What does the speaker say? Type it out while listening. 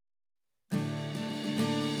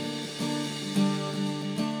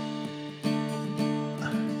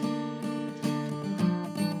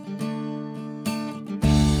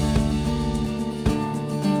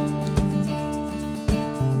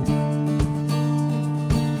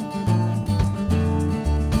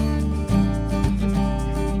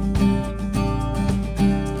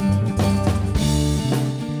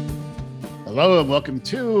Hello and welcome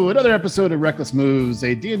to another episode of Reckless Moves,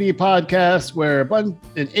 a D&D podcast where an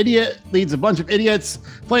idiot leads a bunch of idiots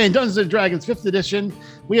playing Dungeons & Dragons 5th edition.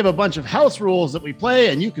 We have a bunch of house rules that we play,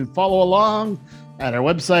 and you can follow along at our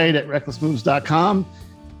website at recklessmoves.com.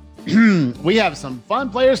 We have some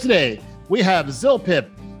fun players today. We have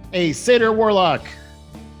Zilpip, a Satyr Warlock.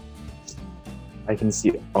 I can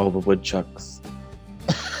see all the woodchucks.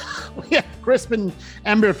 We have Crispin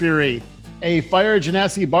Emberfury, a Fire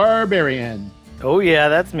Genasi Barbarian. Oh yeah,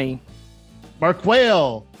 that's me. Mark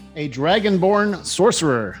Whale, a Dragonborn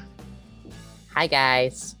Sorcerer. Hi,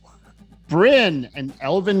 guys. Bryn, an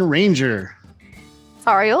Elven Ranger.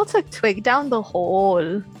 Sariel took Twig down the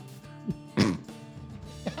hole.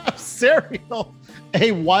 Sariel,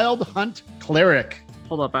 a Wild Hunt Cleric.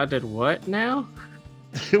 Hold up, I did what now?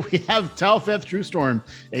 We have Talfeth Truestorm,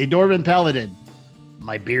 a Dwarven Paladin.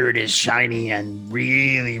 My beard is shiny and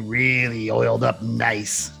really, really oiled up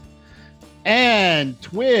nice. And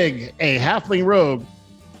Twig, a Halfling Rogue.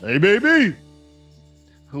 Hey, baby!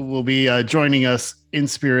 Who will be joining us in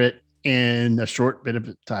spirit in a short bit of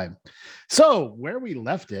time. So, where we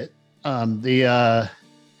left it, in our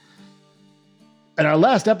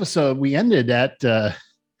last episode, we ended at,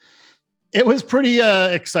 it was pretty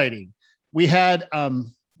exciting. We had,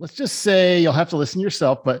 let's just say, you'll have to listen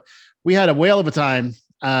yourself, but we had a whale of a time.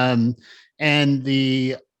 And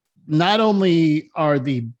not only are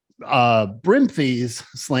the Brimthies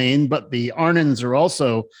slain, but the Arnons are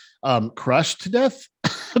also crushed to death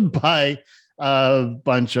by a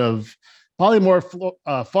bunch of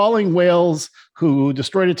polymorph falling whales who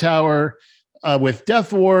destroyed a tower with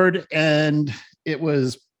Death Ward, and it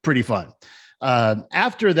was pretty fun.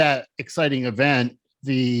 After that exciting event,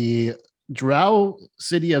 the Drow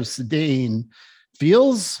city of Sedain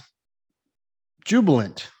feels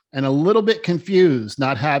jubilant and a little bit confused,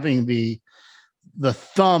 not having the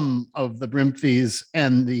thumb of the Brimthies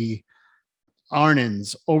and the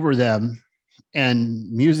Arnons over them,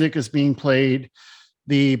 and music is being played.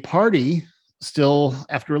 The party still,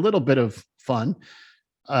 after a little bit of fun,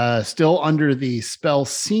 still under the spell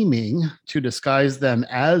seeming to disguise them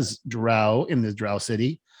as Drow in the Drow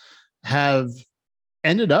city, have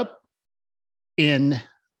ended up in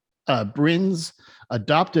Bryn's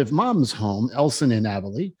adoptive mom's home, Elson and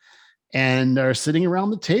Avely, and are sitting around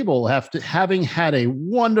the table having had a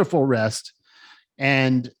wonderful rest.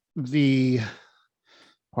 And the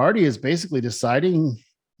party is basically deciding,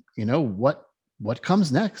 what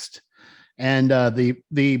comes next. And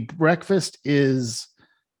the breakfast is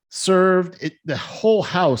served. The whole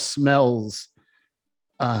house smells,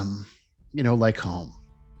 like home.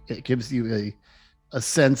 It gives you a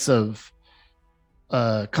sense of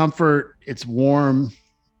comfort. It's warm.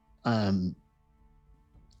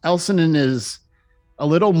 Elsonin is a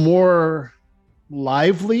little more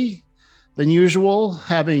lively than usual,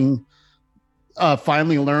 having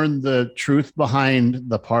finally learned the truth behind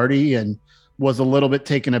the party, and was a little bit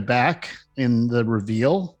taken aback in the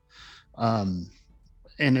reveal. And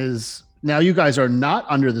is now, you guys are not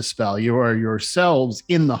under the spell. You are yourselves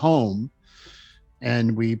in the home,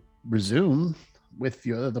 and we resume with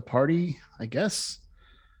the party, I guess.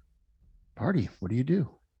 Party, what do you do?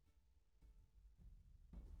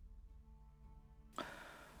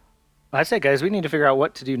 I say, guys, we need to figure out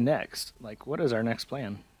what to do next. Like, what is our next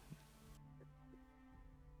plan?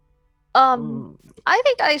 I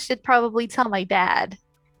think I should probably tell my dad.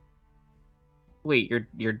 Wait,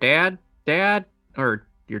 your dad, or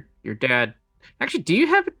your dad? Actually, do you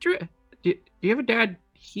have do you have a dad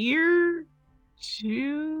here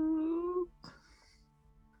too?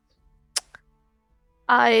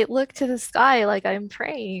 I look to the sky like I'm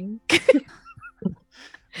praying.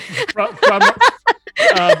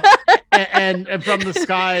 And from the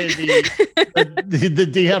sky, the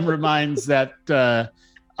DM reminds that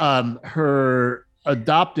her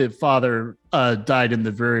adoptive father died in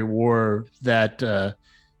the very war that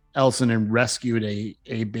Elsonin rescued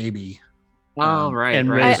a baby. Oh, right. And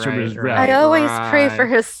right, raised him as right, I always pray for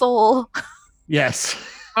his soul. Yes.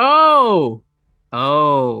 Oh.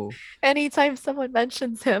 Anytime someone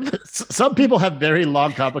mentions him. Some people have very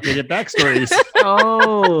long, complicated backstories.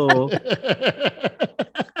 Oh.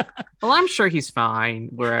 Well, I'm sure he's fine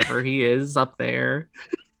wherever he is up there.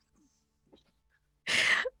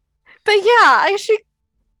 But yeah, I should.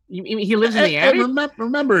 He lives in the attic.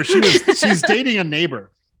 Remember, she's dating a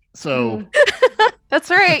neighbor, so That's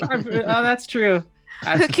right. Oh, that's true.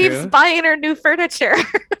 Who keeps buying her new furniture?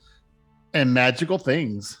 And magical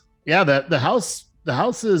things. Yeah, the house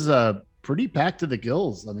is pretty packed to the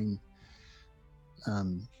gills. I mean,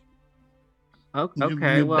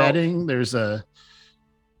 Okay, new well, bedding. There's a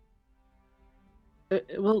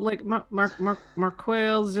Well, like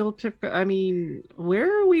Marquel, Zilpip. I mean,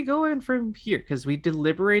 where are we going from here? Because we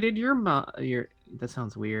deliberated your. That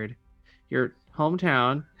sounds weird. Your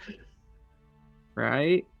hometown,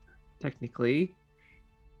 right? Technically.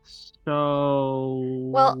 So.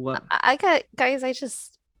 Well, I got guys, I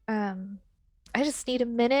just need a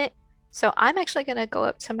minute. So I'm actually gonna go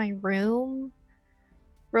up to my room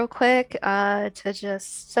real quick, to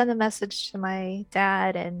just send a message to my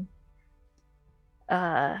dad and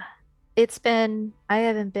uh I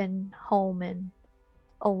haven't been home in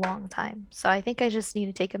a long time. So I think I just need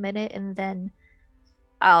to take a minute and then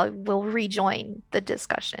we'll rejoin the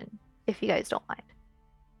discussion if you guys don't mind.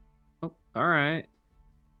 Oh, all right.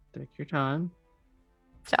 Take your time.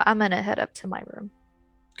 So I'm gonna head up to my room.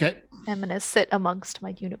 Okay. I'm gonna sit amongst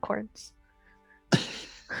my unicorns.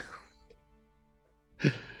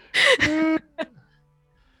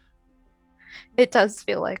 It does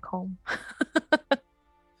feel like home.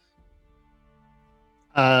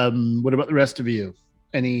 What about the rest of you?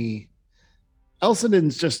 Any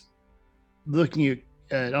Elsinon's just looking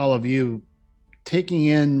at all of you, taking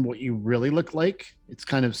in what you really look like. It's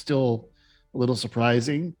kind of still a little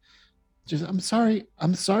surprising. Just, I'm sorry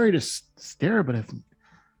to stare, but I've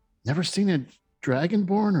never seen a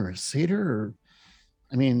dragonborn or a satyr. Or,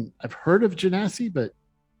 I mean, I've heard of Genasi, but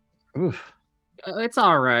oof. It's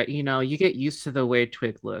all right. You know, you get used to the way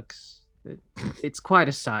Twig looks. It's quite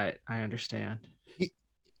a sight. I understand.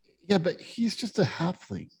 Yeah, but he's just a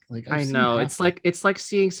halfling. Like I know. It's like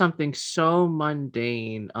seeing something so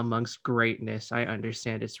mundane amongst greatness. I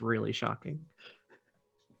understand. It's really shocking.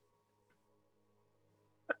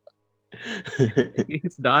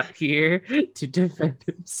 He's not here to defend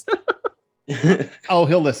himself. Oh,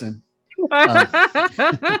 he'll listen.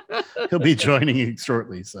 He'll be joining you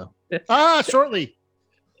shortly. So shortly.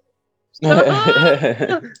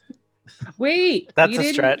 Wait, That's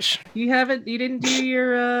a stretch. You didn't do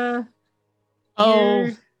your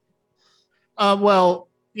Well,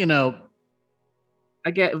 you know,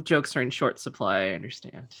 I get jokes are in short supply, I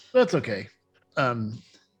understand. that's okay.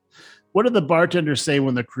 What did the bartender say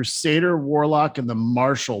when the Crusader, Warlock, and the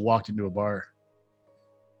Marshal walked into a bar?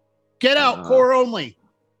 Get out, core only.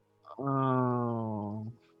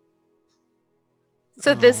 Oh.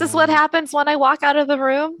 So this is what happens when I walk out of the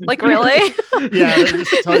room? Like, really? Yeah, they're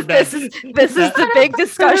just telling this is the big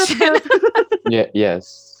discussion. Yeah.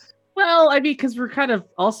 Yes. Well, I mean, because we're kind of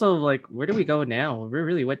also like, where do we go now? We're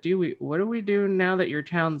really, what do we do now that your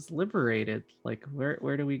town's liberated? Like,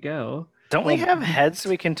 where do we go? Don't we have heads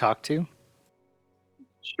we can talk to?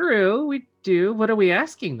 True, we do. What are we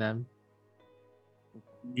asking them?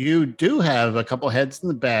 You do have a couple heads in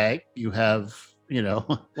the bag. You have, you know.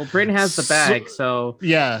 Well, Bryn has the bag, so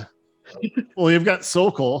yeah. Well, you've got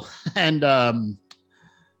Sokol, and At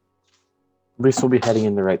least we'll be heading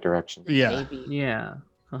in the right direction. yeah. Maybe, yeah.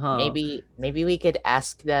 Uh-huh. maybe we could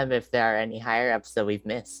ask them if there are any higher ups that we've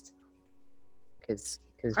missed. Because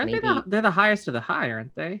Aren't maybe, they're the highest of the high,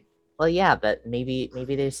 aren't they? well, yeah, but maybe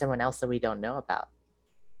there's someone else that we don't know about.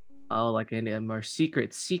 Oh, like in a more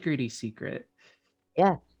secret-y secret.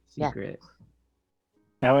 Yeah, yeah. Secret.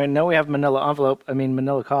 Now we know we have Manila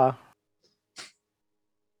Ka.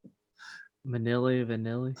 Manila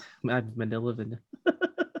vanilla.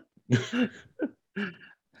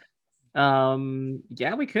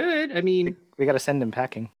 Yeah, we could. I mean, We got to send him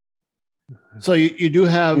packing. So you do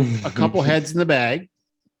have a couple heads in the bag,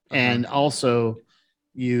 and also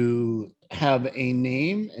you have a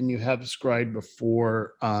name, and you have scribed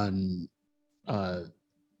before on the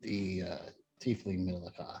Tiefling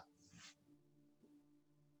Minilaka.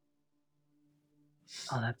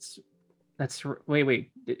 oh,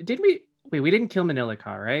 wait. Did we? Wait, we didn't kill Manila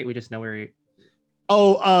Car, right? We just know where he.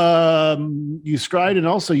 Oh, you scribed and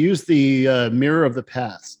also used the Mirror of the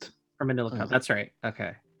Past, Or Manila Car. That's right.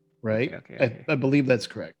 Okay. right? Okay. I believe that's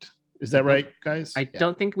correct. Is that right, guys? I Yeah.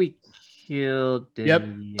 don't think we killed him Yep,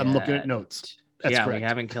 yet. I'm looking at notes. That's yeah, correct. we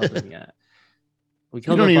haven't killed him yet. We You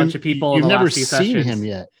killed don't a even- bunch of people in You've the never last few seen sessions. him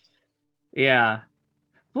yet. Yeah.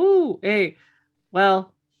 Woo. Hey.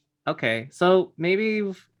 Well. Okay. So maybe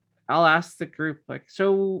I'll ask the group. Like,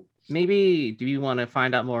 so maybe do you want to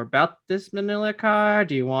find out more about this Manila car?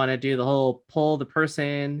 Do you want to do the whole pull the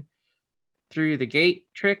person through the gate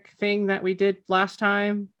trick thing that we did last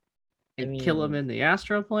time and kill him mean- in the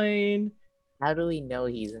astral plane? How do we know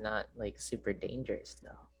he's not like super dangerous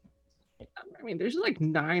though? I mean, there's like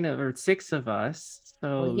 9 or 6 of us.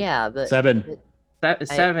 So Well, yeah, but 7. that is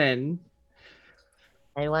 7.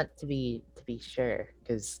 I want to be sure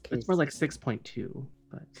because It's more like 6.2,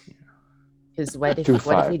 but you know. because what if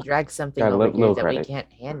 2.5. we drag something Got a over little here that we credit.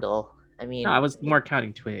 can't handle? I mean, No, I was more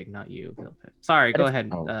counting Twig, not you, Gilpit. Sorry, What go if- ahead,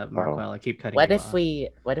 Oh, Markwell. I keep cutting What you if off. we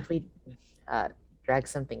drag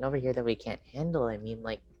something over here that we can't handle? I mean,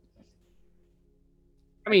 like,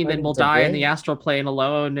 I mean, then according we'll to die in the Bryn- astral plane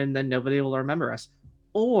alone, and then nobody will remember us.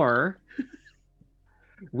 Or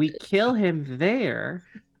we kill him there.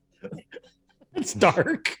 It's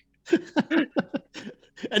dark.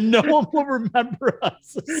 And no one will remember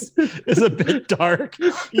us. It's a bit dark,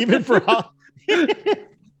 even for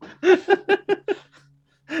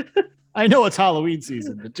I know it's Halloween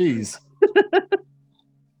season, but geez.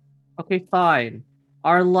 Okay, fine.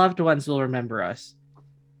 Our loved ones will remember us.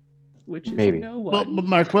 Which is Maybe. no Well, one. but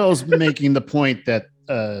Marquell's making the point that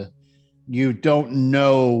you don't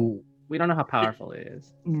know, We don't know how powerful it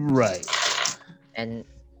is. right? and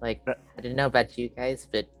like, I don't know about you guys,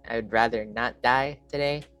 but I would rather not die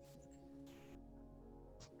today.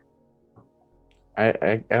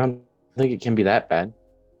 I don't think it can be that bad.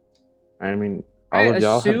 I mean, I all of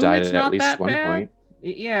y'all have assume died it's at not least that one bad. point.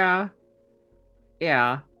 Yeah.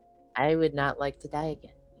 Yeah. I would not like to die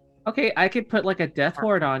again. Okay, I could put like a death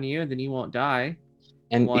ward on you, and then you won't die.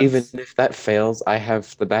 And Once. even if that fails, I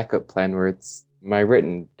have the backup plan where it's my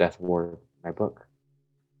written death ward, my book.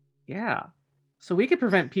 Yeah. So we could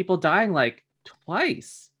prevent people dying like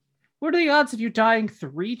twice. What are the odds of you dying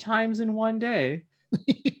 3 times in one day?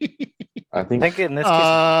 I I think think in this case,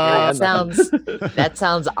 That it's sounds that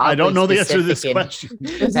sounds oddly I don't know the answer to this specific question.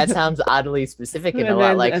 that sounds oddly specific and a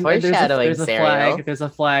lot like and foreshadowing, there's a Serial. flag. There's a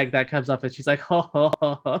flag that comes up, and she's like, ho ho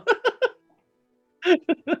ho ho.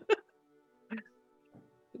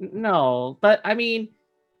 No, but I mean,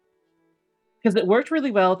 because it worked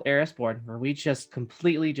really well with Erisborn, where we just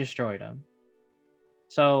completely destroyed him.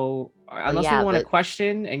 So unless yeah, we want to but-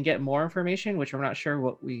 question and get more information, which we're not sure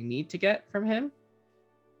what we need to get from him,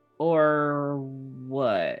 or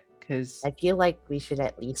what? Because I feel like we should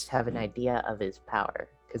at least have an idea of his power,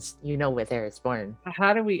 because you know, with Erisborn,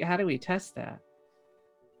 how do we test that?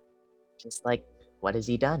 just like, what has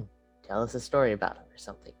he done? Tell us a story about him or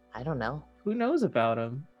something. I don't know. Who knows about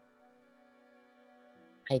him?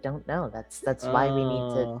 I don't know. That's why we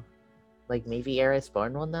need to, Oh. like, maybe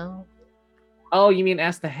Erisborn will know. Oh, you mean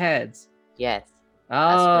ask the heads? Yes, Oh,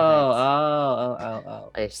 Ask for heads.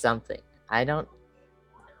 oh. or something. I don't.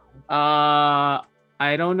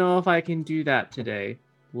 I don't know if I can do that today.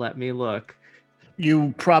 Let me look.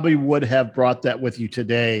 You probably would have brought that with you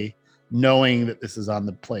today, knowing that this is on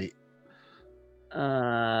the plate.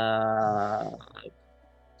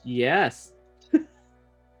 Yes.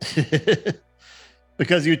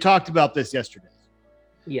 Because you talked about this yesterday,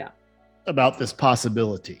 Yeah. about this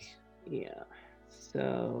possibility. Yeah.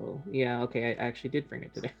 So, yeah, okay, I actually did bring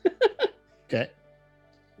it today. Okay.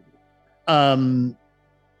 Bryn,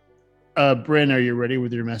 are you ready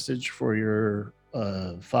with your message for your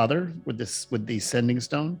father with the sending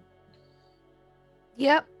stone?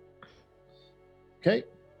 Yep. Okay.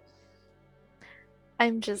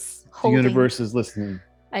 I'm just The holding. universe is listening.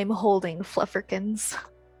 I'm holding Flufferkins.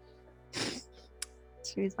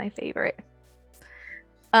 She's my favorite.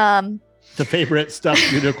 The favorite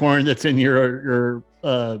stuffed unicorn that's in your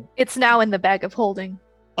It's now in the bag of holding.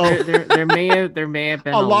 oh there may have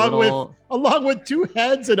been Along a little along with 2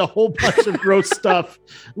 heads and a whole bunch of gross stuff.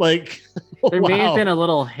 Like there may have wow. been a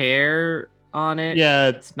little hair on it. Yeah,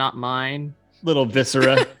 It's not mine. little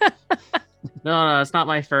viscera. No, it's not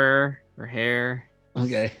my fur or hair.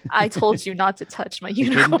 Okay. I told you not to touch my I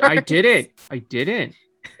unicorn. didn't. I didn't.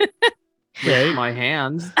 Okay. With my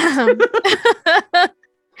hands.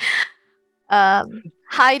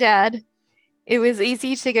 Hi, Dad. It was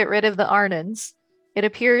easy to get rid of the Arnons. It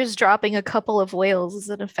appears dropping a couple of whales is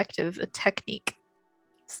an effective technique.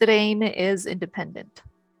 Sedaine is independent.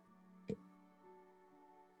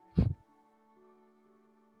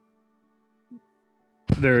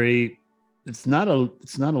 It's not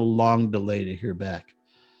a long delay to hear back.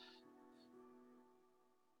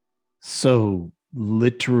 So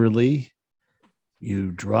literally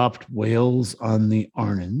you dropped whales on the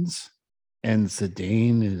Arnons and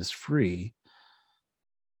Sedaine is free.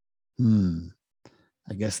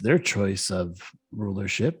 I guess their choice of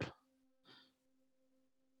rulership.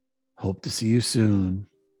 Hope to see you soon.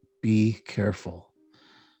 Be careful.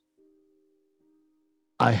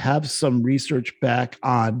 I have some research back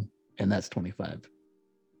on, and that's 25.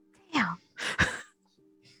 Damn.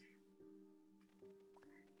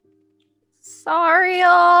 Sorry,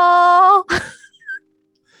 all.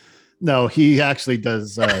 No, he actually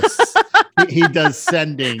does. He does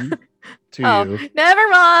sending to Oh, you never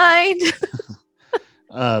mind.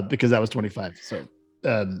 because that was 25. So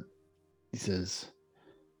he says,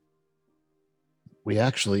 we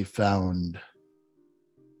actually found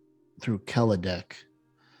through Kelladek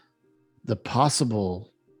the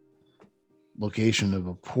possible location of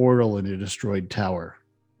a portal in a destroyed tower.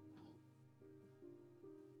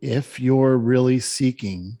 If you're really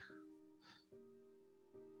seeking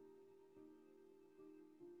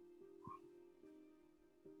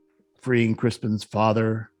freeing Crispin's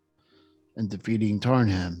father and defeating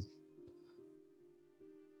Tarnham,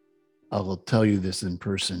 I will tell you this in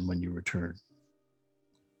person when you return.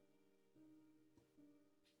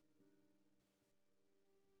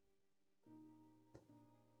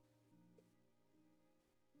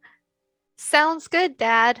 Sounds good,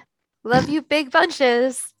 Dad. Love you big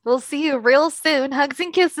bunches. We'll see you real soon. Hugs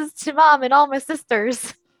and kisses to Mom and all my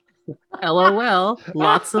sisters. LOL.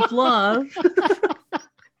 Lots of love.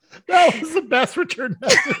 That was the best return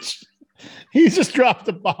message. He just dropped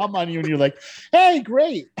a bomb on you and you're like, hey,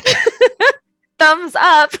 great. Thumbs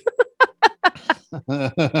up.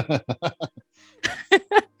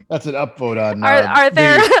 That's an upvote on Are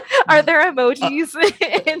there the- are there emojis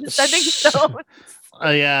in sending stones?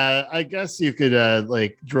 yeah, I guess you could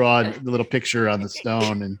like draw the little picture on the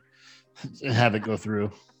stone and have it go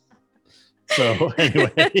through. So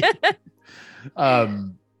anyway,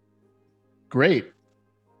 great.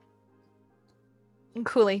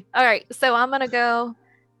 Coolly. All right, so I'm gonna go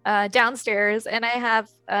downstairs, and I have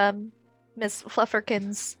Miss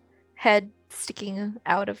Flufferkin's head sticking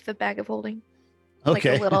out of the bag of holding,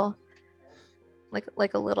 Okay.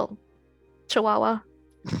 like a little chihuahua.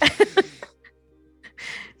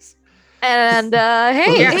 And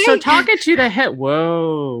hey, Yeah, hey, so talking to the head.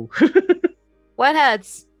 Whoa. what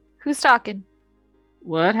heads? Who's talking?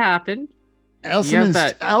 What happened?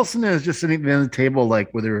 Allison is just sitting at the table,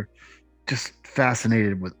 like with her, just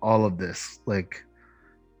fascinated with all of this. Like,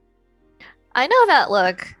 I know that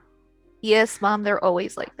look. Yes, Mom, they're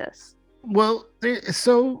always like this. well,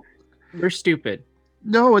 so We're stupid.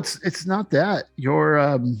 no, it's not that.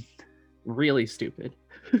 You're Really stupid.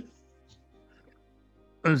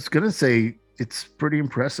 I was gonna say it's pretty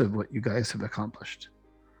impressive what you guys have accomplished.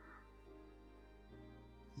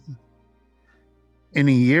 In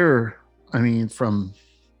a year, I mean, from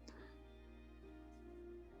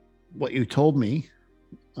what you told me,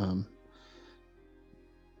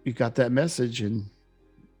 you got that message, and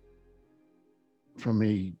from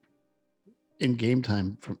in game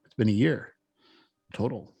time, it's been a year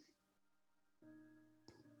total.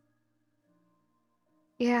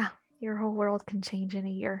 Yeah, your whole world can change in a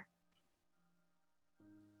year.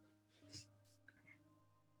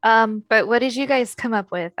 But what did you guys come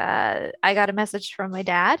up with? I got a message from my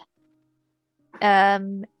dad.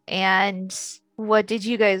 And what did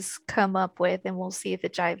you guys come up with? And we'll see if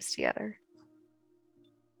it jives together.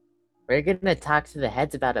 We're gonna talk to the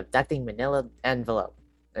heads about abducting Manila envelope.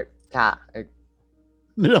 Or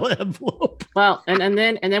Manila envelope. Well, and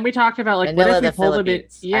then we talked about like Manila, what if we the pull them in?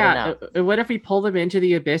 Philippines. I don't What if we pull them into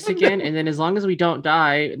the abyss again, and then as long as we don't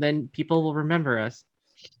die, then people will remember us.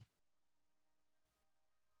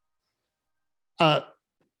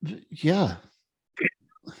 Yeah.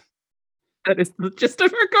 That is the gist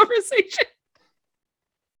of our conversation.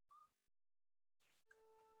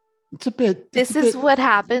 It's a bit. This is what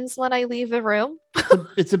happens when I leave a room.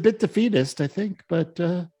 It's a bit defeatist, I think, but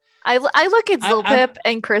I look at I- Zilpip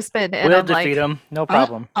and Crispin and We'll I'm defeat like, him. No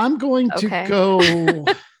problem. I'm going to Okay. go.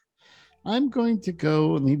 I'm going to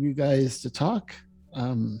go and leave you guys to talk. I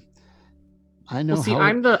know. Well, see, how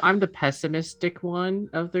I'm the pessimistic one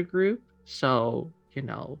of the group, so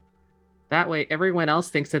that way everyone else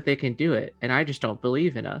thinks that they can do it, and I just don't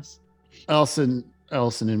believe in us. Elson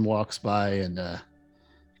walks by, and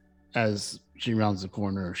as she rounds the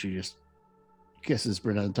corner, she just kisses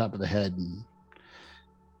Bryn on the top of the head and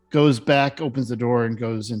goes back, opens the door, and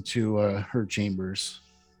goes into her chambers,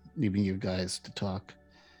 leaving you guys to talk.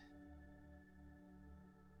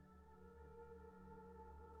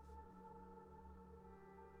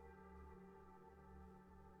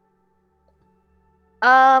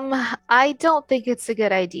 I don't think it's a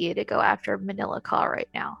good idea to go after Manila Call right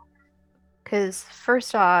now. Because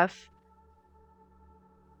first off,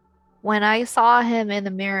 when I saw him in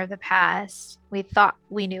the mirror of the past, we thought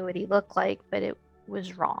we knew what he looked like, but it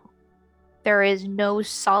was wrong. There is no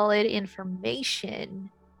solid information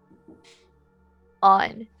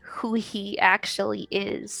on who he actually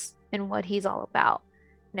is and what he's all about.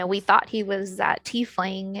 We thought he was that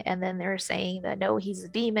tiefling, and then they're saying that no, he's a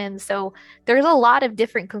demon. So there's a lot of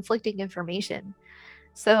different conflicting information.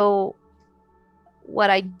 So what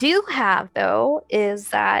I do have, though, is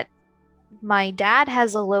that my dad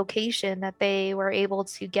has a location that they were able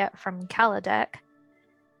to get from Kaladek,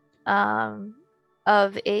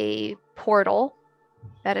 of a portal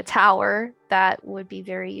at a tower that would be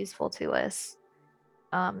very useful to us.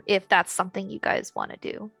 if that's something you guys want to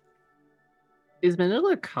do. Is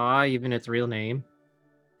Manila Ka even its real name?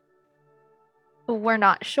 We're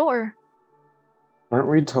not sure. Weren't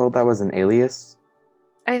we told that was an alias?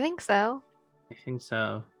 I think so. I think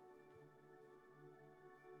so.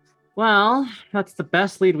 Well, that's the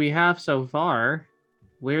best lead we have so far.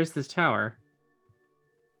 Where's this tower?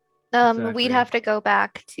 We'd Exactly. have to go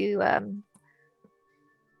back to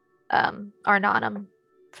Arnanum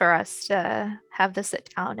for us to have the sit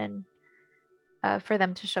down and for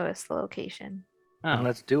them to show us the location. And Oh,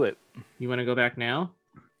 let's do it. you want to go back now?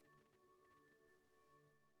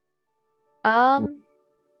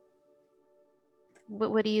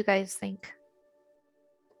 What do you guys think?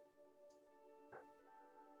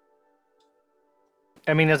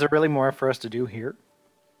 I mean, is there really more for us to do here?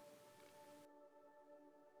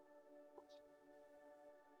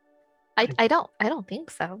 I don't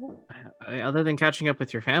think so. Other than catching up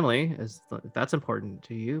with your family, that's important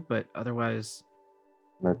to you, but otherwise,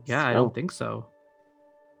 Let's yeah, I go. don't think so.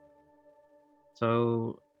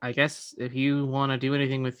 So I guess if you want to do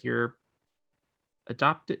anything with your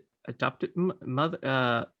adopted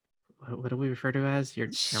mother, what do we refer to as your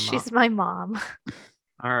mom? She's my mom.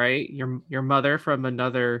 All right, your mother from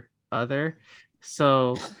another other.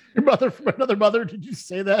 So Your mother from another mother. Did you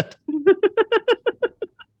say that?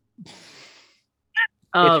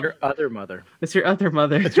 It's your other mother. it's your other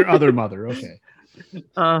mother. It's your other mother. Okay.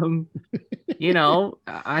 You know,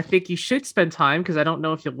 I think you should spend time because I don't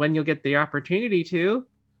know when you'll get the opportunity to,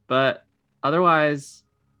 but otherwise,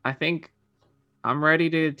 I think I'm ready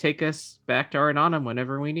to take us back to Arnanum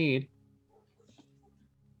whenever we need.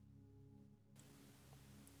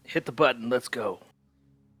 Hit the button. Let's go.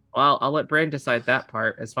 Well, I'll let Bran decide that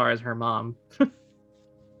part as far as her mom.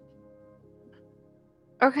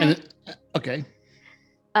 Okay. And okay.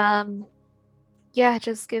 Yeah,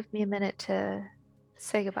 just give me a minute to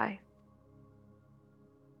say goodbye.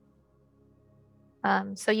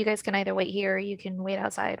 So you guys can either wait here or you can wait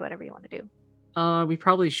outside, whatever you want to do. We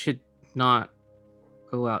probably should not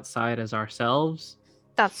go outside as ourselves.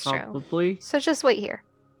 That's true. Probably. So just wait here.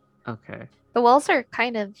 Okay. The walls are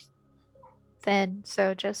kind of thin,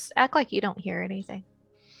 so just act like you don't hear anything.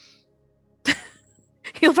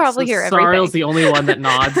 You'll probably hear everything. Sariel's the only one that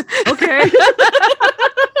nods. Okay.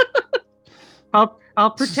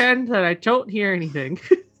 I'll pretend that I don't hear anything.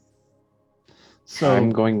 So I'm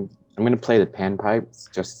going to play the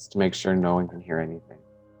panpipes just to make sure no one can hear anything.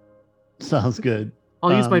 sounds good.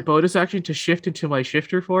 I'll use my bonus action to shift into my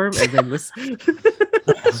shifter form and then listen.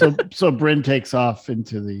 So Bryn takes off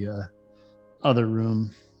into the other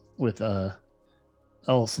room with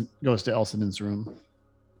Elson, goes to Elson's room.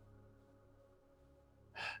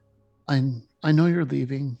 I know you're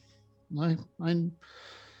leaving.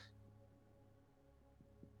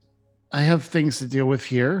 I have things to deal with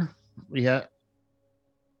here.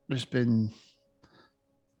 There's been,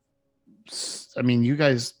 I mean, you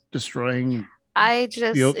guys destroying. I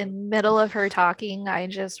just, Yep. in middle of her talking, I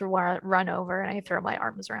just run over and I throw my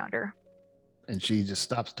arms around her. And she just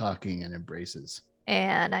stops talking and embraces.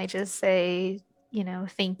 And I just say,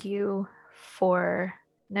 thank you for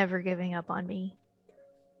never giving up on me.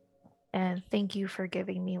 And thank you for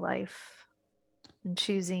giving me life and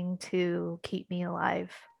choosing to keep me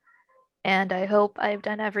alive. And I hope I've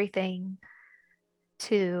done everything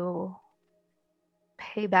to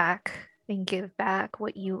pay back and give back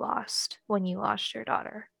what you lost when you lost your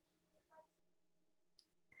daughter.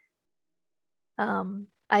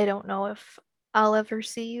 I don't know if I'll ever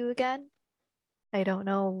see you again. I don't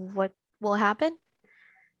know what will happen.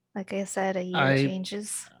 Like I said, a year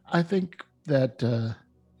changes. I think that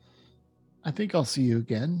I think I'll see you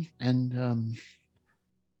again. And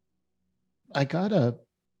I got a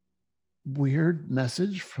weird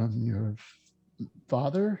message from your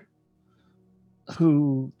father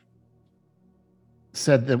who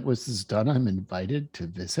said that was this done, I'm invited to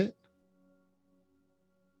visit,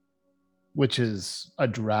 which is a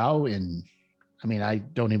drow in, I mean, I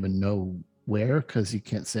don't even know where because you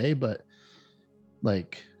can't say, but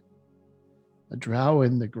like a drow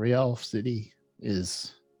in the Grey Elf City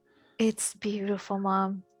is. It's beautiful,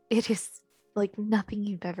 Mom. It is like nothing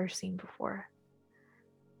you've ever seen before.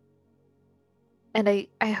 And I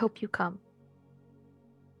hope you come.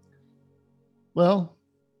 Well,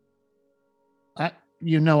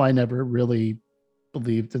 I never really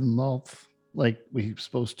believed in love like we're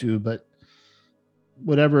supposed to, but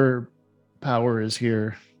whatever power is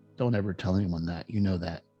here, don't ever tell anyone that. You know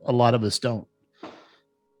that. A lot of us don't.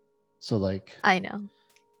 So like I know.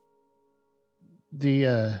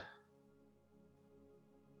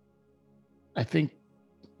 I think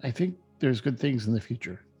there's good things in the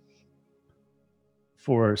future.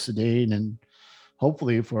 for Sedaine and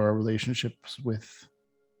hopefully for our relationships with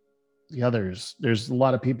the others. There's a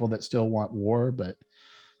lot of people that still want war, but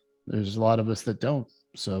there's a lot of us that don't.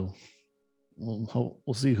 So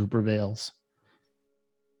we'll see who prevails.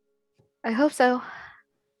 I hope so.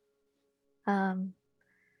 All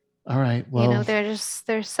right. Well, there's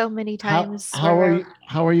so many how, times how where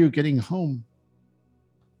are you getting home?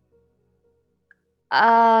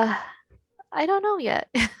 I don't know yet.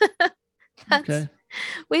 Okay.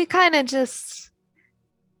 We kind of just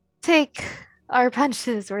take our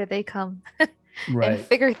punches where they come and Right.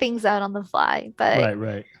 figure things out on the fly. But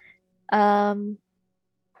Right.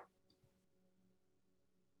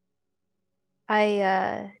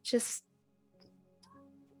 I just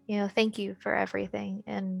thank you for everything,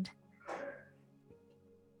 and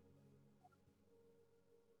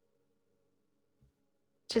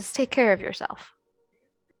just take care of yourself.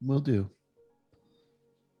 Will do.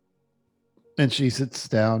 And she sits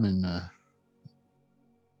down and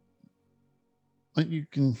you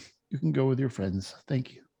can go with your friends.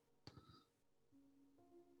 Thank you.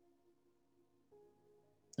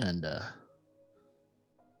 And I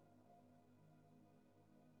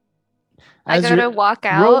as gotta you're- walk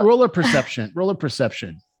out. roll a perception. Roll a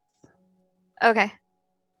perception. Okay.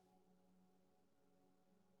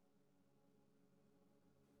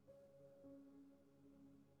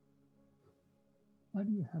 Why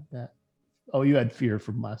do you have that? Oh, you had fear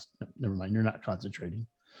from last. Never mind. You're not concentrating.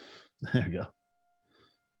 There you go.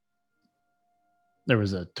 There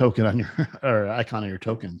was a token on your or icon on your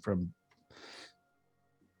token from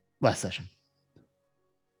last session.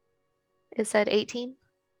 It said 18.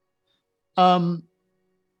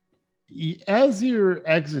 As you're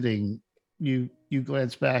exiting, you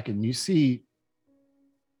glance back and you see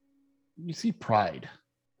pride.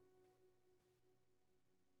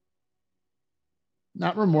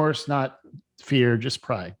 Not remorse, not fear, just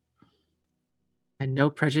pride. And no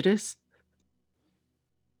prejudice?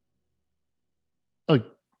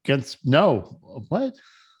 Against no. What?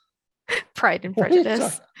 Pride and What are you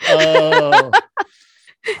Prejudice. Oh,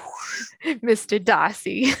 Mr.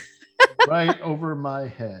 Darcy. right over my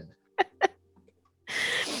head.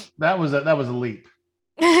 That was a leap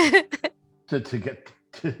to get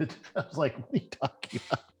to, I was like, what are you talking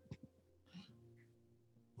about?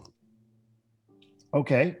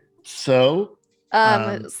 Okay. So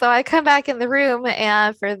So I come back in the room,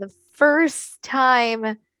 and for the first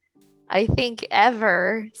time, I think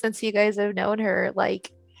ever since you guys have known her,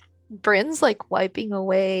 like Bryn's like wiping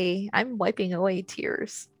away. I'm wiping away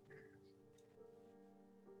tears.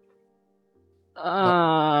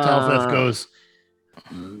 Talfeth goes,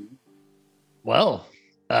 well,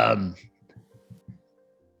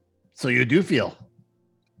 so you do feel.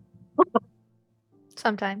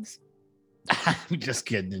 Sometimes. I'm just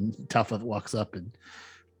kidding. And Talfeth walks up and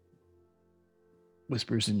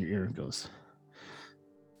whispers in your ear and goes,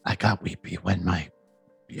 I got weepy when I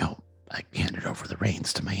handed over the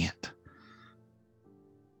reins to my aunt.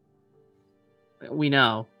 We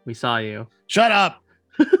know. We saw you. Shut up.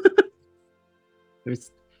 It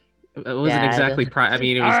wasn't Dad. exactly I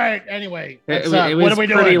mean, it All was. right. Anyway, It, let's, it what was are we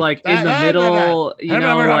pretty doing? like in the middle, you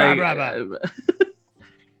know, like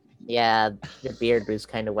Yeah, the beard was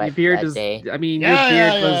kind of your wet beard that was. day. I mean, Yeah, your beard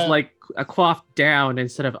yeah, yeah. was like a coiffed down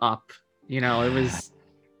instead of up. You know, it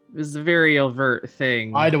was a very overt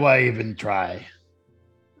thing. Why do I even try?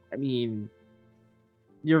 I mean,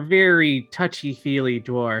 you're very touchy-feely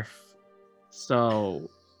dwarf, so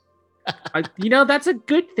that's a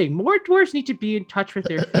good thing. More dwarves need to be in touch with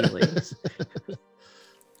their feelings.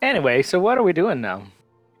 Anyway, so what are we doing now?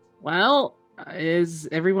 Well, is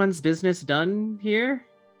everyone's business done here?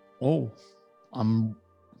 Oh,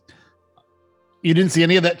 you didn't see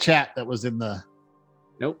any of that chat that was in the.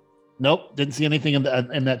 Nope, didn't see anything in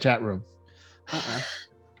that chat room.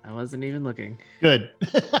 I wasn't even looking. Good.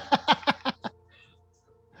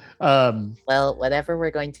 Well, whatever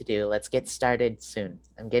we're going to do, let's get started soon.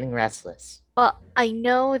 I'm getting restless. Well, I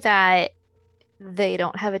know that they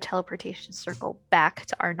don't have a teleportation circle back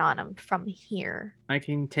to Arnanum from here. I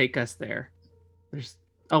can take us there. There's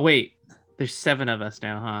 7 of us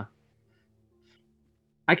now, huh?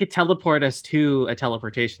 I could teleport us to a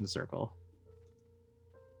teleportation circle.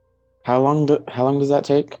 How long does that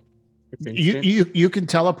take? It's instant. you can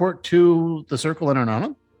teleport to the circle in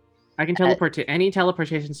Arnanum? I can teleport to any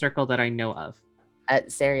teleportation circle that I know of.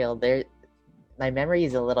 Serial, my memory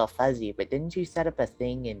is a little fuzzy, but didn't you set up a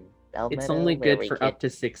thing in Belmeadow? It's only where good we for could- up to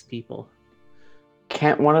 6 people.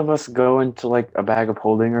 Can't one of us go into like a bag of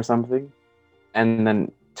holding or something, and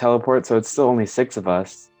then teleport? So it's still only 6 of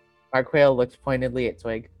us. Marquail looked pointedly at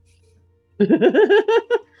Twig.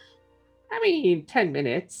 I mean, 10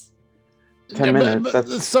 minutes. 10 minutes. But-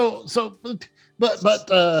 That's so,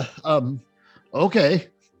 okay,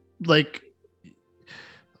 like,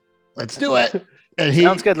 let's do it. And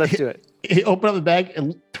Sounds good. Let's do it. He opened up the bag,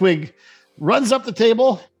 and Twig runs up the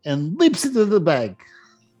table and leaps into the bag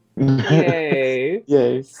Yay.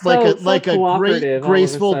 yay. like a great cooperative all of a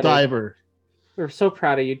graceful sudden. diver. We're so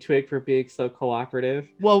proud of you, Twig, for being so cooperative.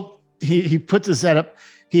 Well, he puts his head up.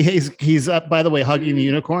 He's up, by the way, hugging the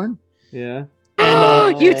unicorn. Yeah. Oh,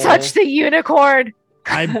 you Oh. touched the unicorn.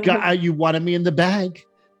 I've got you wanted me in the bag.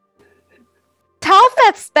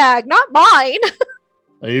 Talfeth's bag, not mine.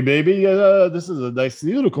 Hey, baby, this is a nice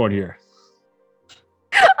unicorn here.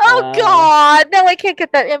 Oh Uh, God, no, I can't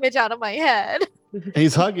get that image out of my head.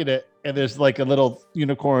 He's hugging it, and there's like a little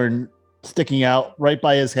unicorn sticking out right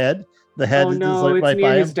by his head. The head Oh is no, like it's right near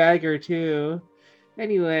by his him. dagger too.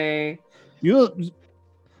 Anyway, You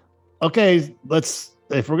okay?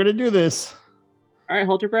 If we're gonna do this, all right,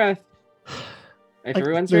 hold your breath. If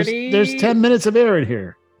everyone's ready, there's 10 minutes of air in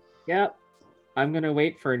here. Yep. I'm gonna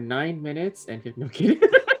wait for 9 minutes and no kidding.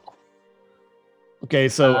 Okay,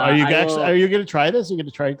 so are you I actually will- are you gonna try this? Are you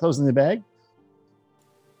gonna try closing the bag?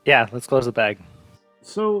 Yeah, let's close the bag.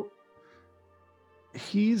 So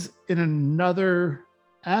he's in another.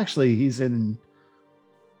 Actually, he's in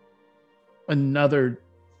another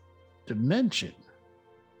dimension.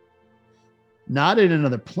 Not in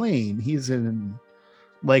another plane. He's in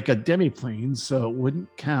like a demi-plane, so it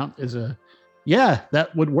wouldn't count as a. Yeah,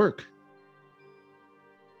 that would work.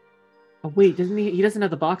 Oh wait, doesn't he? He doesn't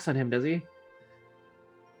have the box on him, does he?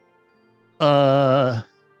 You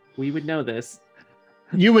We would know this.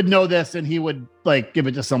 would know this, and he would like give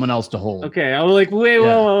it to someone else to hold. Okay, I was like, wait, Yeah.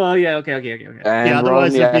 whoa, yeah, okay. And Yeah, roll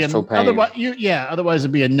otherwise the it'd be astral an, pain. otherwise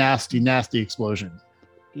it'd be a nasty explosion.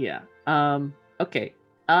 Yeah. Okay.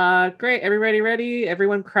 Great. Everybody ready?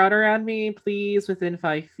 Everyone crowd around me, please, within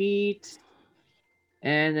 5 feet.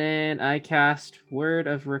 And then I cast Word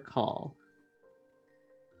of Recall.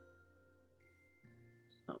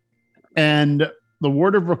 And the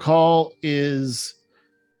word of recall is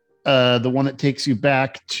the one that takes you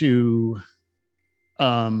back to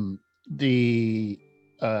the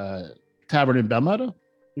tavern in Belmada.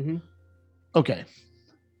 Mhm. Okay.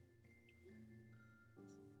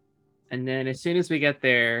 And then as soon as we get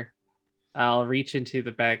there, I'll reach into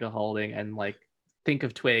the bag of holding and like think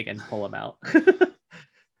of Twig and pull him out.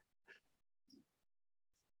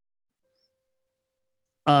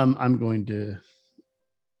 I'm going to.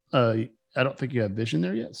 I don't think you have vision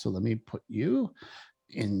there yet, so let me put you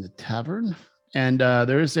in the tavern. And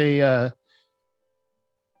there's a.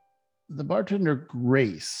 The bartender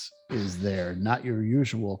Grace is there, not your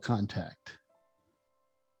usual contact.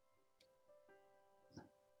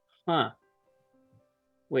 Huh.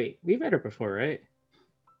 Wait, we met her before, right?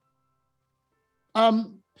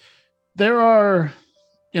 There are,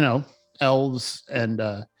 elves, and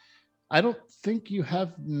I don't think you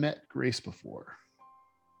have met Grace before.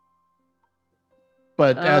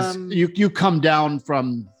 But as you come down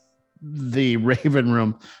from the Raven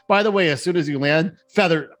room, by the way, as soon as you land,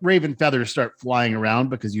 Raven feathers start flying around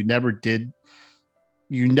because you never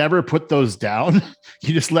put those down.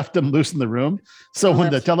 You just left them loose in the room. So Oh, when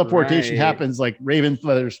the that's teleportation right. happens, like Raven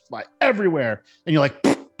feathers fly everywhere, and you're like,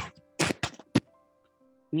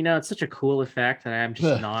 It's such a cool effect that I'm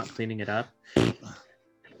just not cleaning it up.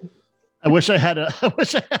 I wish I had a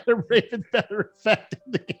Raven feather effect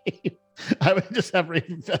in the game. I would just have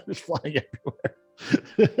Raven feathers flying everywhere.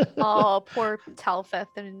 Oh, poor Talfeth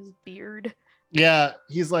and his beard. Yeah,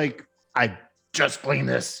 he's like, I just cleaned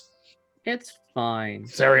this It's fine.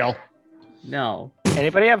 cereal. No.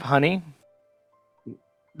 Anybody have honey?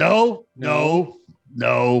 No.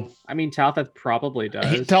 I mean, Talfeth probably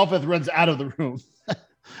does. Telfeth runs out of the room.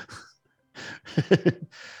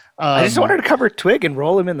 I just wanted to cover Twig and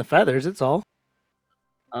roll him in the feathers. It's all.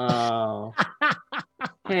 Oh.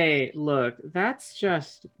 Hey, look, that's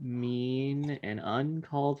just mean and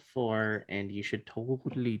uncalled for, and you should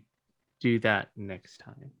totally do that next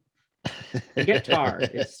time. You get tar.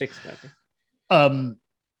 It sticks better.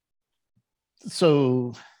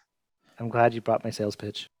 So I'm glad you brought my sales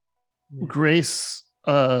pitch. Grace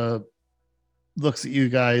looks at you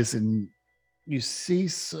guys, and you see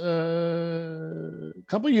a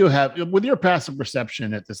couple of you have, with your passive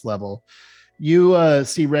perception at this level, you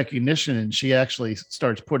see recognition, and she actually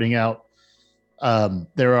starts putting out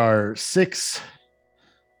there are six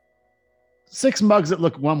mugs that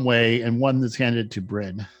look one way and one that's handed to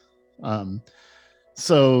Bryn.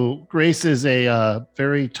 So Grace is a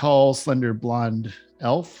very tall, slender, blonde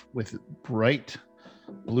elf with bright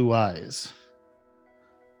blue eyes,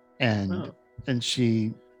 and Oh. and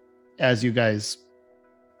she as you guys,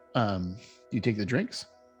 you take the drinks,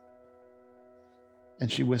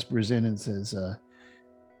 and she whispers in and says,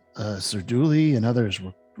 Sir Dooley and others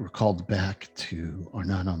were called back to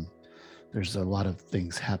Ornanum. There's a lot of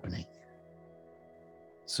things happening.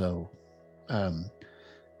 So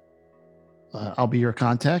I'll be your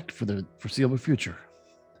contact for the foreseeable future.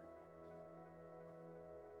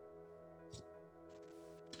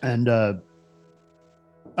 And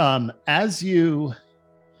as you,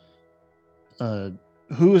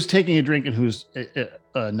 who is taking a drink and who's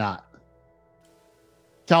not?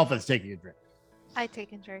 Talfit's taking a drink. I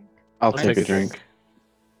take a drink. I'll Let's take a take- drink.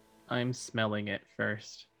 I'm smelling it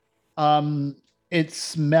first. It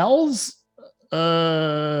smells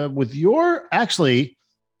with your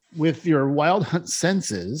wild hunt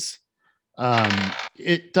senses.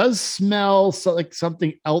 It does smell like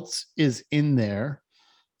something else is in there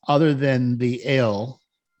other than the ale.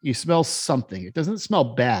 You smell something. It doesn't smell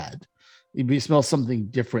bad. You smell something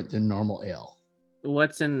different than normal ale.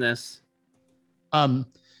 What's in this?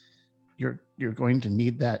 You're going to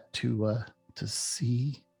need that to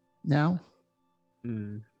see now.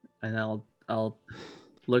 And I'll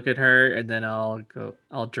look at her, and then I'll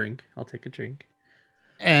drink. I'll take a drink.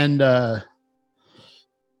 And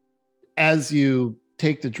as you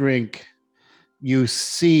take the drink, you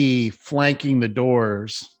see flanking the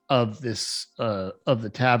doors of this of the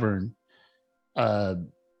tavern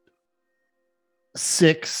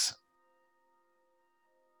 6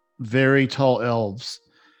 very tall elves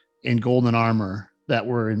in golden armor that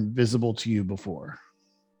were invisible to you before.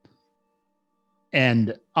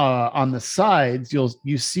 And on the sides,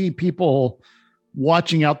 you see people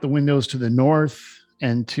watching out the windows to the north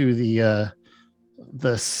and to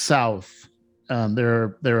the south.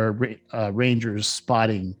 There are rangers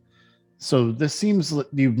spotting. So this seems like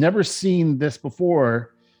you've never seen this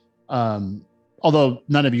before, although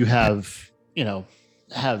none of you have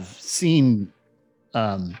seen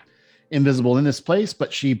invisible in this place.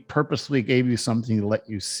 But she purposely gave you something to let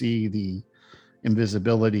you see the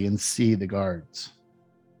invisibility and see the guards.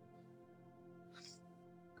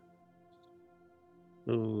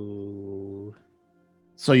 Ooh.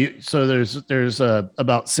 So there's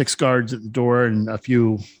about 6 guards at the door and a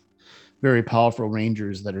few very powerful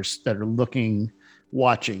rangers that are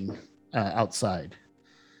watching outside,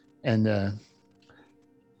 and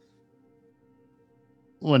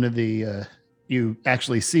one of the you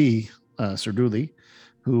actually see Sir Dooley,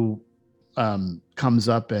 who comes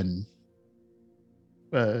up and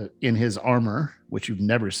in his armor, which you've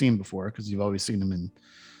never seen before because you've always seen him in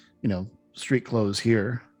street clothes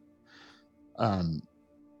here.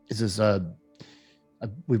 It says,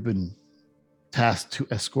 we've been tasked to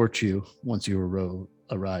escort you once you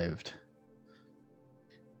arrived.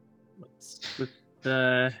 What's with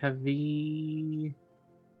the heavy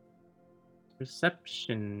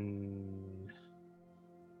reception?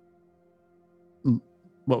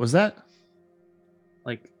 What was that?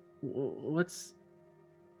 Like, what's...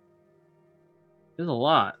 There's a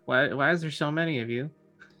lot. Why is there so many of you?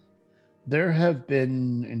 There have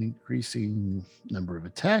been an increasing number of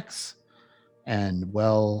attacks, and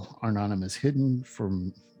Arnanum is hidden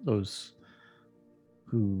from those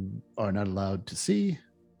who are not allowed to see.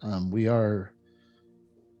 We are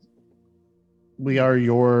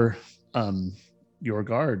your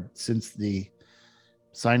guard since the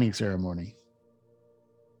signing ceremony.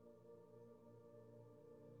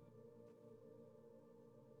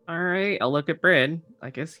 All right, I'll look at Bryn.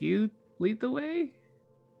 I guess you lead the way.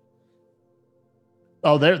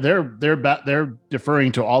 Oh, they're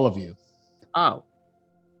deferring to all of you. Oh.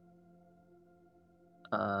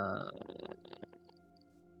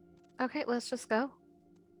 Okay, let's just go.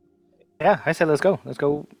 Yeah, I said let's go. Let's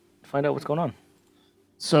go find out what's going on.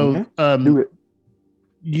 So Do it.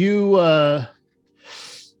 you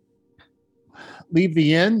leave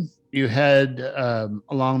the inn. You head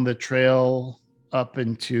along the trail up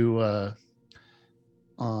into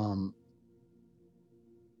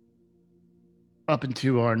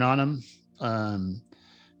Ornanum.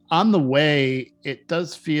 On the way, it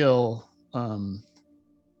does feel a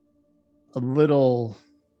little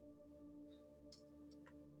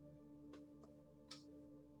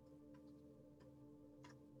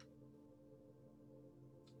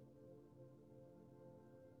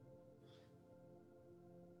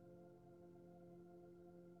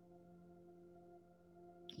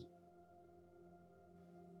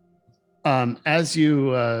as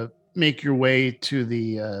you make your way to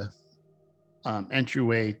the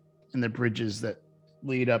entryway and the bridges that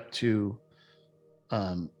lead up to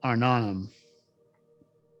Ornanum,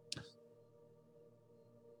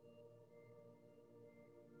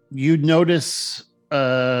 you notice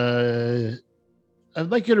I'd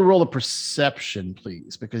like you to roll a perception,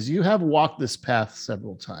 please, because you have walked this path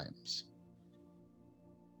several times.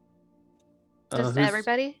 Just Who's-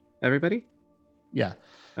 everybody? Everybody? Yeah.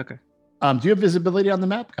 Okay. Do you have visibility on the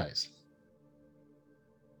map, guys?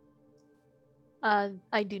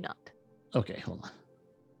 I do not. Okay, hold on.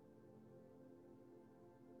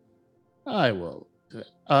 I will.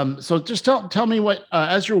 So just tell me what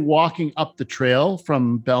as you're walking up the trail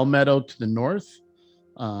from Bell Meadow to the north.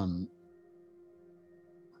 I'll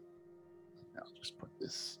just put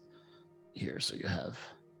this here so you have.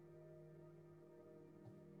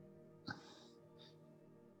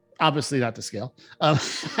 Obviously not to scale.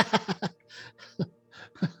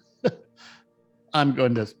 I'm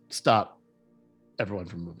going to stop everyone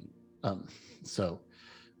from moving.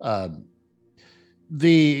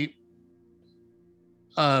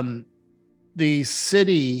 The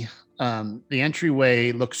city, the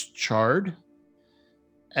entryway looks charred,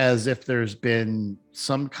 as if there's been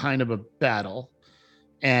some kind of a battle.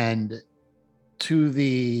 And to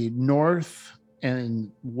the north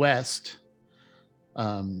and west,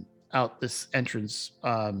 out this entrance,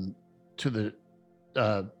 to the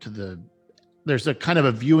there's a kind of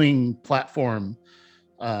a viewing platform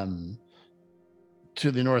to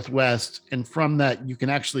the northwest, and from that you can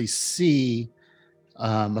actually see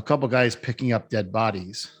a couple guys picking up dead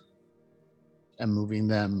bodies and moving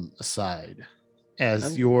them aside.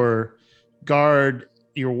 As your guard,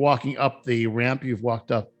 you're walking up the ramp you've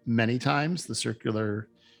walked up many times, the circular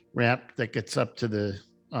ramp that gets up to the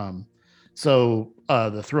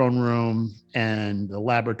the throne room and the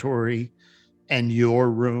laboratory and your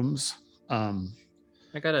rooms. I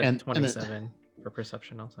got a and- 27 for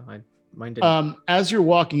perception also. Mine didn't. As you're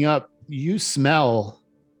walking up, you smell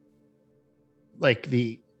like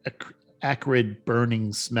the acrid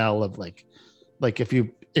burning smell of like if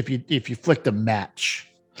you flicked a match,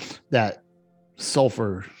 that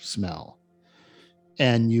sulfur smell.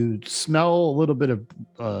 And you smell a little bit of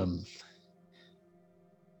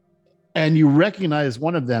and you recognize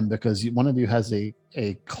one of them because one of you has a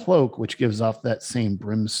cloak which gives off that same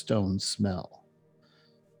brimstone smell.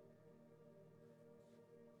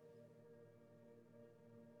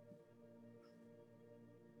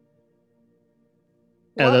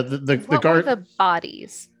 The What guard, were the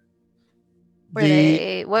bodies? Were the-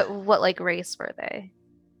 they what like race were they?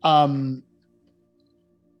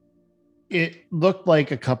 It looked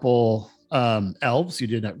like a couple elves. You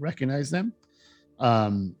did not recognize them.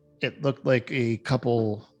 It looked like a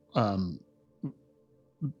couple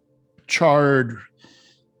charred,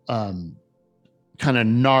 kind of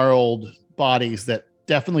gnarled bodies that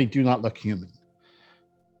definitely do not look human.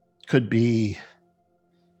 Could be.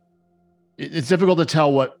 It's difficult to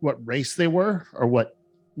tell what race they were or what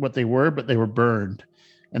they were, but they were burned,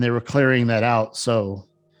 and they were clearing that out. So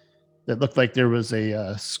that looked like there was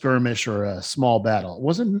a skirmish or a small battle.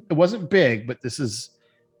 It wasn't big, but this is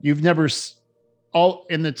you've never all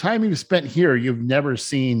in the time you've spent here, you've never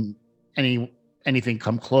seen anything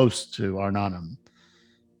come close to Arnanum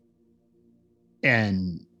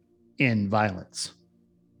and in violence.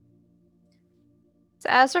 So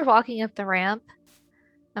as we're walking up the ramp,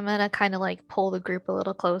 I'm gonna kind of like pull the group a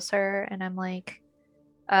little closer, and I'm like,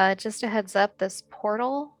 just a heads up, this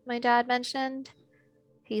portal my dad mentioned,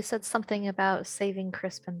 he said something about saving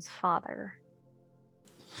Crispin's father.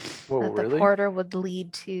 Whoa, That the really? portal would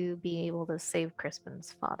lead to be able to save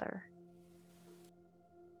Crispin's father.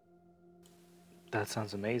 That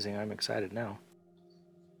sounds amazing. I'm excited now.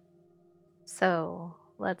 So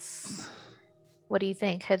let's. What do you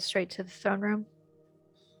think? Head straight to the throne room?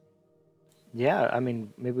 Yeah, I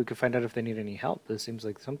mean, maybe we could find out if they need any help. This seems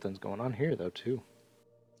like something's going on here, though, too.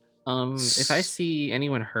 If I see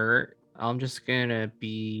anyone hurt, I'm just gonna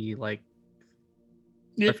be like,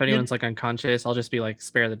 if anyone's like unconscious, I'll just be like,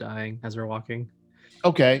 spare the dying as we're walking.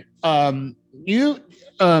 Okay. You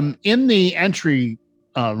in the entry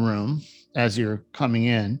room as you're coming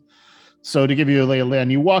in. So to give you a lay of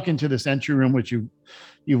land, you walk into this entry room, which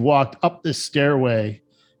you've walked up this stairway,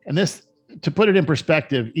 and this, to put it in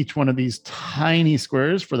perspective, each one of these tiny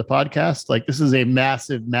squares for the podcast, like this is a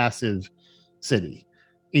massive, massive city.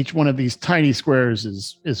 Each one of these tiny squares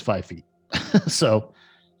is 5 feet. So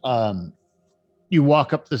you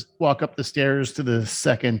walk up the stairs to the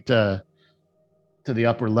second to the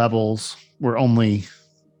upper levels where only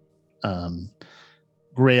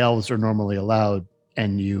gray elves are normally allowed,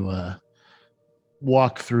 and you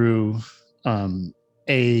walk through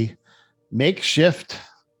a makeshift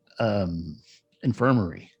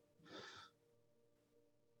infirmary.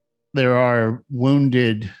 There are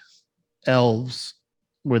wounded elves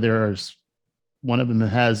where one of them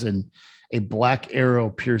has an a black arrow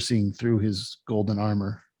piercing through his golden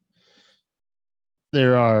armor.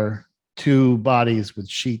 There are two bodies with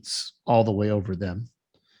sheets all the way over them,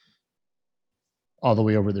 all the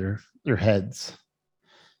way over their heads.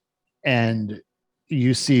 And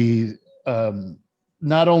you see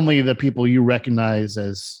not only the people you recognize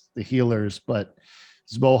as the healers, but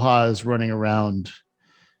Zboha is running around,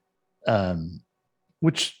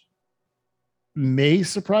 which may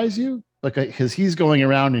surprise you, because he's going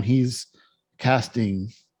around and he's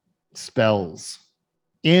casting spells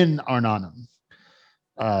in Arnanum,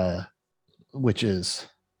 which is,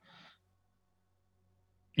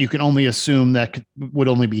 you can only assume that would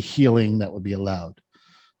only be healing that would be allowed.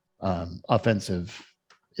 Offensive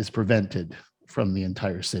is prevented from the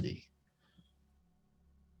entire city.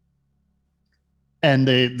 And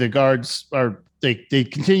the guards they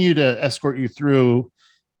continue to escort you through,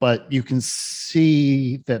 but you can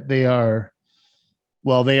see that they are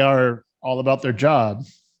all about their job.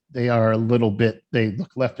 They are a little bit, they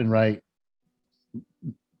look left and right.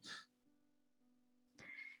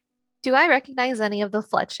 Do I recognize any of the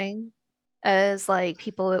Fletching as like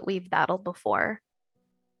people that we've battled before?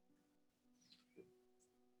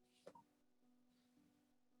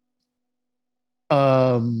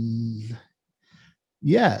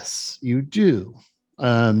 Yes, you do.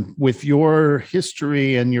 With your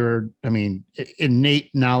history and your, innate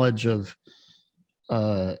knowledge of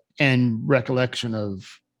and recollection of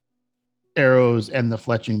arrows and the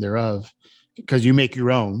fletching thereof, because you make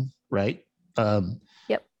your own, right?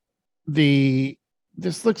 Yep.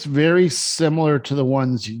 This looks very similar to the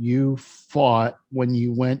ones you fought when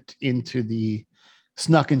you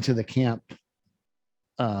snuck into the camp,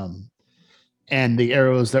 and the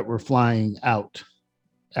arrows that were flying out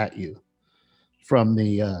at you from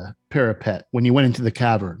the parapet when you went into the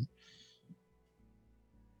cavern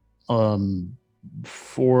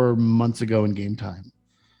 4 months ago in game time.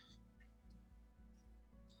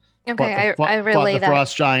 Okay, Fought I relay the that.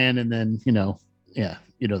 frost giant, and then Yeah,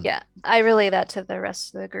 I relay that to the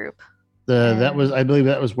rest of the group. I believe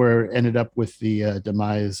that was where it ended up with the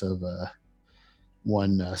demise of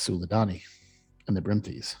one Suladani and the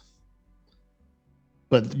Brimthies.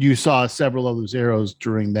 But you saw several of those arrows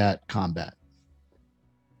during that combat.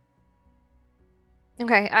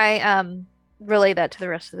 Okay, I relay that to the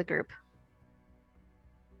rest of the group.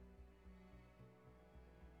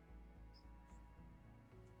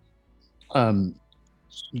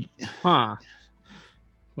 Huh.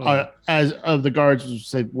 As of the guards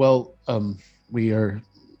said, well, we're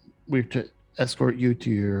to escort you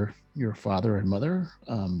to your father and mother.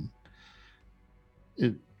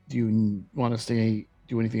 Do you want us to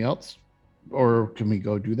do anything else, or can we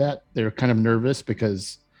go do that? They're kind of nervous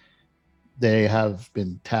because they have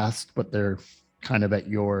been tasked, but they're kind of at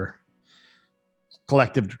your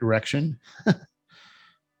collective direction.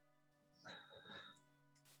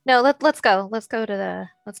 No, let's go. Let's go to the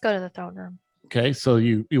throne room. Okay, so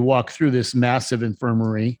you walk through this massive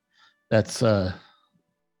infirmary that's ad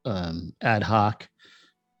hoc,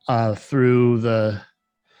 through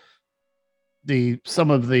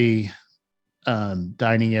some of the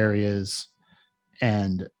dining areas,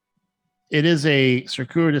 and it is a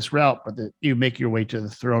circuitous route, but you make your way to the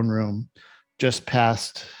throne room just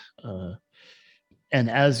past, and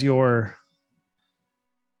as you're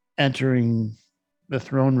entering the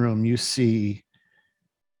throne room, you see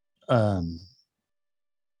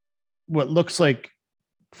what looks like,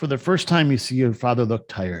 for the first time, you see your father look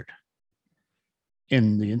tired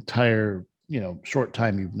in the entire, short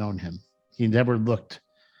time you've known him. He never looked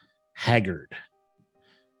haggard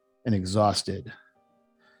and exhausted.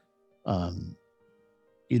 You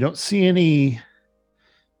don't see any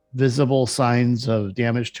visible signs of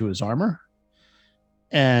damage to his armor,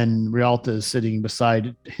 and Rialta is sitting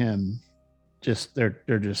beside him.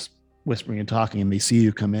 They're just whispering and talking, and they see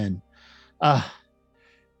you come in.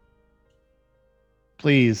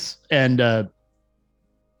 Please. And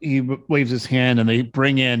he waves his hand, and they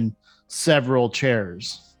bring in several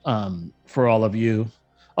chairs for all of you,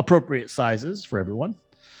 appropriate sizes for everyone,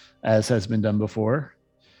 as has been done before.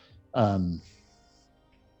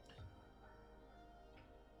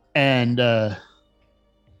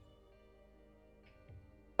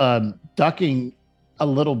 Ducking a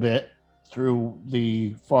little bit through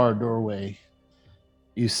the far doorway,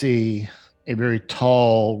 you see a very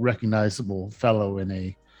tall, recognizable fellow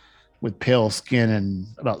with pale skin and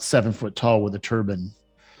about 7 foot tall with a turban.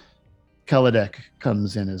 Kaladek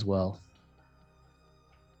comes in as well.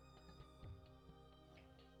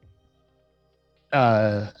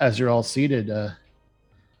 As you're all seated, I'm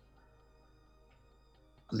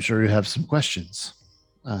sure you have some questions.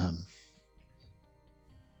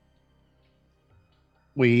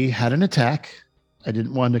 We had an attack. I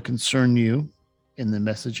didn't want to concern you in the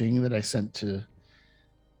messaging that I sent to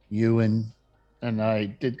you, and I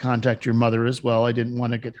did contact your mother as well. I didn't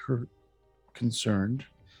want to get her concerned.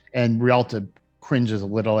 And Rialta cringes a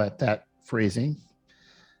little at that phrasing.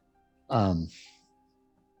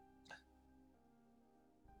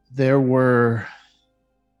 There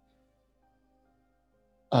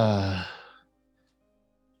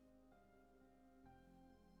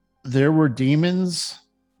were demons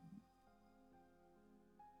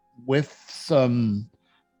with some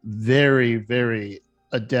very, very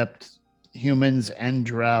adept humans and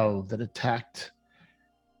drow that attacked.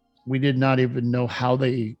 We did not even know how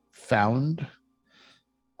they found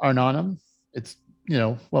Arnonum. It's,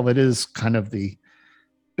 well, it is kind of the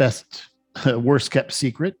best, worst kept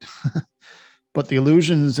secret. But the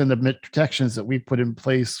illusions and the protections that we put in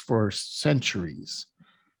place for centuries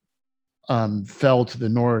fell to the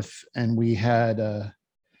north, and we had our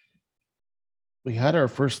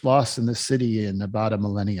first loss in the city in about a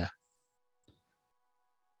millennia.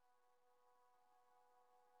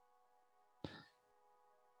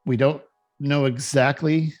 We don't know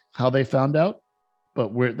exactly how they found out,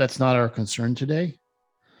 but that's not our concern today.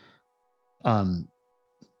 And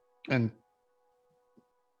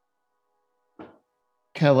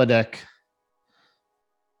Kaladek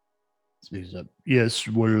speaks up. Yes,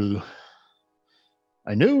 well,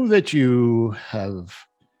 I know that you have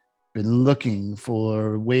been looking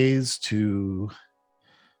for ways to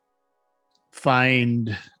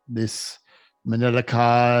find this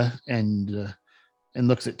Manelika, and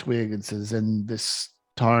looks at Twig and says, and this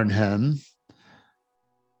Tarnhem.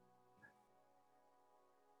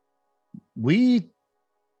 We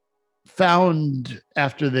found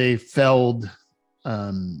after they felled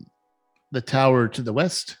the tower to the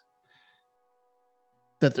west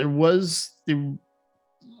that there was the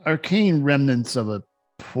arcane remnants of a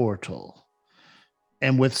portal,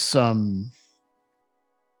 and with some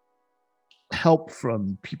help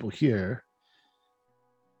from people here,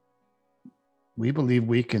 we believe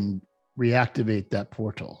we can reactivate that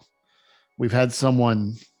portal. We've had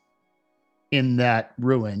someone in that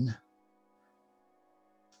ruin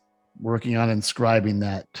working on inscribing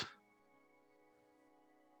that.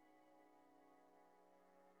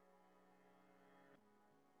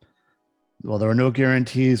 Well, there are no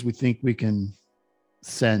guarantees. We think we can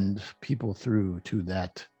send people through to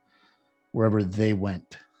that, wherever they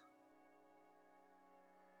went.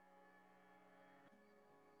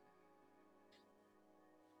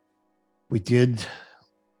 We did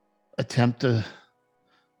attempt a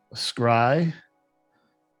scry,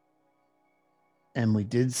 and we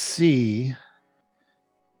did see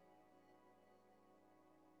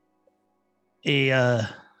a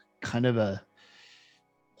kind of a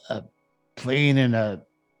plane and a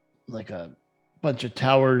bunch of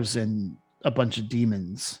towers and a bunch of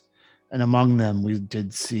demons, and among them we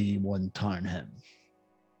did see one Tarnhem.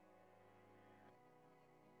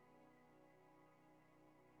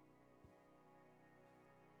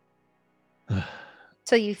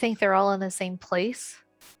 So you think they're all in the same place?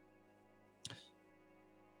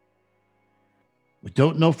 We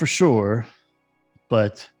don't know for sure,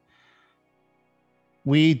 but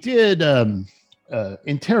we did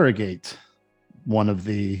interrogate one of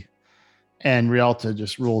the, and Rialta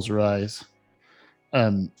just rolls her eyes.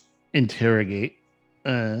 Interrogate.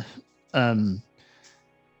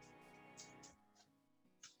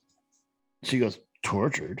 She goes,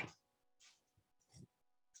 tortured.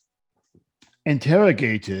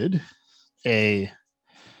 Interrogated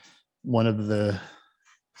one of the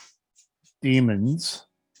demons,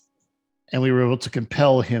 and we were able to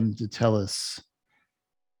compel him to tell us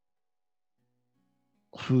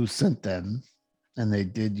who sent them, and they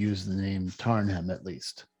did use the name Tarnhem at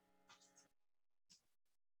least.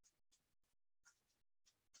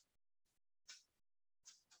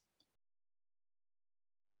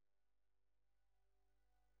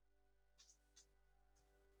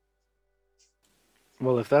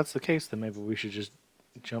 Well, if that's the case, then maybe we should just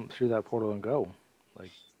jump through that portal and go. Like,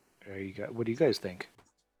 what do you guys think?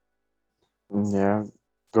 Yeah,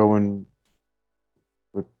 going.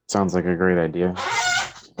 Sounds like a great idea.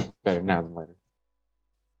 Better now than later.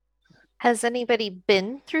 Has anybody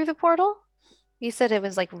been through the portal? You said it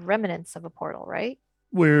was like remnants of a portal, right?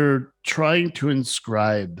 We're trying to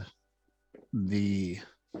inscribe the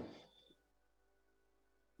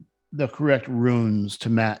correct runes to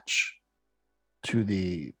match to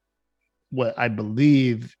the what I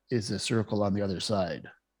believe is a circle on the other side.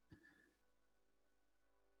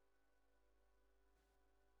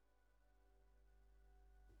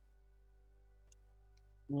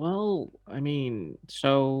 Well, I mean,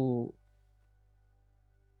 so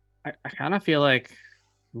I kind of feel like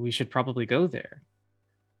we should probably go there.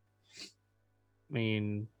 I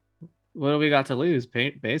mean, what do we got to lose,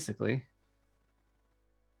 basically?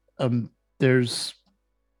 There's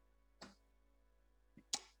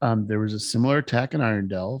there was a similar attack in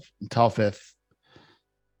Irondelve, in Talfith.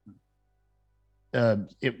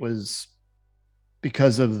 It was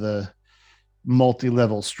because of the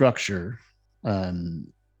multi-level structure.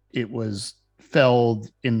 It was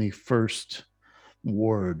felled in the first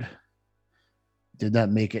ward. Did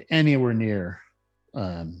not make it anywhere near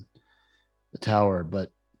the tower,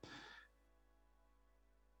 but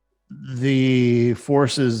the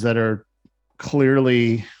forces that are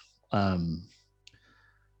clearly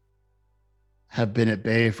have been at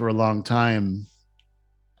bay for a long time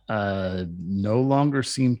no longer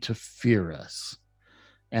seem to fear us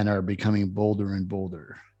and are becoming bolder and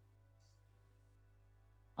bolder.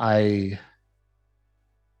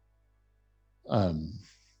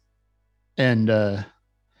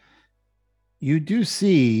 You do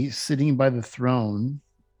see sitting by the throne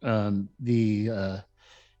the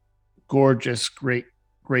gorgeous great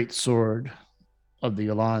sword of the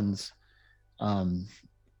Alans.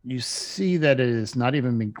 You see that it has not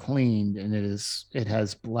even been cleaned, and it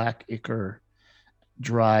has black ichor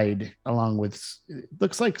dried along with, it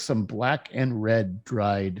looks like some black and red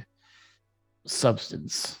dried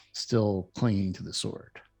substance still clinging to the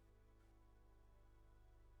sword.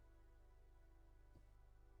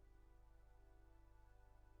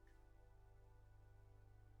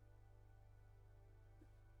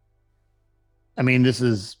 I mean, this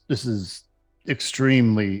is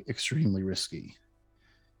extremely risky.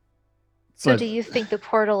 So do you think the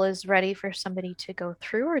portal is ready for somebody to go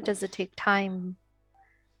through, or does it take time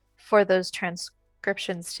for those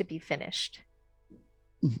transcriptions to be finished?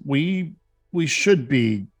 We should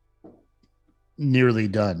be nearly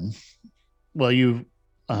done. Well, you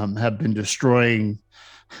have been destroying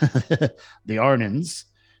the Arnons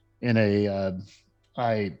in a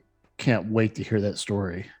I can't wait to hear that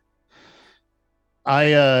story.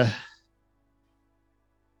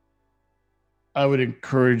 I would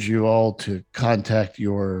encourage you all to contact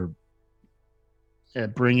your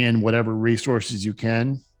bring in whatever resources you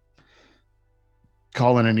can,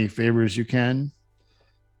 call in any favors you can.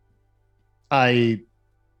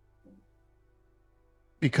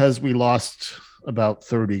 Because we lost about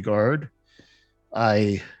 30 guard,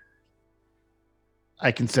 I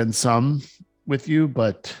can send some with you,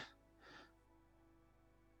 but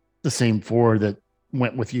the same 4 that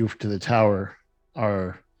went with you to the tower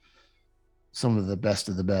are some of the best.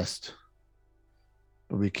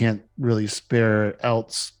 But we can't really spare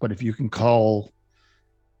else. But if you can call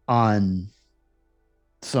on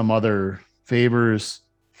some other favors,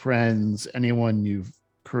 friends, anyone you've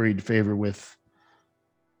curried favor with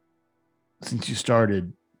since you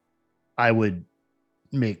started, I would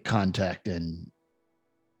make contact and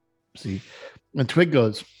see. And Twig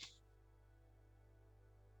goes,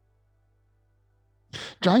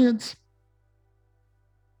 Giants.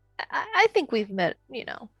 I think we've met,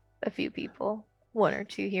 a few people, 1 or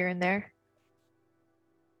 2 here and there.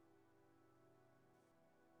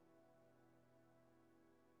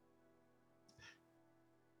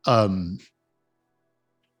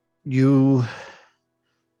 You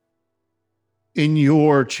in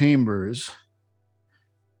your chambers,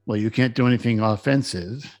 well, you can't do anything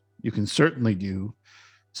offensive. You can certainly do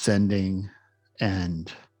sending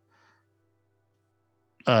and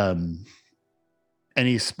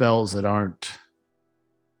any spells that aren't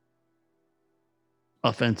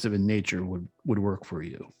offensive in nature would work for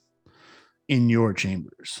you in your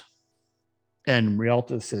chambers. And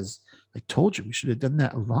Rialta says, I told you we should have done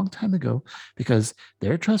that a long time ago because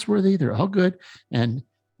they're trustworthy. They're all good. And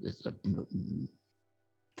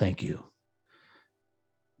thank you.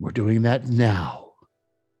 We're doing that now.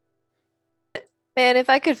 Man, if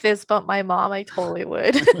I could fist bump my mom, I totally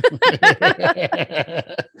would.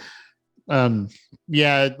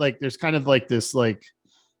 Yeah, like there's kind of like this like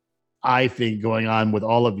eye thing going on with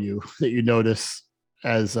all of you that you notice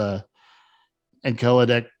as and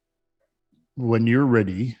Keladek, when you're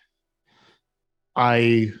ready,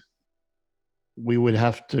 we would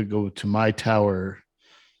have to go to my tower.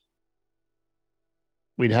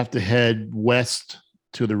 We'd have to head west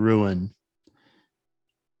to the ruin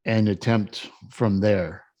and attempt from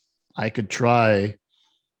there. I could try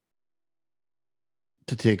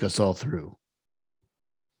to take us all through.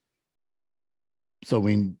 So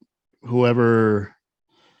whoever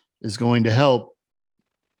is going to help,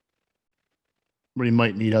 we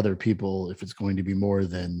might need other people if it's going to be more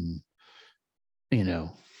than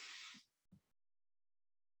 10.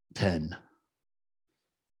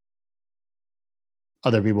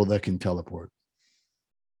 other people that can teleport.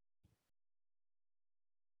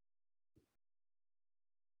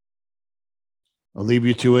 I'll leave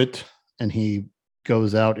you to it. And he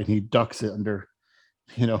goes out and he ducks it under,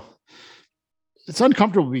 it's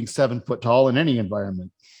uncomfortable being 7 foot tall in any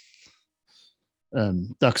environment.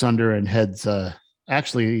 Ducks under and heads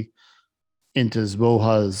actually into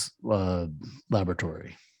Zboha's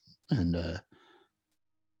laboratory. And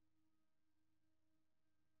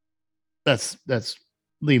that's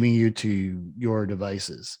leaving you to your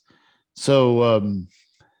devices. So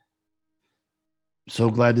so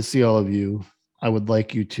glad to see all of you. I would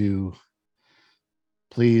like you to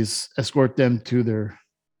please escort them to their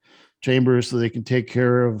chambers so they can take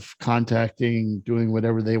care of contacting, doing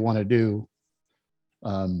whatever they want to do.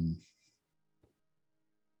 I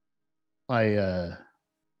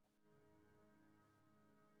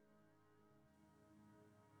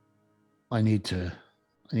need to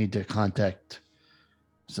contact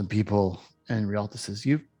some people. And Rialta says,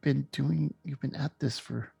 you've been at this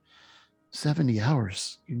for 70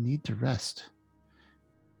 hours. You need to rest.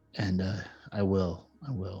 And I will.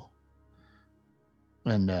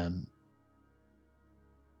 And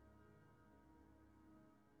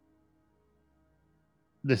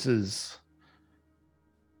this is,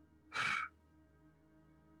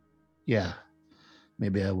 yeah,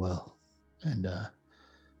 maybe I will. And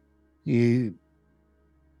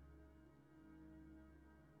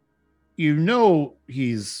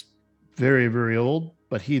he's very, very old,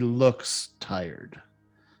 but he looks tired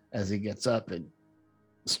as he gets up and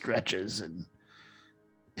stretches and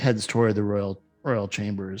heads toward the royal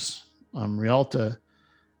chambers. Rialta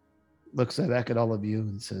looks back at all of you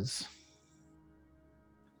and says,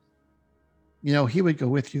 he would go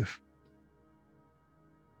with you,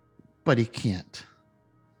 but he can't.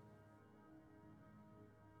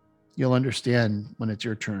 You'll understand when it's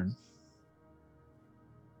your turn.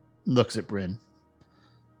 Looks at Bryn.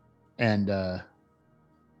 And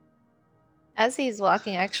As he's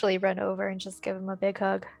walking, I actually run over and just give him a big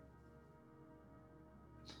hug.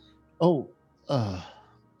 And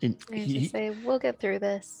just say, "We'll get through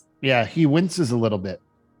this." Yeah, he winces a little bit,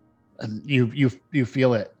 and you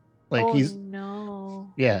feel it, like he's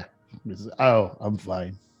no. Yeah, oh, I'm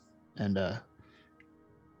fine, and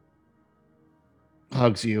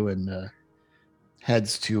hugs you and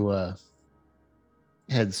heads to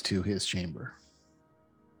his chamber.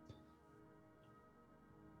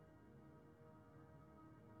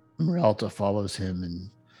 Rialta follows him,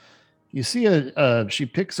 and you see she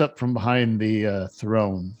picks up from behind the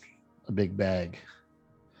throne a big bag.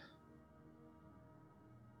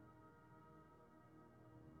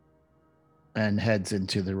 And heads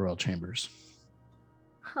into the royal chambers.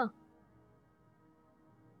 Huh.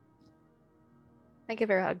 I give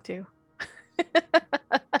her a hug too.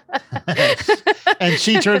 And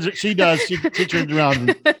she turns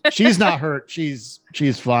around. She's not hurt. She's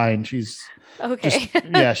fine. She's okay.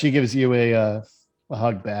 She gives you a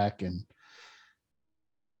hug back, and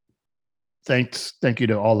thank you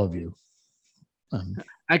to all of you.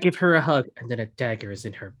 I give her a hug, and then a dagger is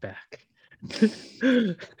in her back.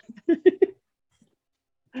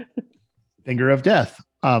 Finger of death.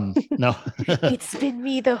 No. It's been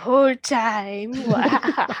me the whole time.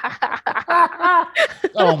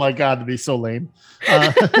 Oh my God, that'd be so lame.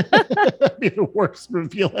 That'd be the worst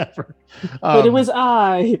reveal ever. But it was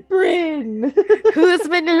I, Bryn. Who's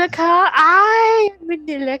Manila Ka? I am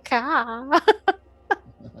Manila Ka.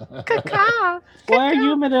 Kaka. Why are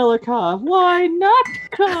you Manila Ka? Why not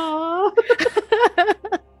Ka?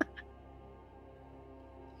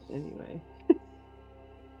 Anyway.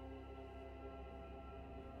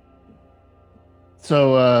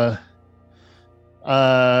 So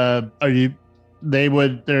are you they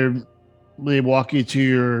walk you to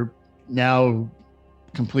your now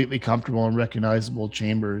completely comfortable and recognizable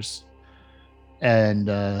chambers, and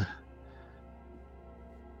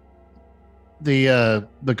the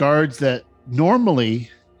guards that normally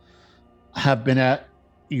have been at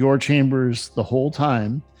your chambers the whole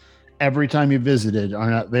time, every time you visited, are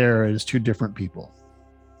not there as two different people.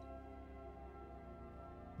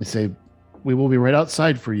 They say, we will be right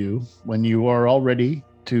outside for you when you are all ready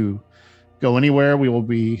to go anywhere. We will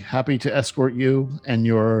be happy to escort you, and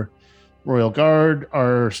your royal guard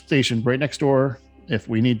are stationed right next door. If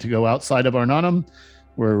we need to go outside of Arnanum,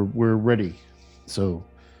 we're ready. So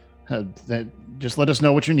just let us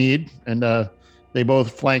know what you need. And they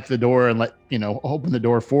both flank the door and open the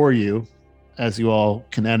door for you as you all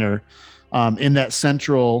can enter. In that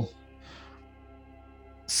central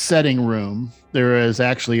setting room, there is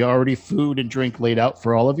actually already food and drink laid out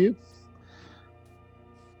for all of you.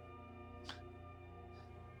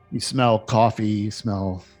 You smell coffee, you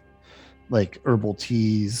smell like herbal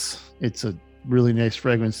teas. It's a really nice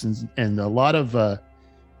fragrance and a lot of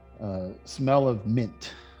smell of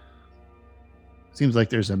mint. Seems like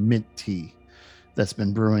there's a mint tea that's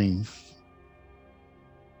been brewing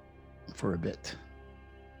for a bit.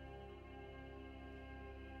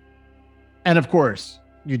 And of course,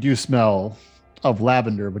 you do smell of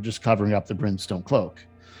lavender, but just covering up the brimstone cloak.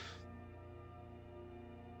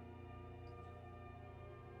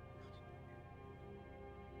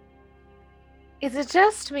 Is it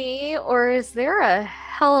just me, or is there a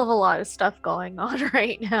hell of a lot of stuff going on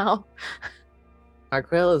right now?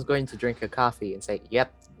 Marquel is going to drink a coffee and say,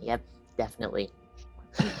 "Yep, definitely."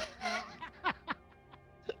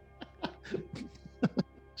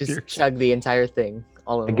 Just Dear. chug the entire thing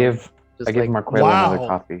all in I one. give Just Marquel Wow. another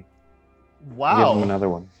coffee. Give him Wow. another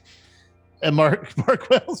one. And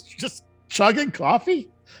Marquell's just chugging coffee?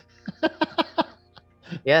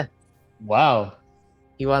 Yeah, Wow.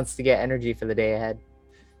 he wants to get energy for the day ahead.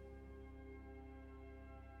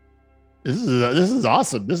 This is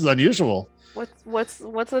awesome. This is unusual. What's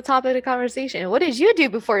the topic of conversation? What did you do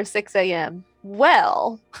before 6 a.m.?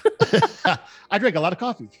 Well, I drink a lot of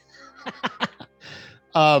coffee.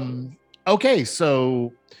 Okay,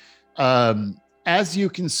 so as you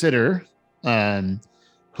consider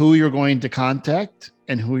who you're going to contact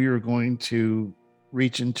and who you're going to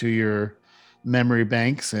reach into your memory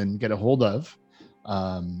banks and get a hold of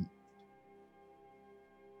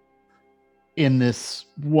in this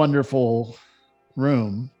wonderful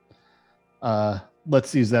room,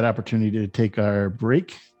 let's use that opportunity to take our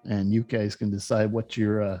break, and you guys can decide what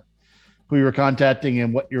you're who you're contacting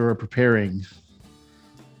and what you're preparing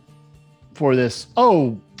for this.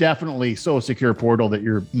 Oh, definitely so secure portal that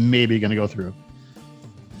you're maybe going to go through.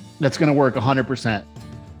 That's going to work 100%.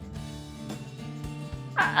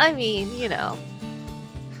 I mean, you know,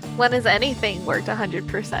 when has anything worked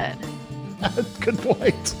 100%? Good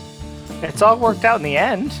point. It's all worked out in the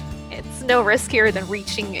end. It's no riskier than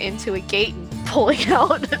reaching into a gate and pulling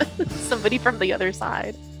out somebody from the other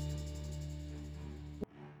side.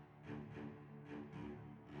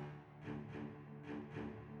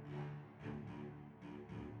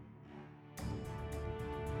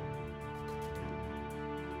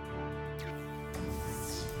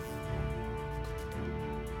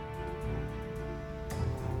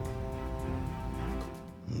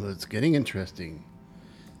 It's getting interesting.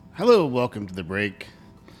 Hello, welcome to the break.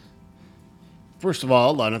 First of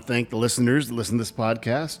all, I want to thank the listeners that listen to this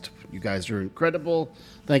podcast. You guys are incredible.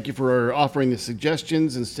 Thank you for offering the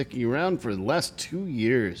suggestions and sticking around for the last 2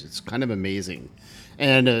 years. It's kind of amazing.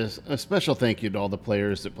 And a special thank you to all the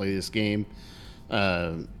players that play this game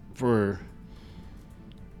for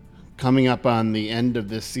coming up on the end of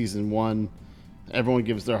this season 1. Everyone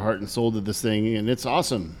gives their heart and soul to this thing, and it's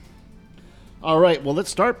awesome. All right, well,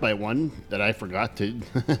 let's start by one that I forgot to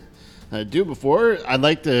do before. I'd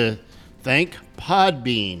like to thank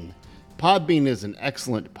Podbean. Podbean is an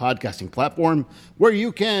excellent podcasting platform where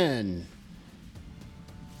you can,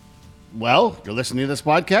 well, you're listening to this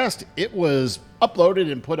podcast. It was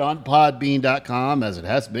uploaded and put on podbean.com as it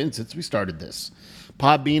has been since we started this.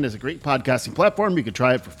 Podbean is a great podcasting platform. You can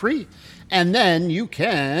try it for free, and then you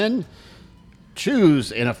can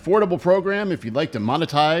choose an affordable program if you'd like to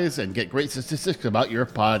monetize and get great statistics about your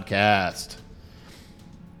podcast.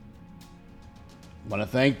 I want to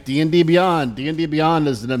thank D&D Beyond. D&D Beyond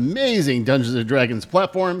is an amazing Dungeons & Dragons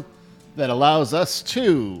platform that allows us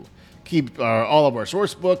to keep all of our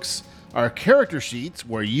source books, our character sheets,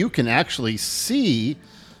 where you can actually see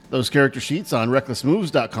those character sheets on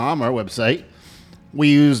recklessmoves.com, our website.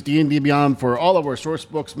 We use D&D Beyond for all of our source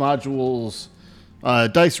books, modules,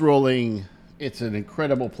 dice rolling. It's an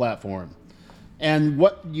incredible platform. And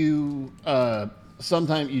what you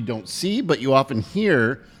sometimes you don't see, but you often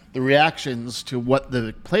hear the reactions to what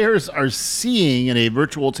the players are seeing in a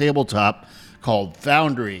virtual tabletop called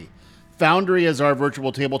Foundry. Foundry is our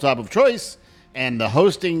virtual tabletop of choice, and the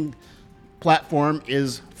hosting platform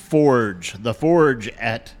is Forge. The Forge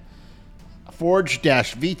at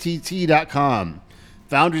forge-vtt.com.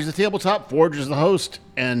 Foundry is the tabletop, Forge is the host,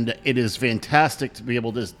 and it is fantastic to be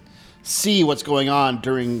able to see what's going on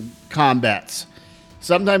during combats.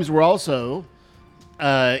 Sometimes we're also,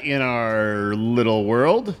 in our little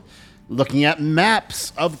world, looking at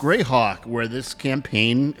maps of Greyhawk, where this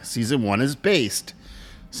campaign, Season 1, is based.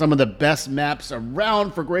 Some of the best maps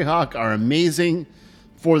around for Greyhawk are amazing.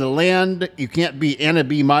 For the land, you can't beat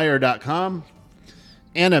AnnaBMeyer.com,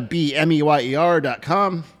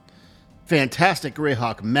 AnnaBMeyer.com. Fantastic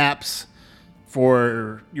Greyhawk maps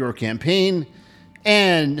for your campaign.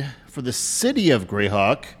 And for the city of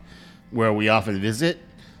Greyhawk, where we often visit,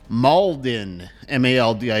 Maldin,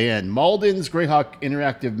 Maldin. Maldin's Greyhawk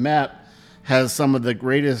interactive map has some of the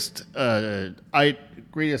greatest iconic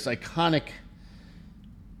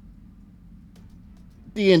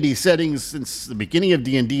D&D settings since the beginning of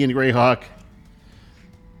D&D in Greyhawk.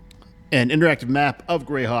 An interactive map of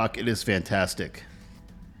Greyhawk. It is fantastic.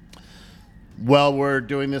 While we're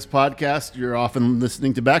doing this podcast, you're often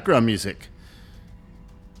listening to background music.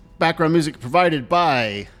 Background music provided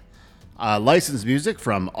by licensed music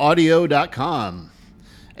from audio.com.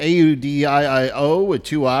 AUDIIO with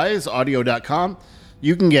 2 I's, audio.com.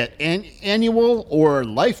 You can get annual or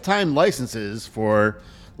lifetime licenses for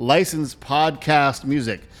licensed podcast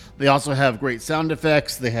music. They also have great sound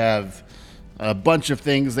effects. They have a bunch of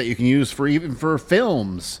things that you can use for even for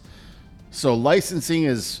films. So licensing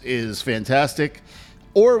is fantastic.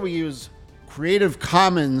 Or we use Creative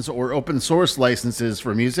Commons or open source licenses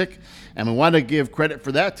for music. And we want to give credit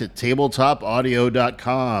for that to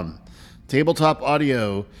tabletopaudio.com. Tabletop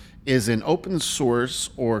Audio is an open source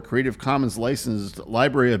or Creative Commons licensed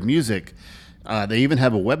library of music. They even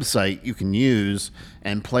have a website you can use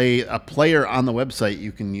and play a player on the website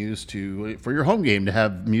you can use for your home game to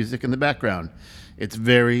have music in the background. It's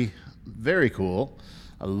very, very cool.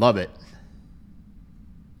 I love it.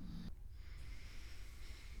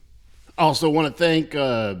 Also want to thank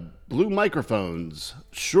Blue Microphones,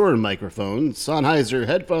 Shure Microphones, Sennheiser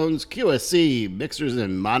Headphones, QSC, mixers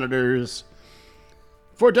and monitors.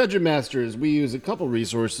 For Dungeon Masters, we use a couple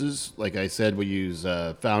resources. Like I said, we use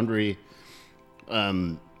Foundry.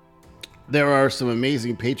 There are some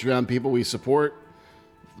amazing Patreon people we support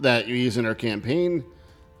that you use in our campaign.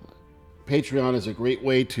 Patreon is a great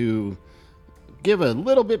way to give a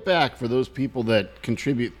little bit back for those people that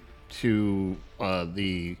contribute to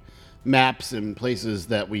the maps and places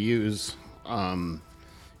that we use in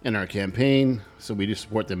our campaign. So we do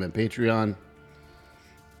support them in Patreon.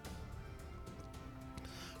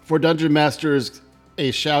 For Dungeon Masters, a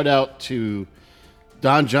shout out to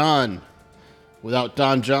Don John. Without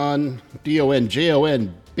Don John,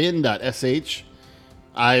 DONJON, bin.sh,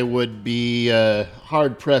 I would be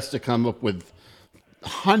hard pressed to come up with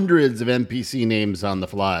hundreds of NPC names on the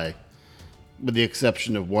fly, with the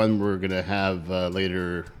exception of one we're going to have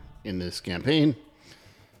later in this campaign.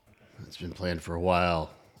 It's been planned for a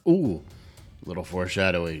while. Ooh, a little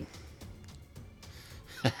foreshadowing.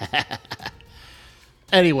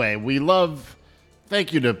 Anyway,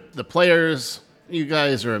 thank you to the players. You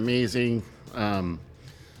guys are amazing.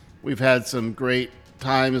 We've had some great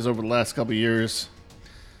times over the last couple of years.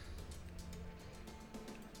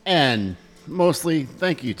 And mostly,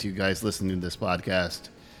 thank you to you guys listening to this podcast.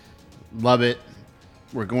 Love it.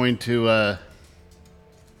 We're going to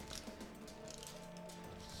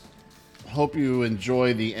hope you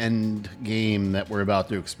enjoy the end game that we're about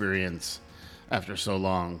to experience after so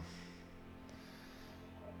long.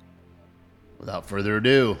 Without further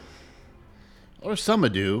ado, or some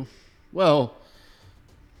ado, well,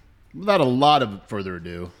 without a lot of further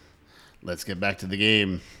ado, let's get back to the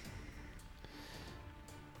game.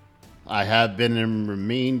 I have been and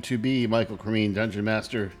remain to be Michael Cremeen, Dungeon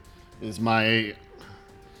Master. It is my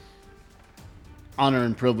honor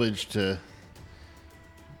and privilege to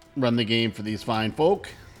run the game for these fine folk.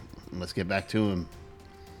 Let's get back to them.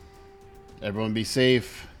 Everyone be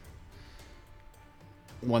safe.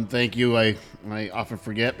 One thank you I often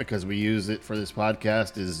forget because we use it for this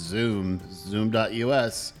podcast is Zoom,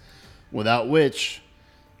 zoom.us, without which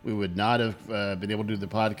we would not have been able to do the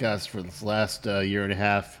podcast for this last year and a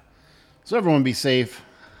half. So everyone be safe.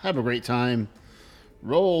 Have a great time.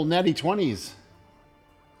 Roll natty 20s.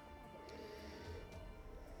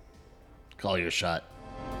 Call your shot.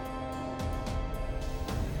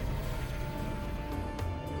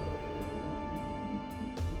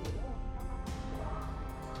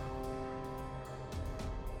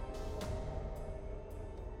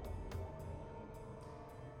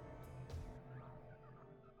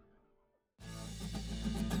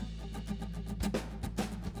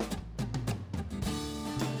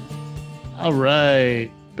 All right,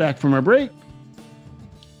 back from our break.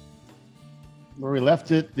 Where we left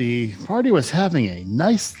it, the party was having a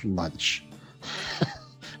nice lunch.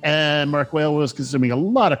 And Mark Whale was consuming a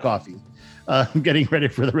lot of coffee, getting ready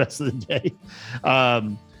for the rest of the day.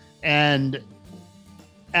 And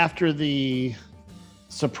after the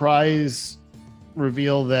surprise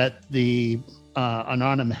reveal that the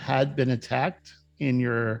Anonym had been attacked during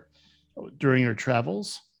your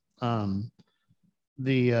travels, the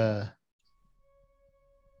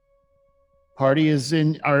party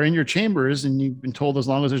are in your chambers, and you've been told as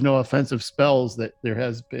long as there's no offensive spells that there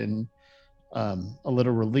has been a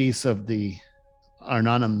little release of the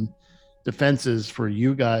Arnanum defenses for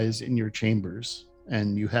you guys in your chambers,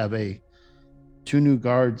 and you have 2 new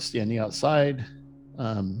guards standing outside.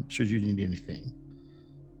 Should you need anything.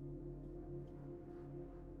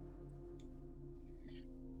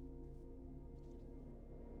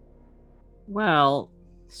 Well,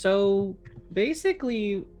 so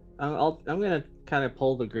basically, I'm gonna kind of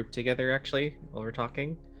pull the group together actually while we're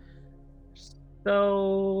talking.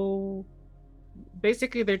 So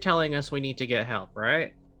basically, they're telling us we need to get help,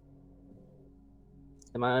 right?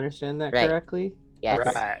 Am I understanding that Right. correctly?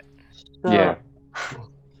 Yes. Right. So, Yeah.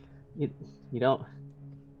 You don't.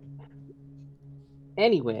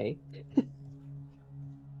 Anyway.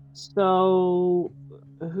 So,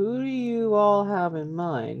 who do you all have in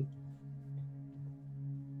mind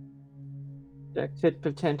that could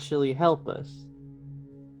potentially help us?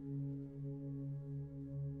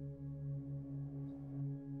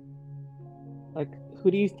 Like,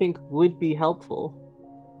 who do you think would be helpful?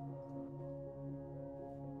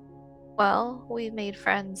 Well, we made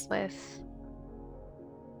friends with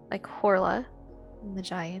like Horla and the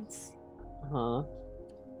Giants. Huh?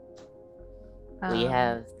 We Um,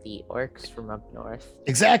 have the orcs from up north.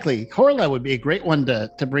 Exactly. Horla would be a great one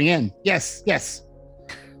to bring in. Yes, yes.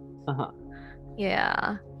 Uh-huh.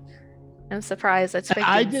 Yeah. I'm surprised. I expected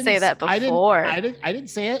I you to didn't say that I didn't- before. I didn't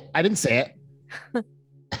say it. I didn't say it.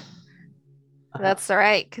 That's all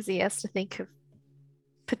right, because he has to think of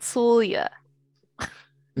Petulia.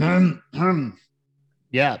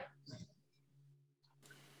 Yeah.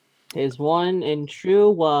 His one and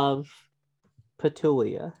true love,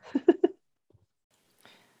 Petulia.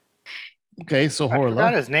 Okay, so I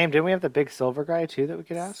forgot Horla. his name. Didn't we have the big silver guy too that we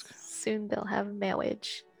could ask? Soon they'll have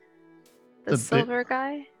marriage. The The bit- silver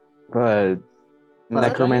guy? The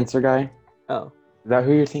necromancer guy? Oh. Is that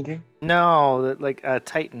who you're thinking? No, like a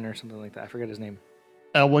Titan or something like that. I forget his name.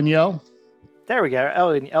 Elwyn Yell. There we go.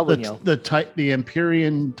 Elwyn. The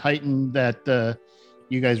Empyrean Titan that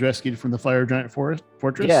you guys rescued from the Fire Giant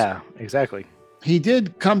Fortress. Yeah, exactly. He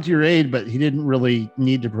did come to your aid, but he didn't really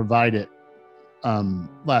need to provide it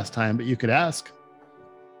last time, but you could ask.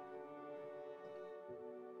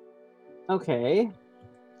 Okay.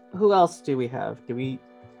 Who else do we have? Do we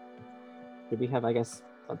have, I guess,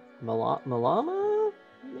 a Malama?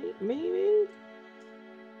 Maybe?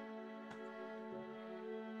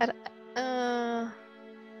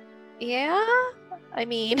 Yeah. I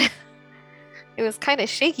mean, it was kind of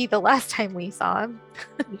shaky the last time we saw him.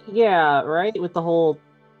 Yeah, right? With the whole,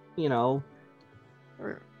 Or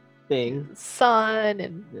thing. sun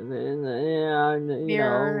and And then, yeah, and,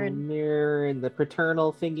 Mirror and- mirror and the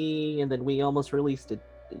paternal thingy, and then we almost released it.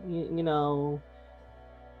 You know.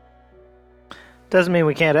 Doesn't mean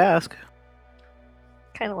we can't ask.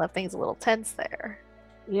 kind of left things a little tense there.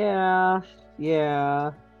 Yeah,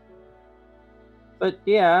 yeah. But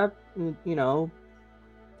yeah,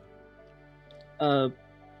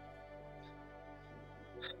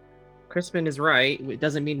 Crispin is right. It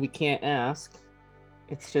doesn't mean we can't ask.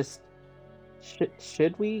 It's just,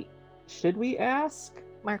 should we ask?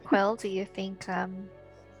 Marquel, do you think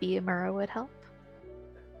Biamura would help?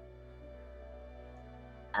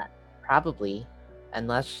 Probably,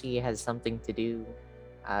 unless she has something to do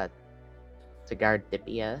to guard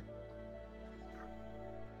Dipia.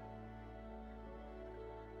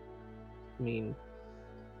 I mean,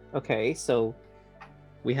 okay, so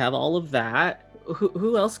we have all of that.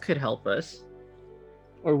 Who else could help us,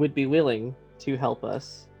 or would be willing to help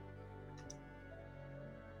us?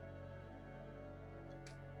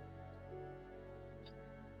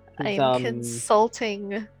 I'm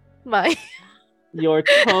consulting my your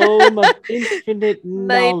tome of infinite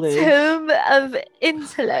my knowledge. tome of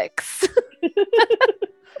intellects.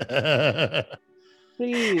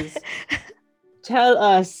 Please tell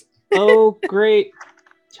us, oh great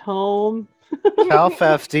tome.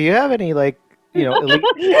 Calfef, do you have any elite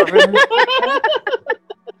dwarven?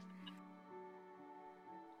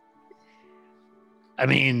 I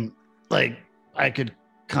mean, like, I could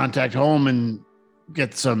contact home and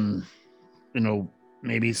get some,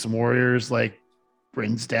 maybe some warriors like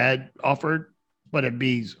Bryn's dad offered, but it'd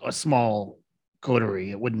be a small coterie.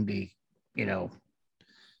 It wouldn't be,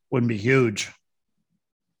 wouldn't be huge.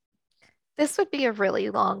 This would be a really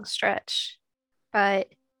long stretch, but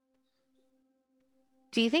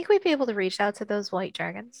do you think we'd be able to reach out to those white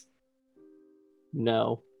dragons?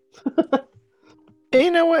 No. You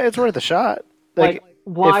know what? It's worth a shot. Like,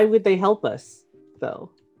 why would they help us, though?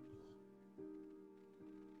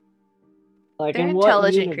 Like, They're in what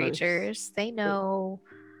intelligent universe? creatures. They know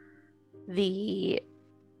the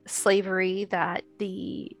slavery that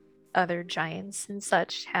the other giants and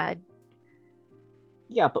such had.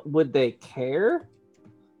 Yeah, but would they care?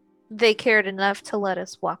 they cared enough to let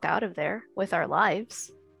us walk out of there with our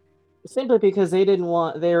lives. Simply because they didn't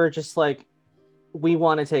want. They were just like, we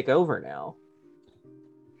want to take over now.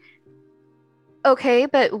 Okay,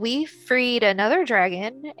 but we freed another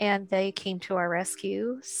dragon and they came to our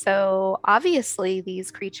rescue. So obviously, these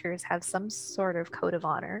creatures have some sort of code of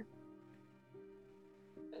honor.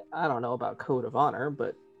 I don't know about code of honor,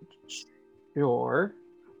 but sure.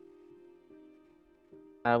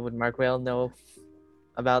 Would Markwell know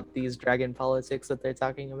about these dragon politics that they're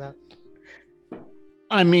talking about?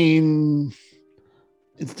 I mean,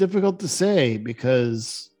 it's difficult to say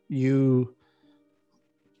because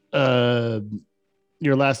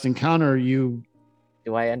your last encounter, Do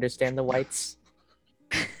I understand the whites?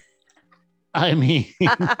 I mean,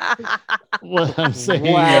 what I'm saying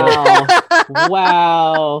Wow.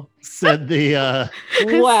 Wow. said the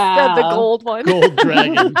Wow. The gold one. gold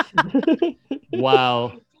dragon.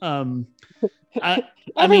 Wow. I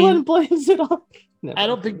Everyone mean, blames it on. Never I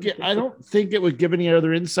don't think it would give any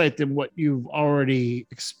other insight than what you've already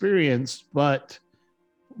experienced, but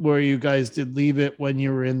where you guys did leave it when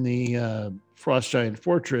you were in the Frost Giant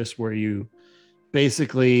Fortress, where you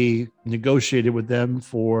basically negotiated with them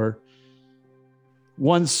for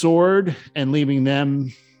one sword and leaving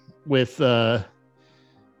them with the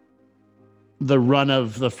run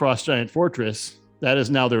of the Frost Giant Fortress. That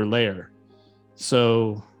is now their lair.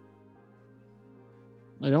 So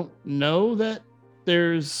I don't know that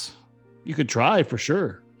you could try for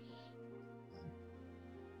sure.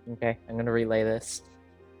 Okay, I'm gonna relay this.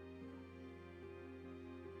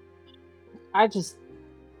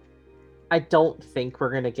 I don't think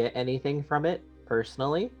we're gonna get anything from it,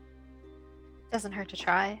 personally. Doesn't hurt to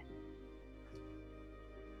try.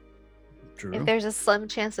 True. If there's a slim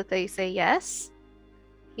chance that they say yes,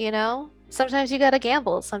 sometimes you gotta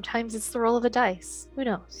gamble. Sometimes it's the roll of a dice. Who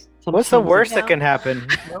knows? What's the Sometimes worst you that know. can happen?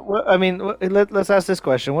 I mean, let's ask this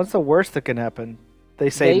question. What's the worst that can happen? They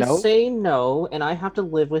say no? say no, and I have to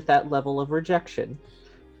live with that level of rejection.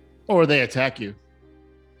 Or they attack you.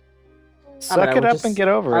 Suck I it would up just- and get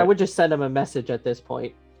over I it. would just send them a message at this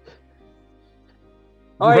point.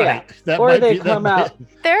 Oh yeah. That Or might they be- that come might- out.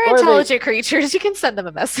 They're Or they- intelligent creatures. You can send them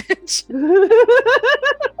a message. This is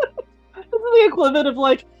the equivalent of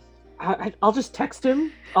like, I'll just text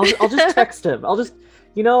him. I'll just text him. I'll just,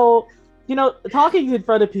 talking in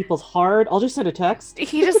front of people's hard. I'll just send a text.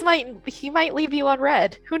 He might leave you on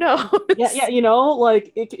red. Who knows? Yeah,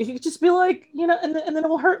 like it could just be like, and then it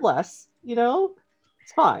will hurt less.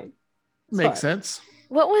 It's fine. It's Makes fine. sense.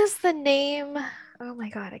 What was the name? Oh my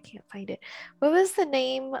god, I can't find it. What was the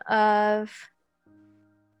name of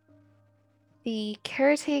the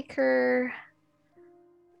caretaker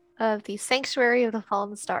of the Sanctuary of the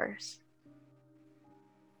Fallen Stars?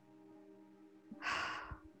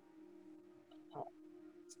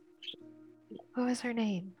 What was her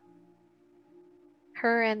name?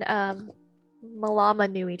 Her and Malama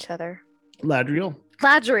knew each other. Ladriel.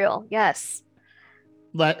 Ladriel, yes.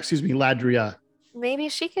 Ladria. Maybe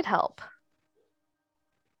she could help.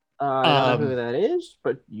 I don't know Um, who that is,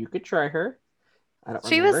 but you could try her. I don't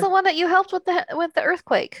She remember. was the one that you helped with the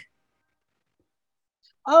earthquake.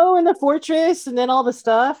 Oh, in the fortress, and then all the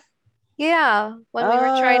stuff. Yeah, when we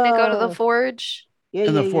were trying to go to Oh. the forge. Yeah,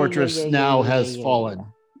 And yeah, the yeah, fortress yeah, yeah, now yeah, has yeah, fallen. yeah.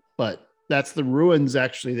 But that's the ruins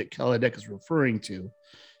actually that Kaladek is referring to,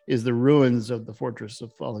 is the ruins of the Fortress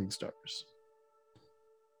of Falling Stars.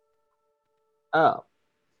 Oh,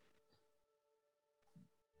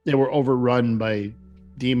 They were overrun by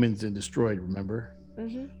demons and destroyed, remember?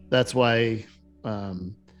 Mm-hmm. That's why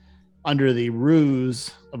under the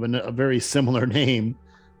ruse of a very similar name,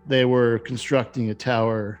 they were constructing a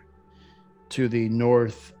tower to the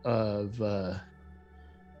north of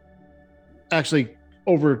actually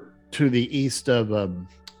over to the east of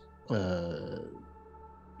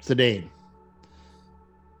Zidane.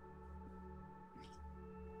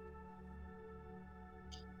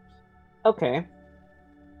 okay.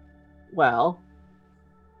 Well,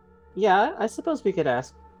 yeah, I suppose we could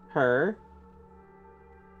ask her.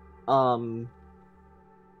 So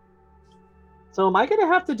am I gonna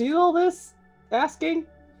have to do all this asking?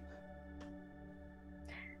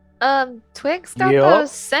 Twig's got Yup.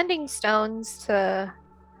 those sending stones to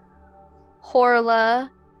Horla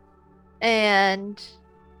and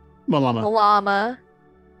Malama. Malama.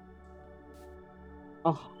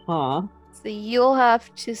 Uh-huh. So you'll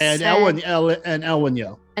have to And send Elwynyo. and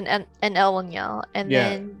Elwynel, and Yeah.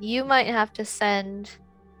 then you might have to send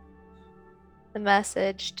the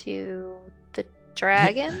message to the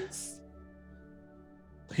dragons.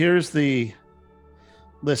 Here's the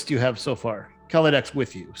list you have so far. Kaladek's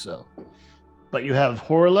with you, so. But you have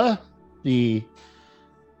Horla, the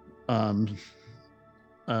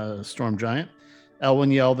Storm Giant,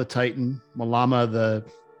 Elwyn Yell the Titan, Malama the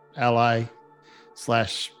ally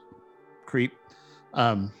 / creep.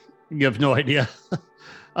 You have no idea.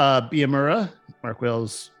 Biamura, Mark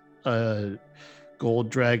Wales, gold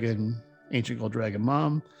dragon, ancient gold dragon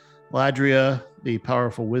mom, Ladria, the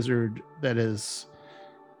powerful wizard that is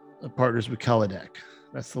partners with Kaladek.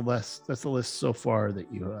 That's the list. That's the list so far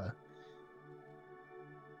that you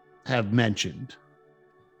have mentioned.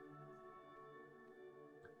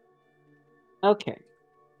 Okay.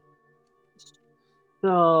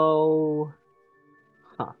 So,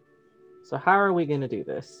 So how are we gonna do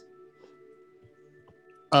this?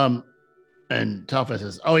 And Telfa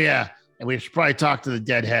says, "Oh yeah, and we should probably talk to the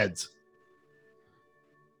dead heads.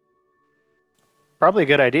 Probably a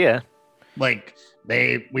good idea. Like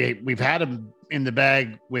we've had them in the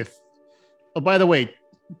bag with. Oh, by the way,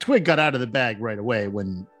 Twig got out of the bag right away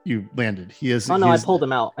when you landed. He is. Oh no, I pulled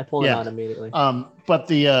him out. I pulled him Yeah. out immediately. But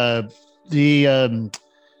the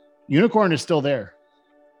unicorn is still there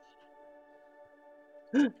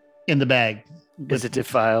in the bag. Is it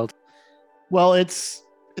defiled? Well, it's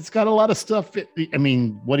got a lot of stuff. I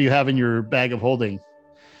mean, what do you have in your bag of holding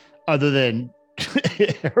other than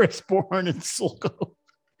Erisborn and Sulco?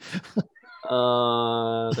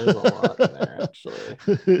 There's a lot in there actually.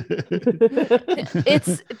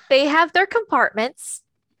 They have their compartments.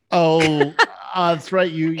 Oh, that's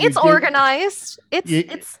right. You It's did- organized. You-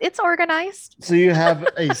 It's organized. So you have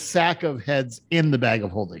a sack of heads in the bag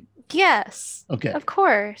of holding. Yes, Okay. of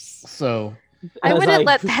course. So I was wouldn't like-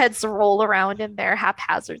 let the heads roll around in there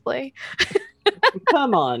haphazardly.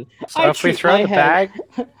 Come on. So I if we treat throw my the head- bag,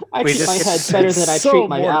 I we treat my just- head better than I So treat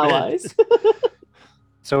my morbid. allies.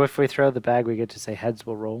 so if we throw the bag, we get to say heads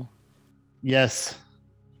will roll. yes,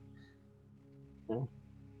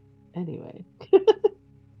 Anyway.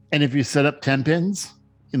 and if you set up 10 pins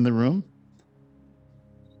in the room,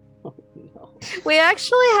 Oh, no. We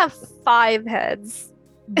actually have 5 heads.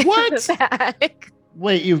 in What? the bag.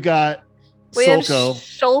 wait, you've got We have Sulco.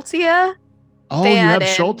 Sholtia, Oh, you have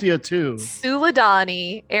Bannon. Sholtia too.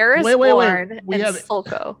 Suladani, Wait. Erisborn, We and have-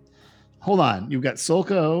 Sulco. Hold on. You've got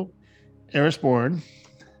Sulco, Erisborn.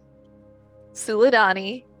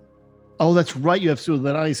 Suladani, Oh, that's right. You have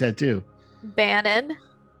Suladani's head too. Bannon,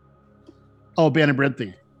 Oh, Bannon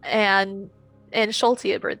Brinthey. and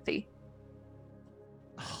Sholtia Brinthey.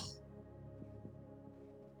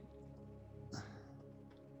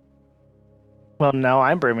 Well, now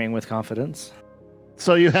I'm brimming with confidence.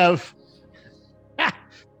 So you have.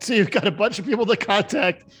 So you've got a bunch of people to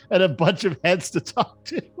contact and a bunch of heads to talk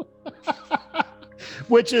to,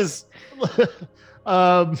 which is,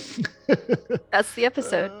 That's the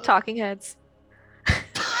episode. Talking Heads.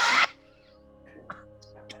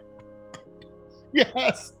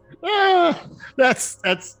 yes. That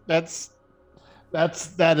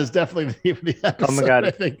is definitely the name of the episode. God. I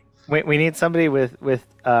think. We need somebody with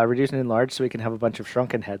reduce and enlarge so we can have a bunch of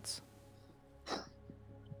shrunken heads.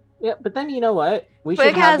 Yeah, but then you know what? We Twig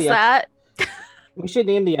should have has that. We should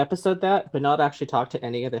name the episode that, but not actually talk to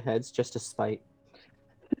any of the heads, just to spite.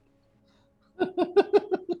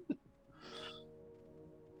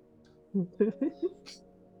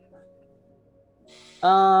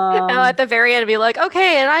 And at the very end, be like,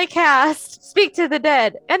 okay, and I cast Speak to the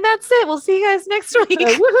Dead. And that's it. We'll see you guys next week.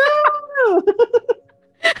 Woohoo!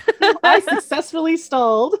 I successfully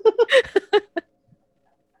stalled.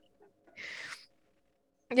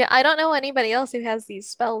 Yeah, I don't know anybody else who has these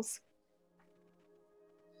spells.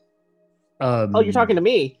 Oh, you're talking to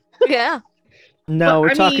me. Yeah. No, But, we're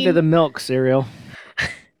I talking to mean- the milk cereal.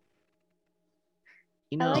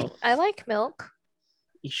 You I know, like milk.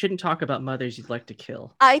 you shouldn't talk about mothers you'd like to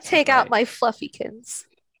kill. I take out Right. my fluffykins.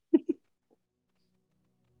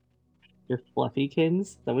 Your fluffykins?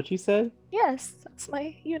 Is that what you said? Yes, that's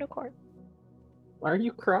my unicorn. Why are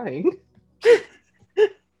you crying?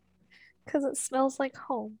 Because it smells like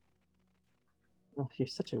home. Oh, you're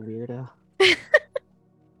such a weirdo.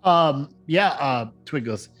 Twig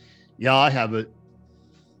goes, yeah, I have it.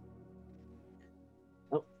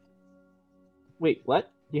 Wait,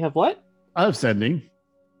 what? You have what? I have sending.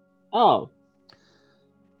 Oh.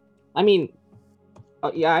 I mean,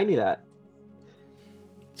 oh, yeah, I knew that.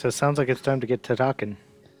 So it sounds like it's time to get to talking.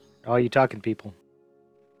 All you talking people.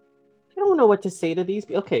 I don't know what to say to these.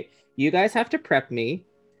 Okay, you guys have to prep me,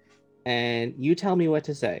 and you tell me what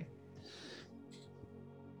to say.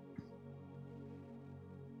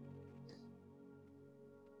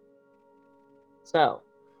 So,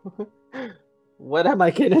 what am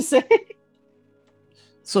I gonna say?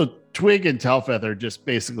 So Twig and Telfeth are just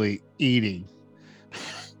basically eating.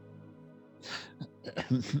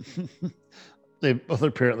 They both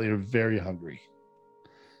apparently are very hungry.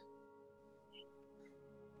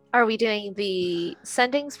 Are we doing the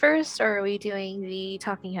sendings first, or are we doing the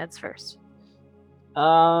talking heads first?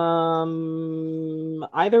 Either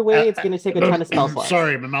way, it's going to take a ton of spell slots.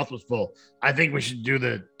 Sorry, my mouth was full. I think we should do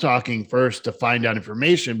the talking first to find out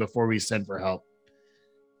information before we send for help.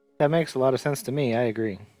 That makes a lot of sense to me. I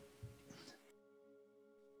agree.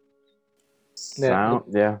 Sounds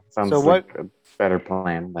So like a better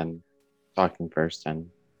plan than talking first and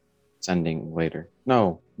sending later.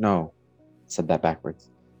 No, said that backwards.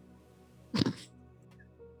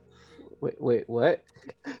 Wait, what?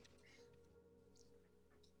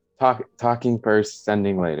 Talking first,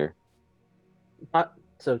 sending later.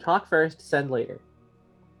 So talk first, send later.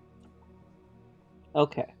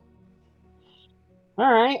 Okay.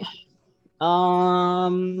 All right.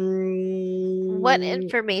 What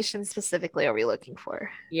information specifically are we looking for?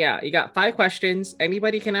 Yeah, you got 5 questions.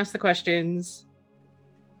 Anybody can ask the questions.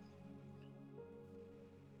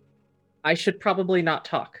 I should probably not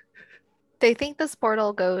talk. They think this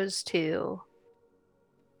portal goes to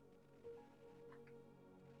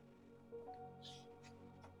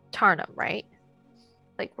Tarnum, right?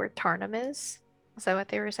 Like where Tarnum is? Is that what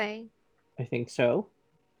they were saying? I think so.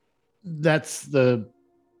 That's the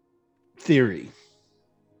theory.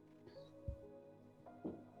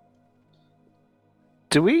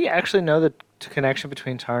 Do we actually know the connection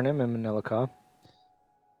between Tarnum and Manilica?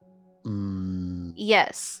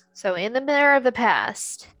 Yes. So in the Mirror of the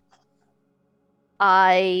Past,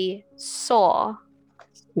 I saw.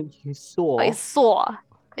 You saw. I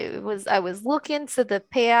was looking to the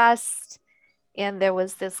past, and there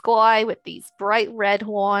was this guy with these bright red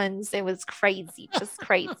horns. It was crazy, just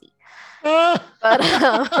crazy. But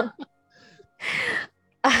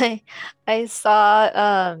I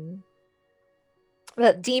saw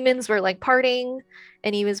that demons were like parting,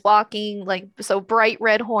 and he was walking like so bright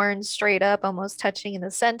red horns straight up, almost touching in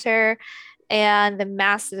the center, and the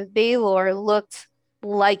massive Baylor looked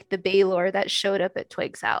like the Baylor that showed up at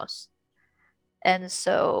Twig's house. And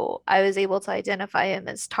so I was able to identify him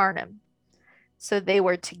as Tarnum. So they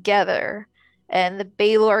were together, and the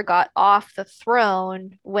Baylor got off the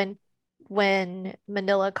throne when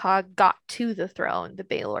Manilica got to the throne. The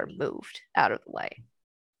Baylor moved out of the way.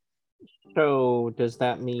 So does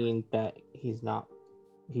that mean that he's not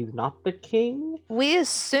the king? We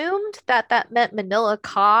assumed that meant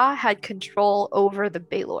Manilica had control over the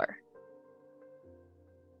Baylor.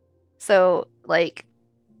 So like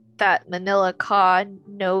that Manilica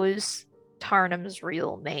knows Tarnum's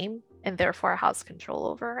real name and therefore has control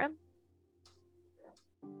over him.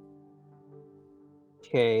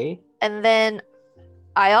 Okay. And then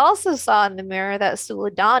I also saw in the mirror that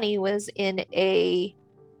Suladani was in a,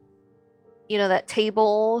 that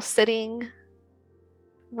table sitting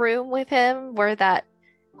room with him where that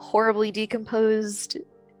horribly decomposed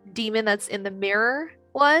demon that's in the mirror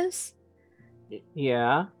was.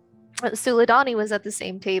 Yeah. Suladani was at the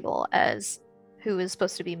same table as who is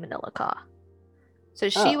supposed to be Manilica. So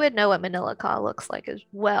she would know what Manilica looks like as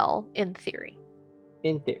well, in theory.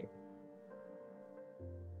 In theory.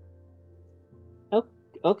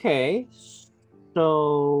 Okay.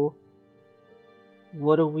 So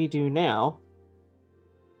what do we do now?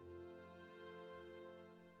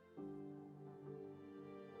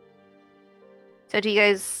 So do you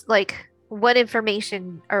guys what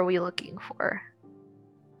information are we looking for?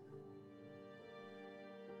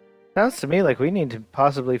 Sounds to me like we need to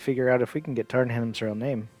possibly figure out if we can get Tarnum's real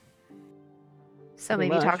name. So Pretty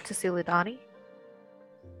maybe much. talk to Suladani?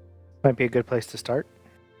 Might be a good place to start.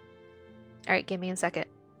 All right, give me a second.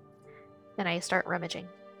 And I start rummaging.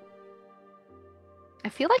 I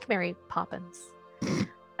feel like Mary Poppins.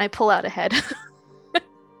 I pull out a head.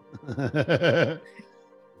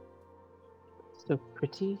 So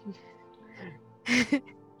pretty.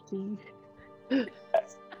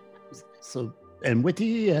 So and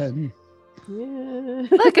witty and Yeah.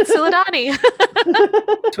 Look, it's Suladani.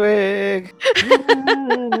 Twig!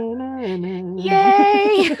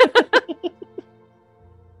 Yay!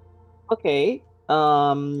 Okay.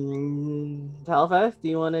 Talveth, do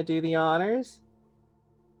you want to do the honors?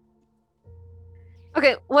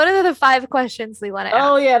 Okay, what are the 5 questions we want to ask?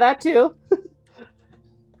 Oh yeah, that too.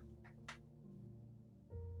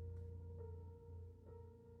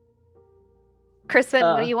 Kristen,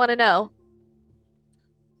 what do you want to know?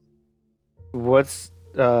 What's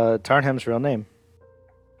Tarnum's real name?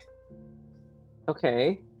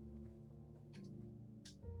 Okay.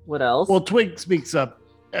 What else? well, Twig speaks up.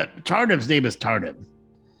 Tarnum's name is Tarnum.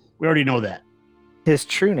 We already know that. His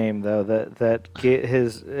true name, though, the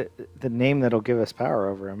name that'll give us power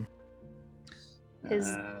over him.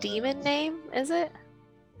 His demon name, is it?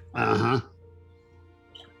 Uh-huh.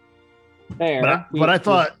 Fair. But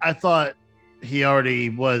I thought he already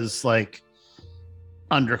was like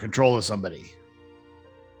under control of somebody.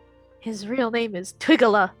 His real name is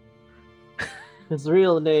Twigala. His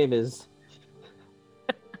real name is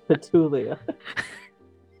Petulia.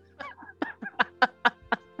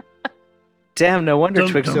 Damn, no wonder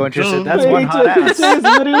Dun, Twig's so dun, interested. dun. That's one hot Twig ass. is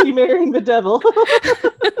literally marrying the devil.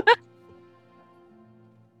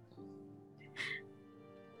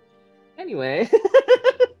 Anyway.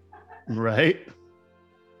 Right?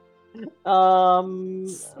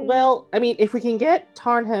 Well, I mean, if we can get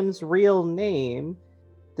Tarnhem's real name,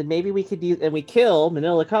 then maybe we could use, and we kill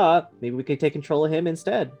Manila Ka, maybe we could take control of him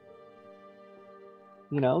instead.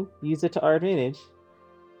 You know, use it to our advantage.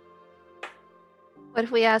 What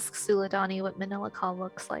if we ask Suladani what Manila Call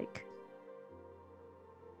looks like?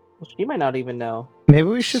 Well, she might not even know. Maybe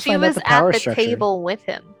we should She find out was the power at the structure. table with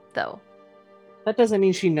him, though. That doesn't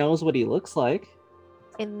mean she knows what he looks like.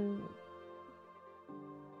 In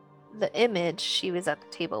the image, she was at the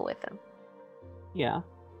table with him. Yeah.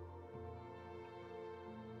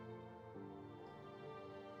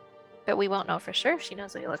 But we won't know for sure if she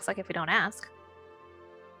knows what he looks like if we don't ask.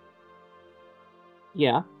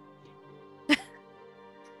 Yeah.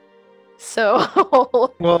 So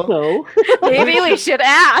Well, So, maybe we should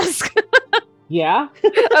ask. yeah.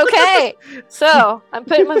 Okay, so I'm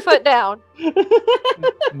putting my foot down.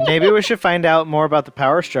 maybe we should find out more about the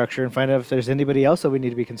power structure and find out if there's anybody else that we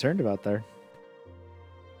need to be concerned about there.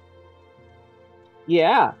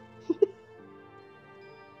 Yeah.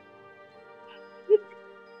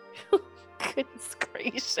 Goodness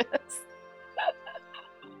gracious.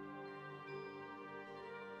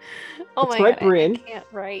 Oh That's my right, god, Bryn. I can't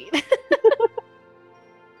write.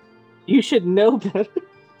 You should know better.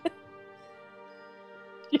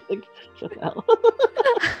 You're like, shut the hell.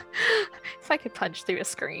 If I could punch through a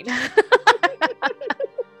screen.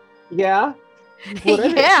 Yeah.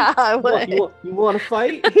 Whatever. Yeah, I What, would. you want to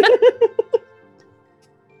fight?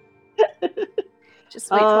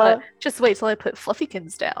 Just wait till I put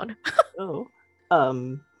Fluffykins down. Oh.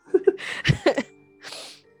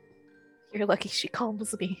 You're lucky she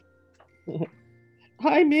calms me.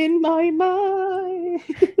 I'm in my mind.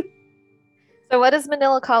 So what does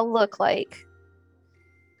Manila Call look like?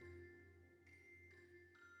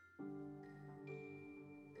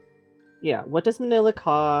 Yeah, what does Manila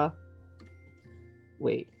Ka...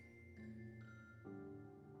 Wait.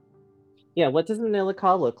 Yeah, what does Manila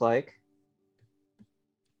Ka look like?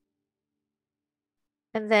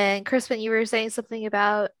 And then Crispin, you were saying something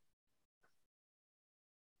about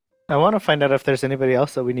I want to find out if there's anybody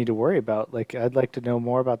else that we need to worry about. Like, I'd like to know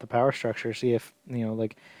more about the power structure, see if,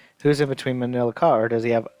 like, who's in between Manila Ka, or does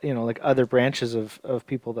he have, like, other branches of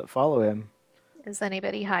people that follow him? is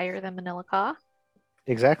anybody higher than Manila Ka?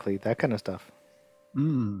 Exactly, that kind of stuff.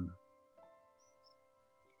 Hmm.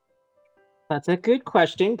 That's a good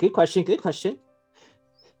question. Good question. Good question.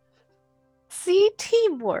 See,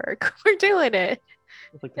 teamwork. We're doing it.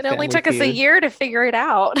 It's like the It only Family took us a Feud. year to figure it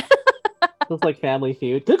out. It's like Family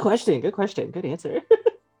Feud. Good question. Good question. Good answer.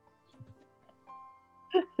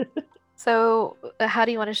 So, how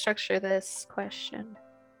do you want to structure this question?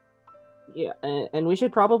 Yeah, and we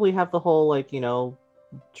should probably have the whole, like,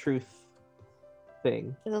 truth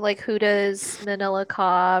thing. Is it like who does Manila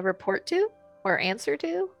Ka report to or answer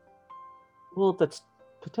to? Well, that's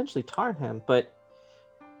potentially Tarnham, but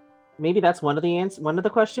maybe that's one of the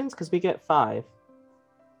questions, because we get 5.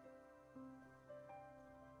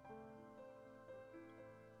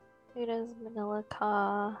 Who does Manila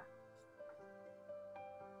Ka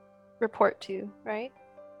report to, right?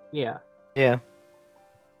 Yeah. Yeah.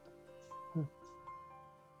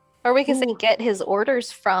 Or we could say Ooh. get his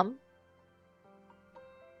orders from,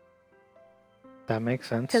 That makes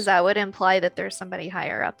sense. because that would imply that there's somebody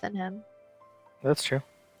higher up than him. That's true.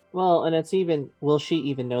 Well, and it's even, will she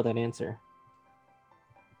even know that answer?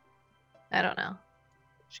 I don't know.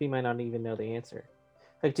 She might not even know the answer.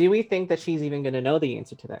 Like, do we think that she's even going to know the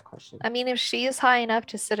answer to that question? I mean, if she is high enough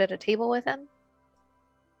to sit at a table with him,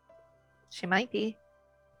 she might be.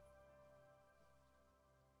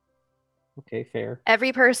 Okay, fair.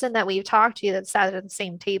 Every person that we've talked to that sat at the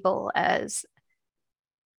same table as,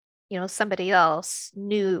 somebody else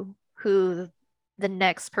knew who the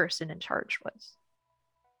next person in charge was.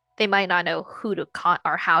 They might not know who to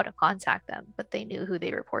or how to contact them, but they knew who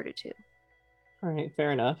they reported to. All right,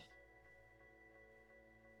 fair enough.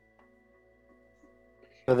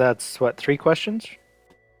 So that's, what, 3 questions?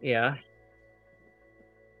 Yeah.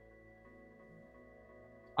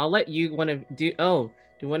 I'll let you do one of you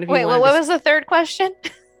Wait, wanna what was the third question?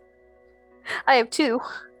 I have two.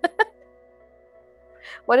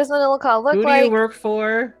 What does Manila Call look Who do like? you work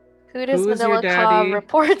for? Who does Who's your Manila Call daddy?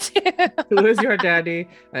 report to? Who is your daddy?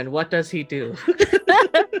 And what does he do?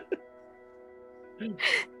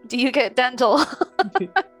 Do you get dental?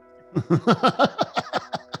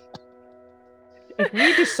 If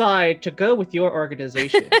we decide to go with your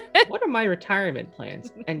organization, what are my retirement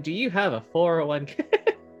plans? And do you have a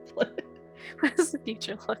 401k? What does the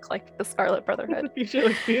future look like? The Scarlet Brotherhood.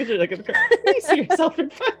 Future, like, where do you see yourself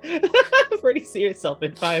in where do you see yourself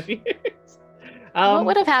in 5 years? What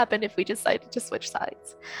would have happened if we decided to switch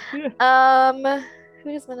sides? Yeah.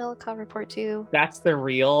 Who does Manila Call report to? That's the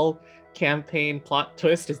real campaign plot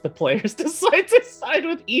twist: is the players decide to side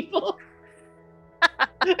with evil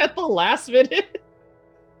at the last minute.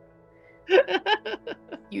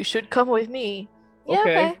 You should come with me. Yeah,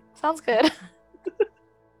 Okay. okay. Sounds good.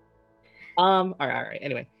 All right.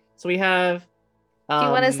 Anyway, so we have. Do you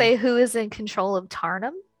want to say who is in control of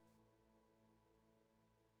Tarnum?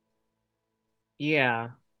 Yeah,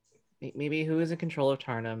 maybe who is in control of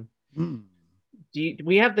Tarnum? Hmm. Do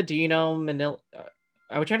we have the? Do you know Manila?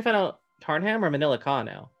 Are we trying to find out Tarnham or Manila Ka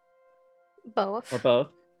now, Both. or both?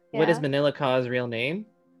 What is Yeah. Manila Ka's real name?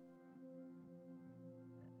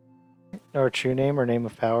 Or true name or name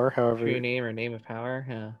of power, however. True name or name of power?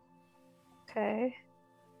 Yeah. Okay.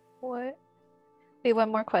 What? Wait,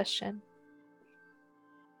 one more question.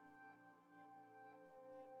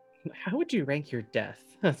 How would you rank your death?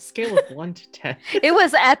 A scale of 1 to 10. It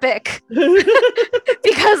was epic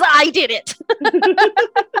because I did it.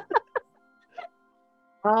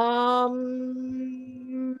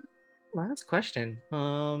 Last question.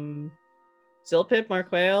 Silpip,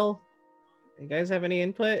 Marquail, you guys have any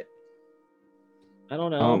input? I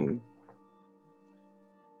don't know.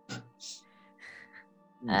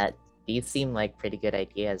 These seem like pretty good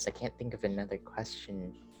ideas. I can't think of another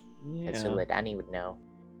question that Yeah. Suladani would know.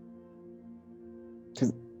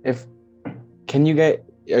 If can you get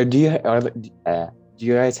or do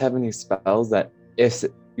you guys have any spells that if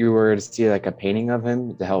you were to see like a painting of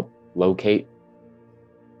him to help locate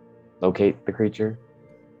the creature?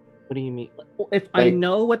 What do you mean? If I Like-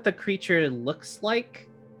 know what the creature looks like,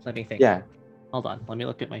 let me think. Yeah, Hold on. Let me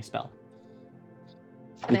look at my spell.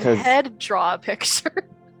 And because a head draw a picture.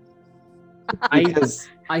 because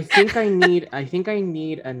I think I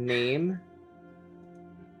need a name.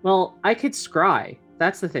 Well, I could scry.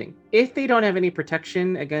 That's the thing. If they don't have any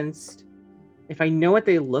protection against, if I know what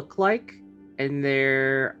they look like and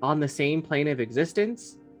they're on the same plane of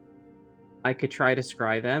existence, I could try to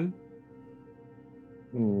scry them.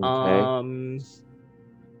 okay.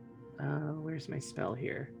 Where's my spell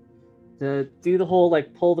here? To do the whole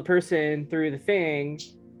like pull the person through the thing,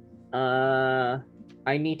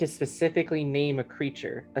 I need to specifically name a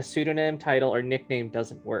creature. A pseudonym, title, or nickname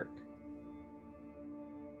doesn't work.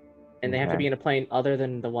 And they have to Okay. be in a plane other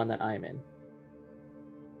than the one that I'm in.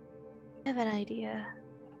 I have an idea.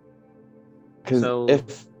 Because So-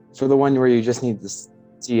 if for the one where you just need to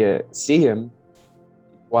see him,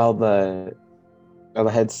 while the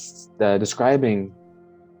head's describing,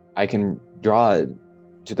 I can draw it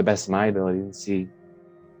to the best of my ability and see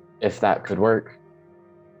if that could work.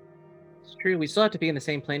 It's true. We still have to be in the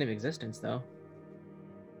same plane of existence, though.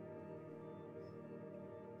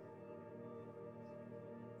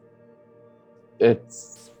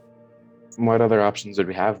 It's what other options would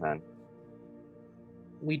we have then?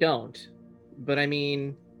 We don't. But I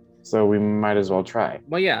mean, So we might as well try.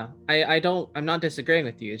 well, yeah. I'm not disagreeing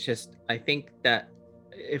with you. It's just I think that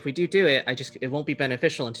if we do it, it won't be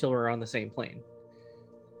beneficial until we're on the same plane.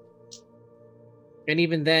 And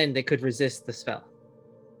even then, they could resist the spell.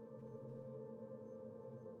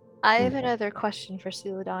 I have Okay. another question for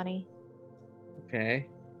Suladani. Okay.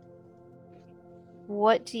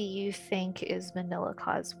 What do you think is Manila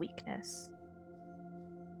Ka's weakness?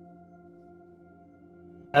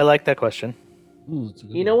 I like that question. Ooh, that's a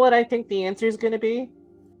good You know one. what I think the answer is going to be?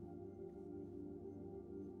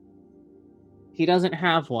 He doesn't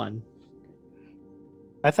have one.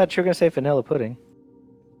 I thought you were gonna say vanilla pudding.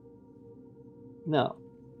 No.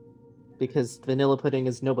 Because vanilla pudding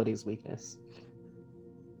is nobody's weakness.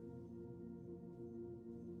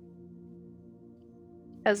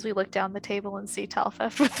 As we look down the table and see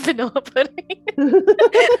Talfef with vanilla pudding.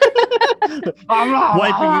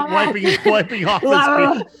 wiping off his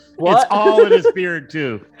beard. What? It's all in his beard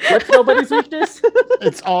too. What's nobody's weakness?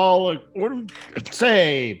 It's all what do we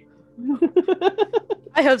say?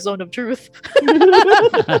 I have zone of truth.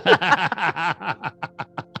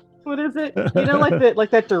 What is it? You know,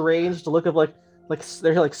 like that deranged look of like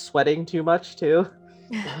they're like sweating too much too.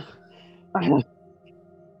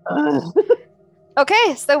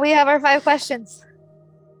 Okay, so we have our 5 questions.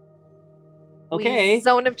 Okay. We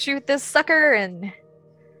zone of truth this sucker and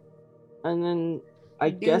And then I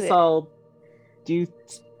Do guess it. I'll do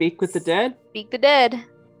speak with the dead. beat the dead.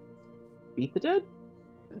 Beat the dead.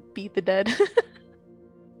 Beat the dead.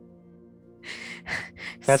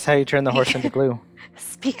 That's how you turn the horse into glue.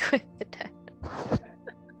 Speak with the dead.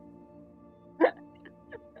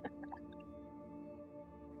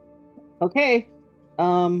 Okay.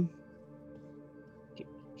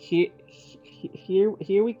 Here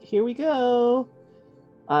we go.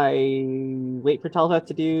 I wait for Telvath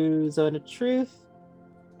to do Zone of Truth,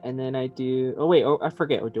 and then I do. Oh wait, I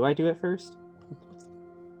forget. Do I do it first?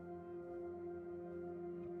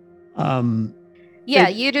 Yeah,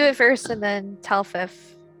 It- you do it first and then Talfif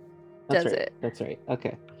That's does right. it. That's right.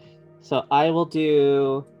 Okay. So I will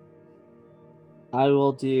do.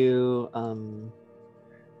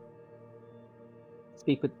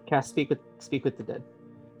 Speak with the dead.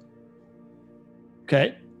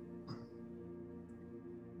 Okay.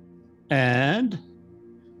 And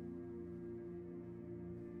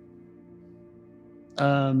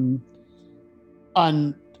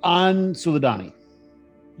on Suladani.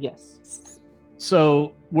 Yes.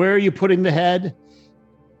 So where are you putting the head?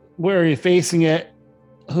 Where are you facing it?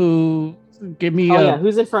 Who give me Oh a yeah,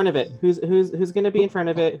 who's in front of it? Who's gonna be in front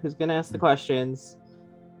of it? Who's gonna ask the questions?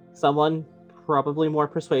 Someone probably more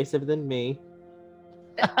persuasive than me.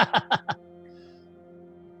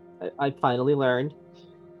 I finally learned.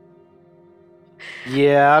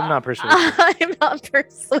 Yeah, I'm not persuasive. I'm not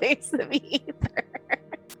persuasive either.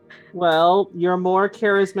 Well, you're more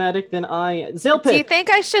charismatic than I am. Zilpik, Do you think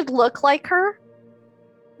I should look like her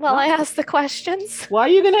while I What? ask the questions? why are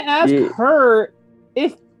you gonna ask Yeah. her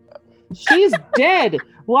if she's dead?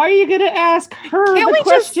 Why are you gonna ask her Can't the we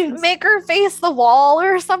questions? just make her face the wall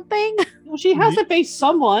or something? Well, she has to face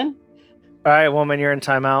someone. All right, woman, you're in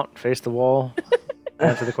timeout. Face the wall.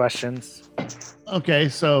 Answer the questions. Okay,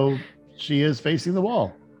 so she is facing the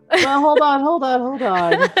wall. Well, hold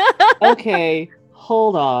on. Okay,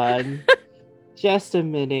 hold on. Just a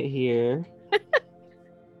minute here.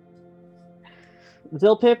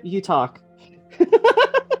 Zilpip, you talk.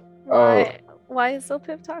 Why is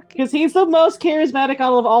Zilpip talking? Because he's the most charismatic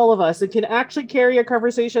out of all of us and can actually carry a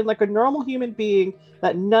conversation like a normal human being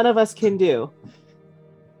that none of us can do.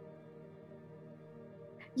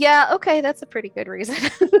 Yeah, okay, that's a pretty good reason.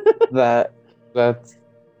 That's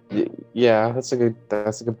yeah, that's a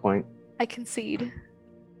good point. I concede.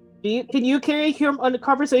 Can you carry a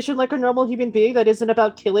conversation like a normal human being that isn't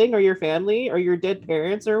about killing or your family or your dead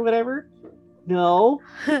parents or whatever? No.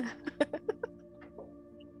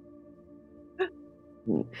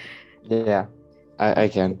 Yeah, I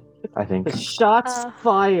can. I think. Shots Uh.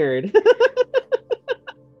 fired.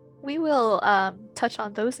 We will touch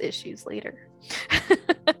on those issues later.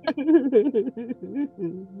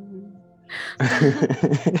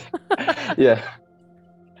 Yeah,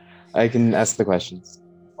 I can ask the questions.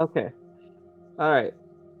 Okay. All right.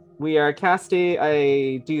 We are casting.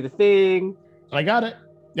 I do the thing. I got it.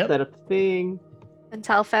 Yep. Set up the thing. And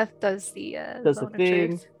Talfeth does the Does the Zone of thing.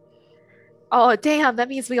 Truth. Oh damn, that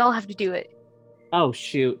means we all have to do it. Oh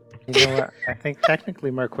shoot. You know what? I think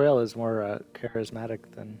technically Marquel is more charismatic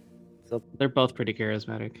than. They're both pretty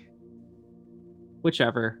charismatic.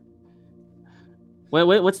 Whichever.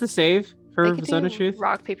 What's the save They for could Zone of do Truth?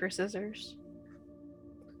 rock, paper, scissors.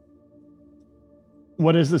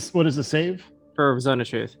 What is this? What is the save? For Zone of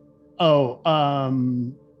Truth. Oh,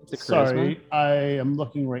 Is it charisma? sorry. I am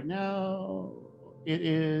looking right now. It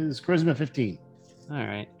is charisma 15. All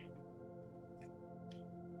right.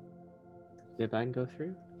 Did mine go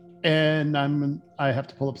through? And I have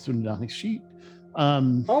to pull up Sunadani's sheet.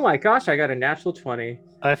 Oh my gosh! I got a natural 20.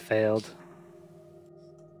 I failed.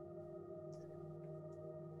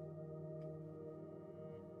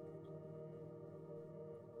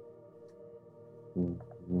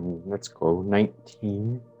 Let's go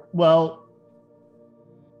 19. Well,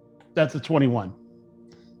 that's a 21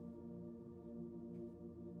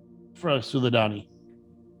 for Suladani.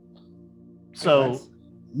 So, Nice.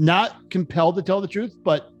 not compelled to tell the truth,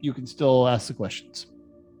 but you can still ask the questions.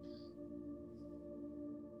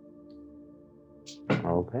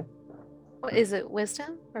 Okay. What is it,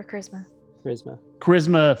 wisdom or charisma? Charisma.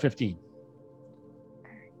 Charisma 15.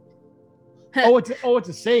 It's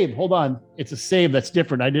a save. Hold on. It's a save. That's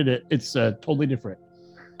different. I did it. It's totally different.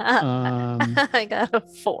 I got a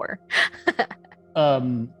 4.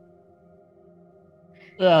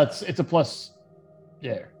 It's a plus.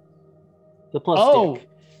 There. The plus Oh, stick.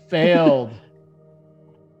 failed.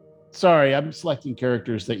 Sorry, I'm selecting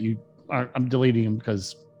characters that you aren't. I'm deleting them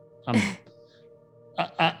because I'm.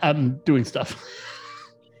 I'm doing stuff.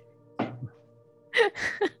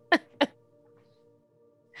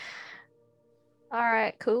 All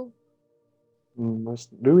right, cool. Let's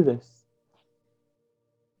do this.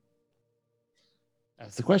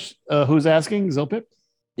 That's the question. Who's asking? Zilpip?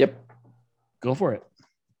 Yep. Go for it.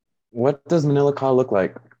 What does Manila Ka look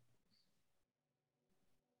like?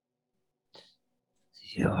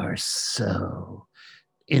 You're so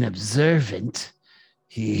inobservant.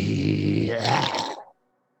 Because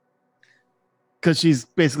she's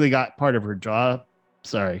basically got part of her jaw.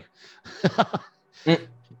 Sorry.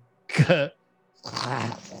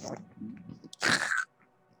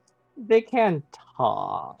 They can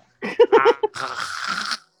talk.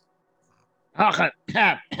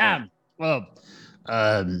 Well,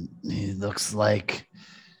 he looks like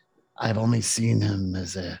I've only seen him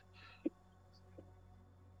as a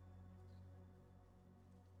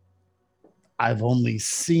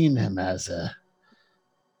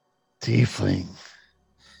tiefling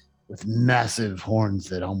with massive horns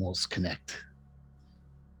that almost connect.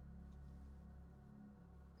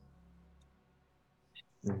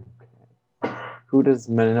 Who does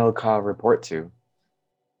Manila Ka report to?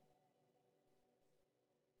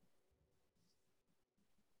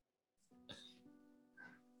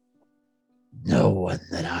 No one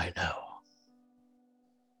that I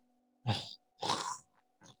know.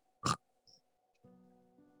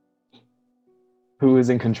 Who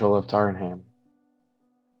is in control of Tarnham?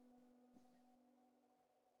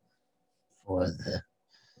 For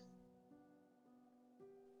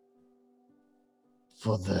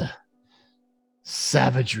the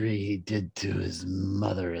savagery he did to his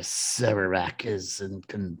mother, Severak is in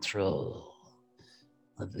control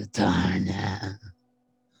of the Tarnham.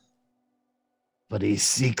 But he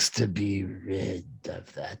seeks to be rid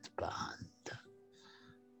of that bond.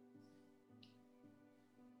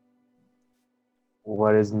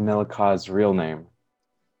 What is Manila Ka's real name?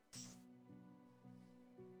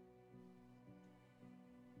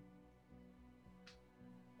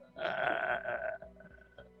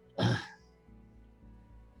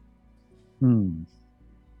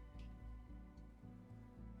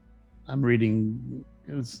 I'm reading.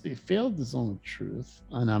 It failed the zone of truth,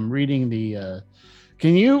 and I'm reading the.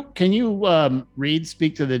 Can you read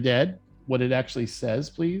 "Speak to the Dead"? What it actually says,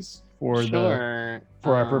 please, for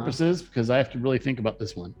our purposes, because I have to really think about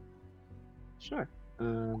this one. Sure.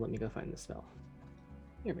 Let me go find the spell.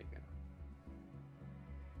 Here we go.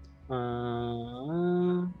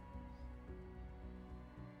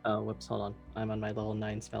 Oh, whoops, hold on. I'm on my level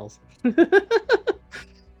 9 spells. Here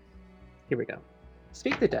we go.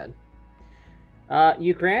 Speak the Dead.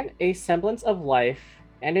 You grant a semblance of life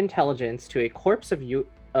and intelligence to a corpse of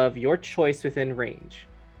your choice within range,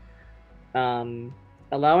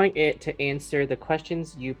 allowing it to answer the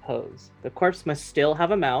questions you pose. The corpse must still have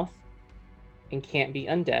a mouth and can't be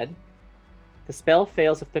undead. The spell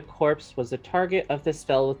fails if the corpse was the target of the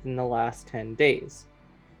spell within the last 10 days.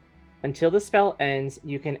 Until the spell ends,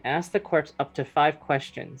 you can ask the corpse up to 5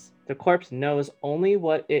 questions. The corpse knows only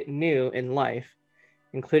what it knew in life,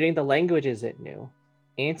 including the languages it knew.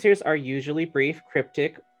 Answers are usually brief,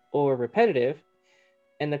 cryptic, or repetitive,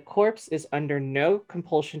 and the corpse is under no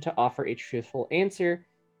compulsion to offer a truthful answer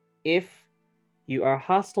if you are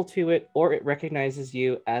hostile to it or it recognizes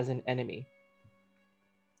you as an enemy.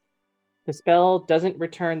 The spell doesn't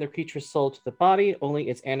return the creature's soul to the body, only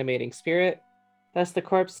its animating spirit. Thus, the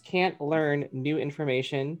corpse can't learn new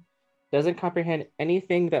information, doesn't comprehend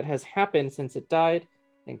anything that has happened since it died,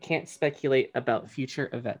 and can't speculate about future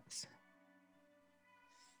events.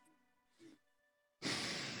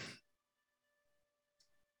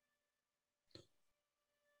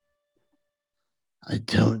 I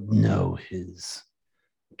don't know his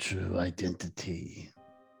true identity,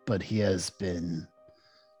 but he has been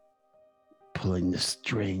pulling the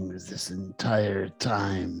strings this entire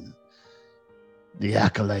time. The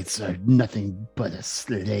acolytes are nothing but a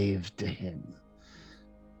slave to him.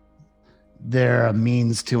 They're a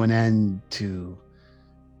means to an end to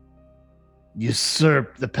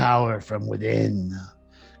usurp the power from within,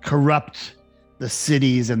 corrupt the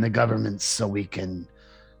cities and the governments so we can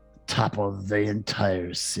topple the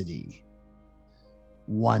entire city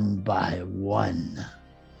one by one.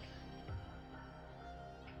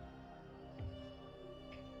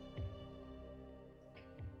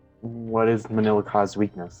 What is Manila Ka's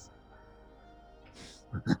weakness?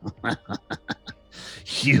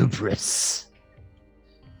 Hubris.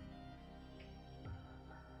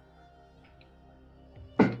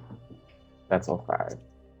 That's all 5.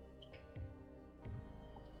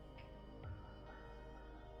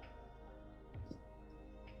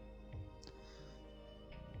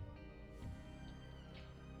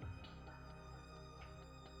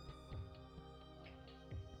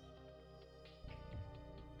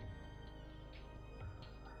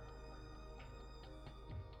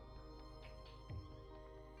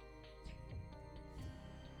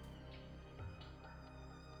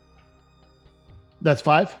 That's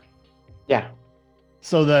 5. Yeah.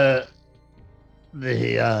 So the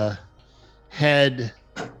head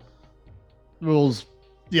rolls,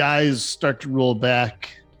 the eyes start to roll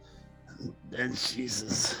back, and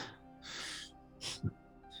Jesus,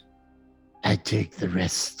 I take the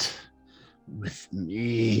rest with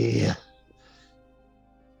me.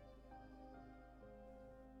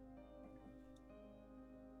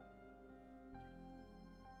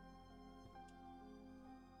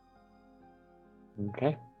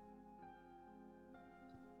 Okay.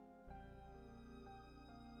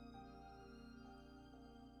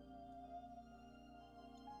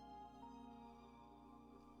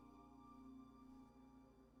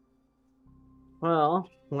 Well,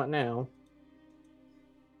 what now?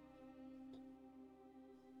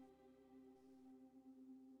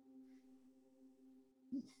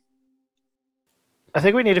 I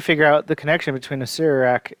think we need to figure out the connection between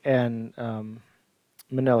Asirak and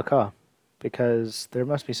Manila Ka, because there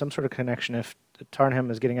must be some sort of connection if Tarnhem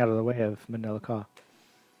is getting out of the way of Manila Ka.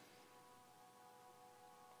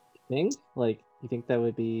 Think? Like, you think that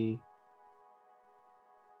would be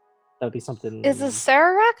something? Is a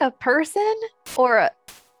Sararak a person or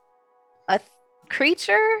a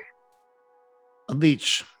creature? A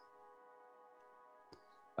leech.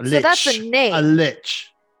 A So that's a lich. name. A lich.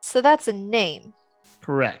 So that's a name.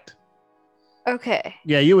 Correct. Okay.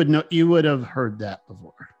 Yeah, you would know. You would have heard that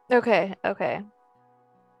before. Okay. Okay.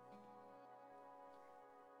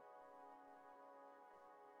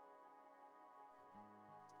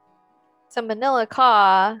 So Manila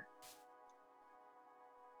Ka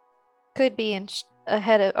could be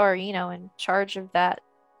ahead of, or in charge of that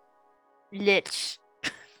lich.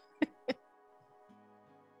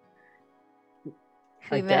 Who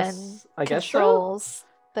I then guess so. controls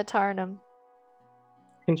the Tarnum.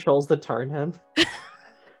 Controls the Tarnhem.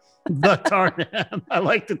 The Tarnam. I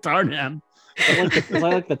like the Tarnam. I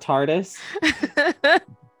like the TARDIS.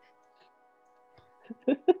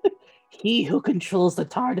 He who controls the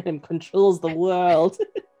Tarnhem controls the world.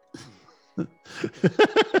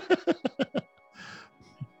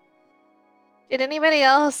 Did anybody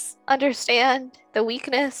else understand the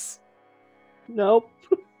weakness? Nope.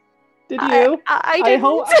 Did you? I I didn't.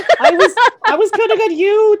 hope I was counting on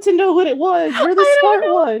you to know what it was. You're the I don't smart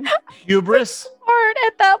know. one. Hubris. Smart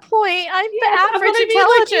at that point. I'm the Yeah, but average I mean,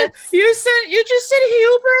 like, intelligence. you just said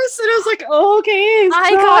hubris, and I was like, oh, okay. He's I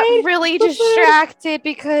tried. got really What's that? distracted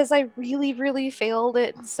because I really, really failed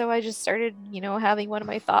it. And so I just started, having one of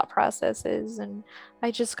my thought processes, and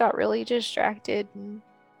I just got really distracted. And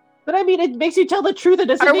But I mean, it makes you tell the truth. It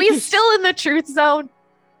doesn't. are make we you... still in the truth zone?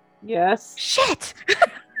 Yes. Shit!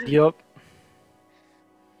 Yup.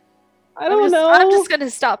 I don't know. I'm just gonna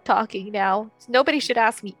stop talking now. Nobody should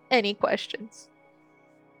ask me any questions.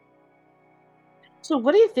 So,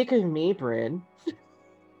 what do you think of me, Bryn?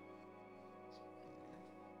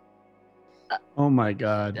 Oh my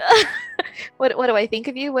God. What do I think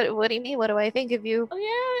of you? What do you mean? What do I think of you? Oh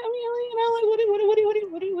yeah, I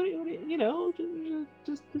mean, like,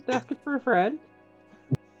 just asking for a friend.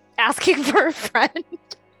 Asking for a friend.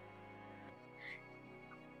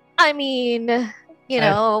 I mean,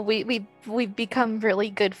 we've become really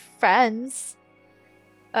good friends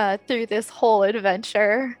through this whole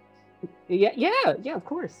adventure. Yeah, of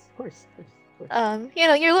course.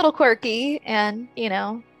 You're a little quirky, and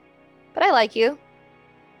but I like you.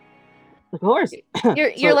 Of course.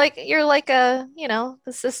 You're like the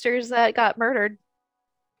sisters that got murdered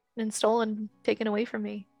and stolen, taken away from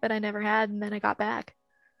me that I never had, and then I got back.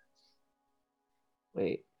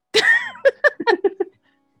 Wait.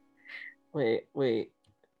 Wait.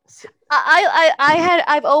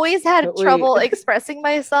 I've always had But trouble wait. expressing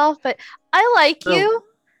myself, but I like So- you,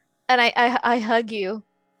 and I hug you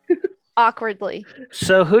awkwardly.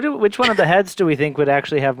 So which one of the heads do we think would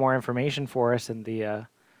actually have more information for us in the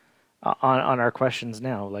on our questions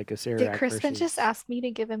now, like Asirak Did Crispin versus... just ask me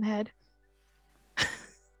to give him head?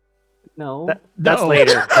 No. That's No.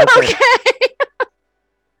 later. That's later. Okay.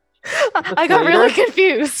 I got really later?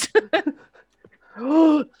 confused.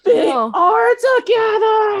 They No. are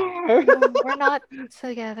together. No, we're not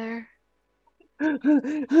together.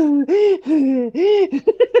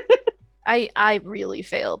 I really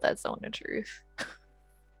failed that zone of truth.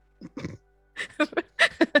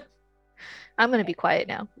 I'm gonna be quiet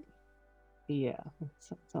now. Yeah,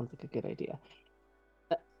 sounds like a good idea.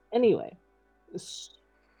 Anyway,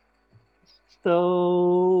 so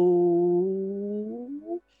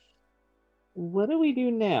what do we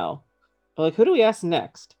do now? Like, who do we ask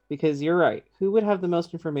next? Because you're right. Who would have the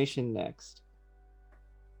most information next?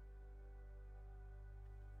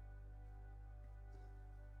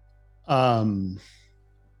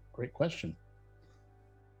 Great question.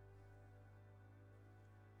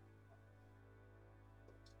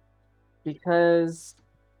 because,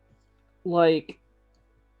 like,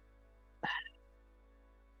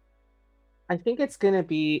 I think it's gonna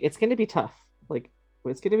be tough. Like,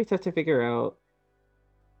 it's gonna be tough to figure out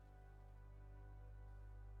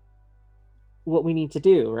what we need to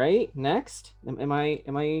do. Right next, am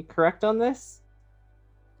I correct on this?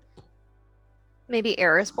 Maybe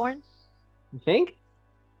Erisborn. You think?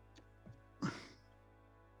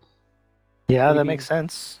 Yeah, Would that you makes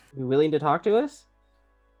sense. be willing to talk to us?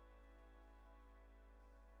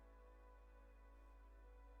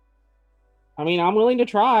 I mean, I'm willing to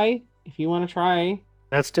try if you want to try.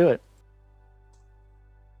 Let's do it.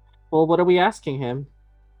 Well, what are we asking him?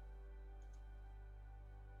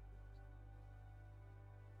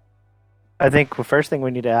 I think the first thing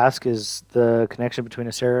we need to ask is the connection between a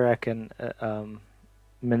Sararak and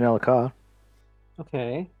Manila Ka.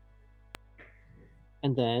 Okay.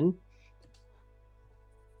 And then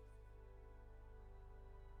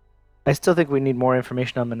I still think we need more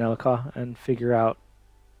information on Manila Ka and figure out.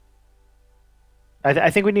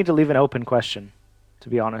 I think we need to leave an open question, to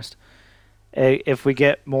be honest. If we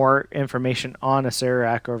get more information on a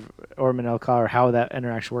Sararak or Manila Ka or how that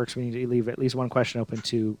interaction works, we need to leave at least one question open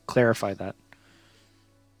to clarify that.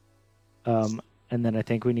 And then I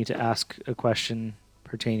think we need to ask a question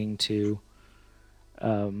pertaining to, what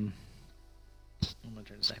am I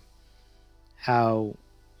trying to say? How,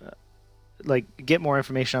 like, get more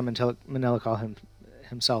information on Manila Ka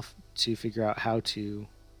himself to figure out how to, you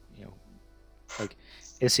know, like,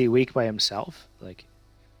 is he weak by himself? Like,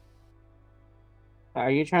 are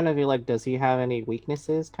you trying to be like, does he have any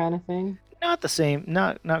weaknesses kind of thing? not the same,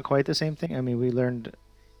 not quite the same thing. I mean, we learned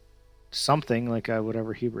something like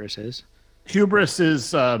whatever hubris is. Hubris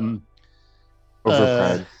is Overpride.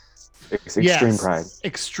 Extreme yes, pride.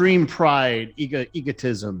 extreme pride,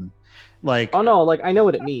 egotism. Like, Oh no, like I know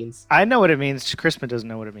what it means. I know what it means. Crispin doesn't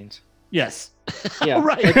know what it means. yes, Yeah,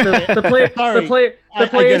 right. like Sorry. I the players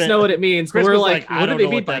get it. know what it means. But Chris we're was like, like, I what do don't they know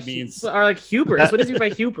mean what by that means. Or like hubris? What does he mean by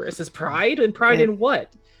hubris? Is pride and pride in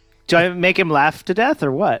what? Do I make him laugh to death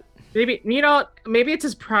or what? Maybe maybe it's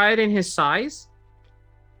his pride in his size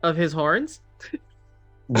of his horns.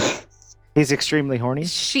 He's extremely horny.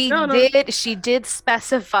 She No. did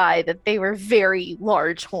specify that they were very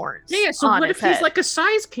large horns. Yeah, so on what his if he's head. like a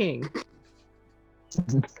size king?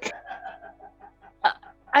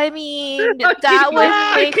 I mean, I that can- would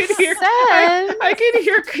I make can hear- sense. I can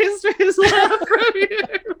hear Christmas laugh from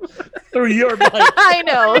here. Through your mic. I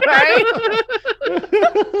know, right?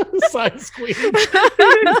 Size queen.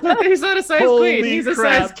 He's not a size Holy queen. He's a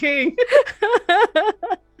crap. size king.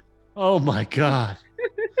 Oh my god.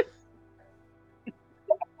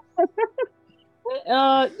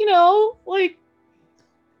 Like,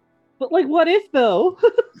 but like, what if though?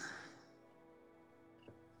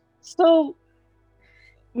 So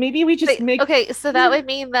maybe we just Wait, make okay, so that would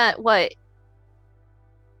mean that what?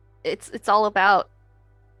 It's all about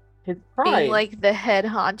his pride. being like the head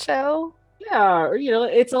honcho. Yeah, or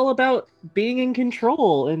it's all about being in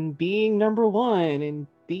control and being number one and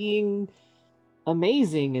being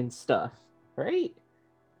amazing and stuff, right?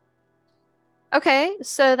 Okay,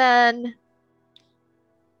 so then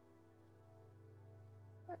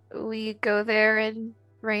we go there and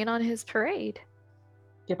rain on his parade.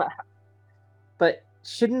 Yeah, but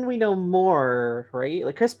shouldn't we know more, right?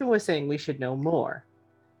 Like Crispin was saying, we should know more.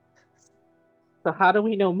 So how do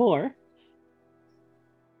we know more?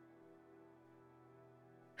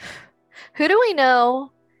 Who do we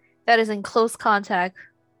know that is in close contact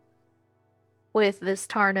with this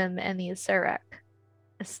Tarnum and the Acerak?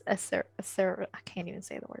 I can't even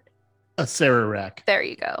say the word. A Sararak. There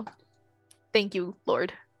you go. Thank you,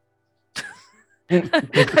 Lord.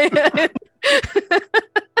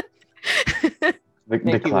 The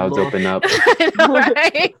Thank you, clouds Lord. open up. I know,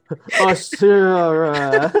 right?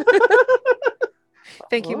 Asura.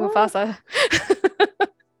 Thank you, What? Mufasa.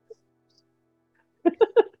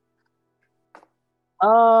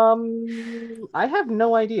 I have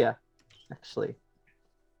no idea, actually.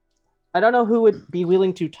 I don't know who would be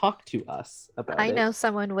willing to talk to us about it. I know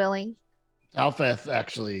someone willing. Alpheth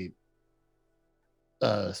actually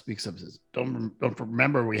speaks up. Says, don't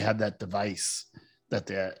remember we had that device that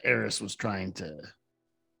the heiress was trying to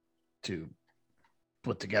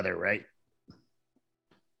put together, right?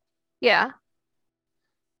 Yeah.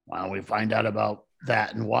 Why don't we find out about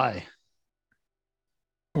that and why?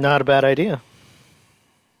 Not a bad idea.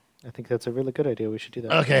 I think that's a really good idea. We should do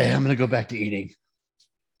that. Okay, I'm gonna go back to eating.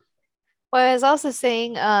 Well, I was also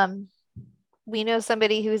saying, we know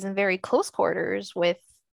somebody who's in very close quarters with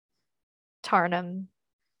Tarnum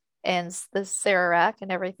and the Sararak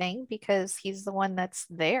and everything because he's the one that's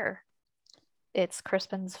there. It's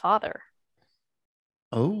Crispin's father.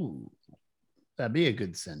 Oh, that'd be a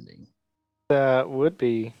good sending. That would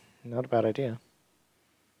be not a bad idea.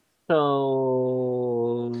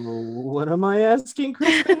 So, what am I asking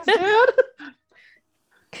Crispin's dad?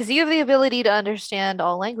 Because you have the ability to understand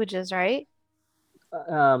all languages, right?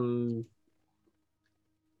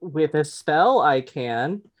 With a spell, I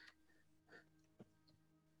can.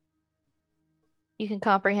 You can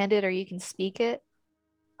comprehend it or you can speak it.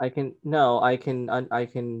 I can. No, I can. I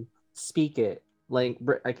can speak it.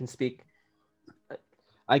 I can speak.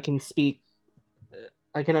 I can speak.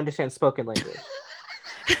 I can understand spoken language.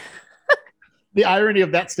 The irony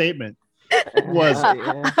of that statement was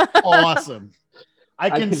Yeah. awesome. I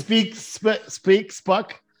can can- speak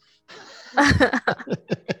Spuck.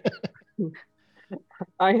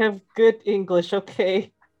 I have good English.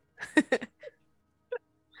 Okay.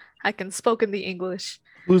 I can spoken the English.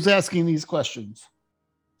 Who's asking these questions?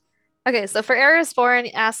 Okay, so for Erisborn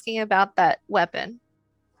asking about that weapon,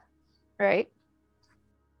 right?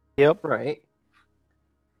 Yep. Right.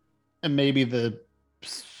 And maybe the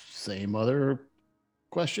same other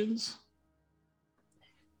questions.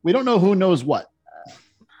 We don't know who knows what.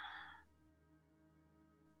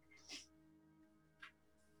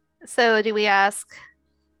 So do we ask,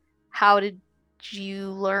 how did you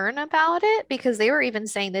learn about it? Because they were even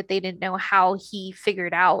saying that they didn't know how he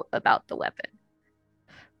figured out about the weapon.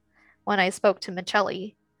 When I spoke to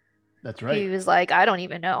Michelli, That's he right. was like, I don't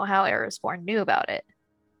even know how Erisborn knew about it.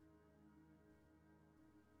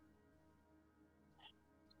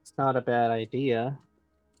 It's not a bad idea.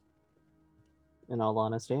 In all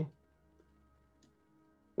honesty.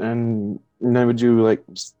 And then would you like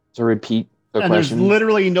just to repeat the And there's question?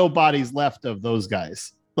 literally no bodies left of those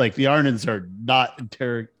guys. Like the Arnons are not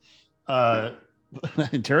interrogable.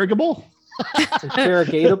 Interrogatable?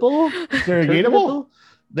 Interrogatable.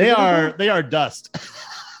 They are dust.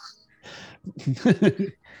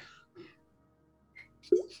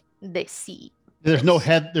 They see. There's no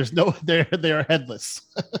head. There's no. They are headless.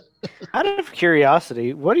 Out of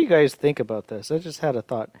curiosity, what do you guys think about this? I just had a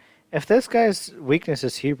thought. If this guy's weakness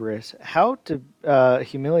is hubris, how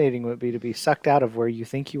humiliating would it be to be sucked out of where you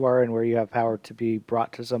think you are and where you have power to be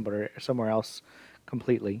brought to somewhere else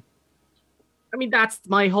completely? I mean, that's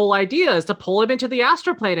my whole idea, is to pull him into the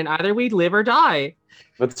astral plane, and either we live or die.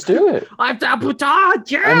 Let's do it.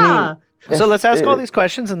 Yeah. So let's ask all If- these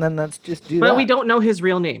questions and then let's just do But that. we don't know his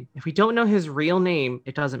real name. If we don't know his real name,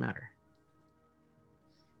 it doesn't matter.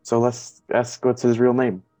 So let's ask what's his real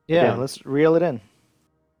name. Yeah, Yeah. let's reel it in.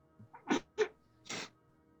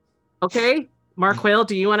 Okay, Mark Whale,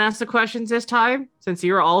 do you want to ask the questions this time? Since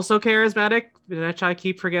you're also charismatic, which I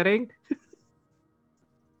keep forgetting.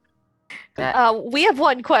 We have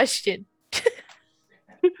one question.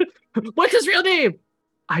 What's his real name?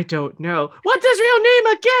 I don't know. What's his real name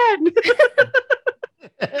again?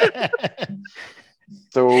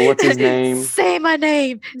 So what's his name? Say my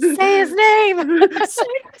name. Say his name. Say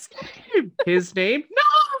his name. His name?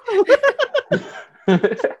 No.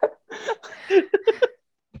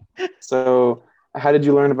 So how did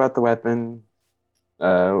you learn about the weapon?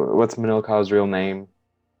 What's Manilka's real name?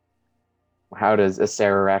 How does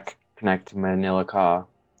Acererak connect to Manilka?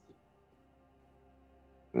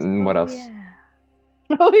 And what else? Yeah.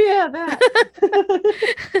 Oh yeah, that.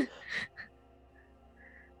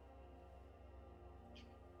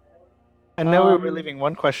 I know we were Um, leaving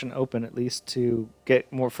one question open at least to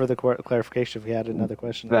get more further clarification if we had another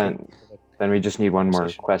question. Then we just need one more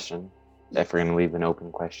Conversation. question. If we're gonna leave an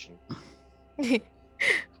open question.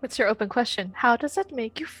 What's your open question? How does it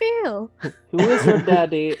make you feel? Who is your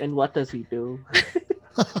daddy and what does he do?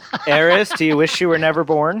 Eris, do you wish you were never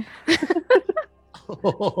born? That's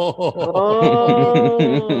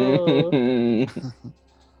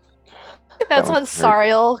That when one hurt.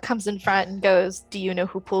 Sariel comes in front and goes, "Do you know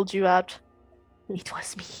who pulled you out?" It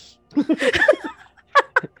was me.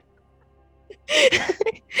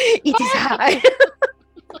 It is I.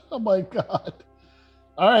 Oh my god!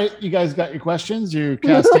 All right, you guys got your questions. You're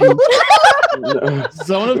casting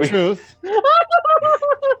Zone of Truth.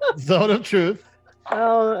 Zone of Truth.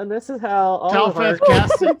 Oh, and this is how all of our Talfeth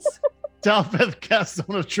casts it. Talfeth casts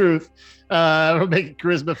Zone of Truth. We'll make it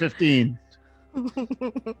Charisma 15.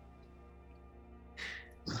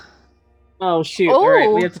 Oh shoot! All right,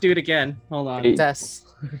 Oh. we have to do it again. Hold on. Eight. Sus.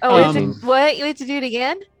 Oh, we have Um, to, what? You have to do it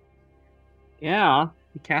again? Yeah,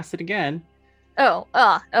 we cast it again. Oh,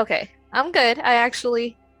 okay. I'm good. I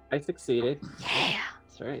actually, I succeeded. yeah.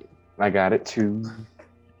 That's right. I got it too.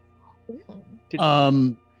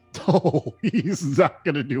 Oh, he's not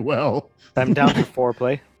gonna do well. I'm down for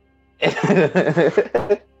foreplay.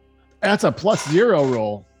 That's a +0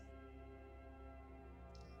 roll.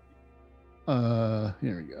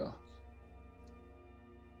 Here we go.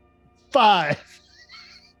 5.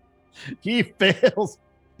 He fails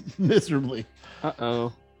miserably.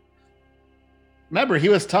 Uh-oh. Remember, he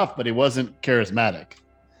was tough, but he wasn't charismatic.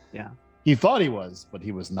 Yeah. He thought he was, but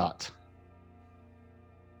he was not.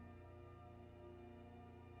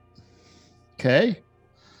 Okay.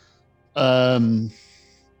 Talk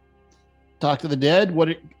to the dead.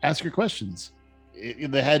 Ask your questions.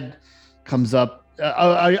 The head comes up.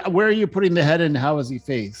 Where are you putting the head, and how is he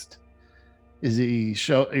faced? Are you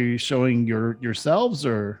showing yourselves,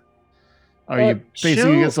 or are you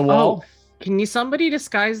facing against the wall? Can somebody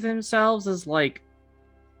disguise themselves as like?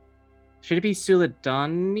 Should it be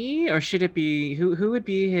Suladani or should it be who would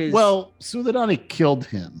be his? Well, Suladani killed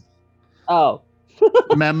him. Oh.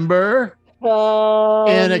 Remember?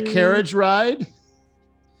 In a carriage ride?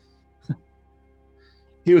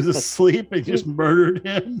 He was asleep and just murdered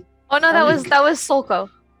him. Oh no, that was Solko.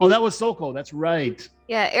 Oh, that was Soko. That's right.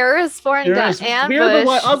 Yeah, Erisborn got We're the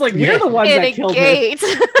one, ambushed I was like, we're the ones in that a killed him. gate.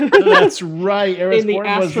 That's right. In the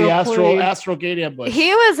Erisborn was the astral plane. astral gate ambush.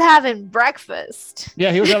 He was having breakfast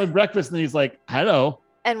Yeah, he was having breakfast and he's like, hello.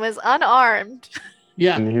 and was unarmed.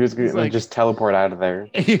 Yeah. And he was going to like- just teleport out of there.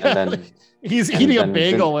 Yeah, And then he's and eating a then-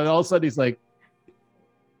 bagel and all of a sudden he's like,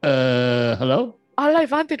 hello? All I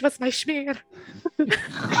wanted was my schmear.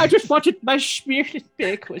 I just wanted my smeared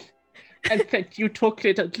bacon, and then you took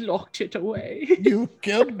it and locked it away. You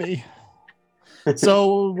killed me.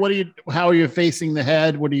 So how are you facing the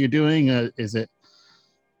head? What are you doing? Is it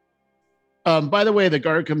by the way, the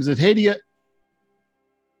guard comes in, hey, do you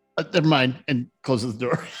never mind, and closes the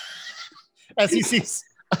door. As he sees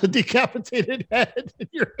a decapitated head in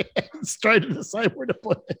your hands, trying to decide where to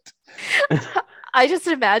put it. I just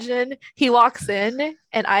imagine he walks in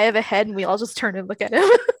and I have a head and we all just turn and look at him.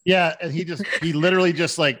 Yeah, and he literally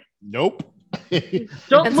just like, nope.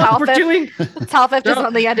 Don't And look, we're Talfeth- doing. Talfeth is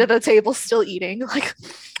on the end of the table still eating. Like,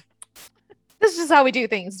 this is just how we do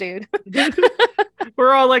things, dude.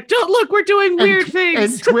 We're all like, don't look, we're doing weird And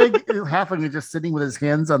things. Twig Halfling is just sitting with his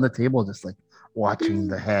hands on the table, just like watching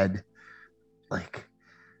the head, like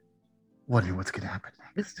wondering what's gonna happen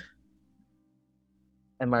next.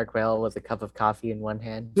 And Mark Rail with a cup of coffee in one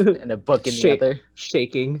hand and a book in the Shake. other.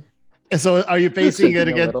 Shaking. And so, are you facing it Shaking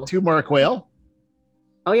a again little. to Mark Whale?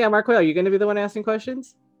 Oh yeah, Mark Whale, you gonna be the one asking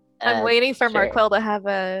questions? I'm waiting for sure. Marquel to have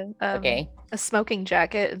a Okay. a smoking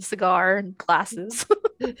jacket and cigar and glasses.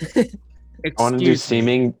 I want to do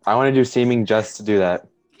seeming. I want to do seeming just to do that.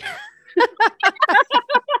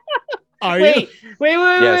 Are Wait, you? wait.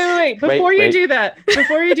 Yes. Before Wait, you wait.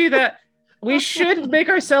 do that, we should make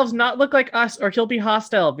ourselves not look like us, or he'll be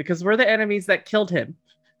hostile because we're the enemies that killed him.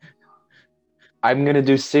 I'm gonna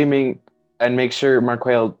do seeming and make sure Mark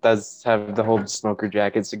Whale does have the whole smoker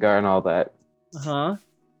jacket, cigar, and all that, Huh?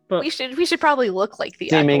 But we should probably look like the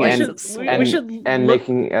Seeming acolytes and- of we, Sword. and- we should and look,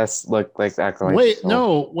 making us look like the acolytes. Wait, so-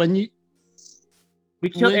 no. When we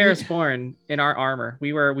killed when- Erisborn in our armor.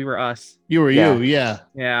 We were us. you were Yeah. you, yeah.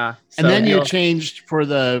 Yeah. And then you he'll- changed for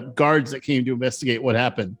the guards that came to investigate what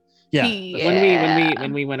happened. Yeah.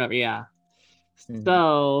 when we went up, yeah. Mhm.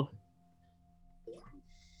 So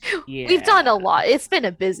yeah. We've done a lot. It's been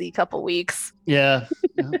a busy couple weeks. Yeah.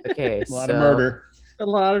 Okay, A lot so of murder. A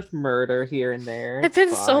lot of murder here and there. It's been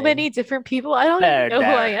It's so fine. many different people. I don't even know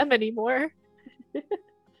who I Murder. am anymore. You're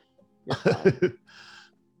fine.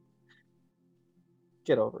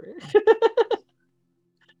 Get over it.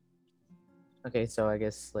 Okay, so I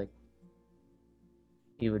guess like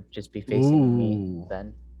you would just be facing me Ooh.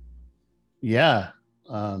 then. Yeah.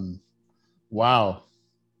 Wow.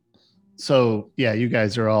 So yeah, you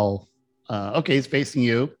guys are all okay. He's facing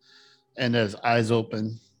you, and his eyes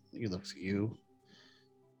open. He looks at you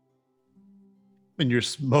in your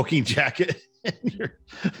smoking jacket. And your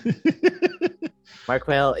Mark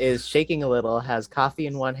Whale is shaking a little, has coffee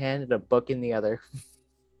in one hand and a book in the other.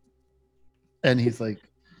 and he's like,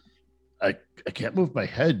 I can't move my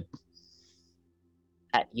head.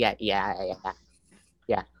 Yeah.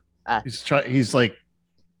 He's like,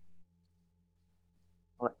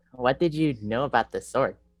 What did you know about the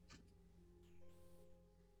sword?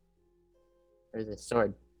 Or the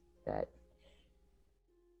sword that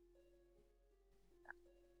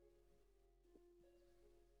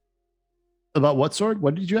about what sword?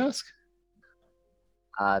 What did you ask?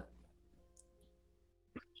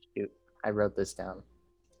 shoot, I wrote this down.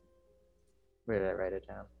 Where did I write it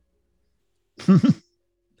down?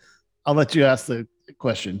 I'll let you ask the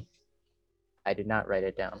question. I did not write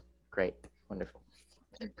it down. Great. Wonderful.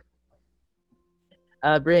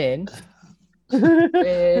 Bryn.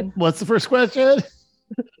 Bryn. What's the first question?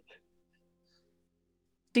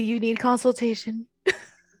 Do you need consultation?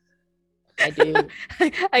 I do.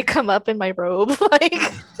 I come up in my robe, like.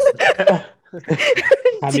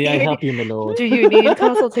 How may I help you, my lord? Do you need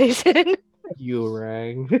consultation? You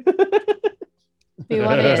rang. We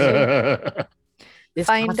wanted to This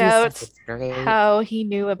find coffee out stuff is great. how he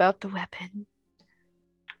knew about the weapon,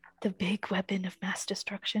 the big weapon of mass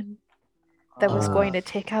destruction that was going to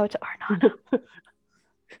take out Arnana.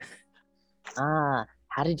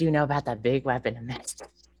 How did you know about that big weapon of mass?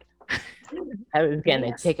 I was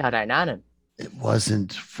gonna take out Arnanum. It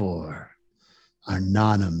wasn't for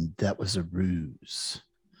Arnanum. That was a ruse.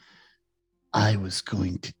 I was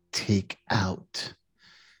going to take out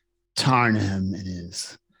Tarnham and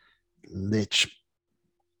his lich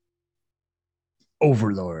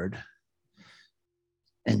overlord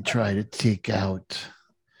and try to take out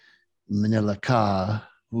Manila Ka,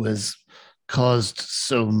 who has caused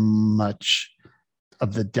so much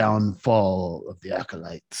of the downfall of the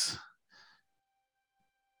Acolytes.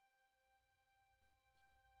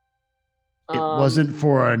 It wasn't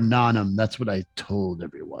for Arnanum. That's what I told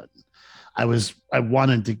everyone. I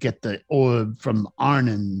wanted to get the orb from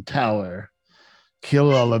Arnon Tower,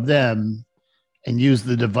 kill all of them, and use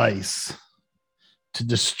the device to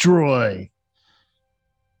destroy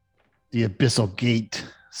the Abyssal Gate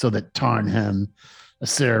so that Tarnhem,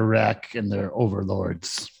 Acererak, and their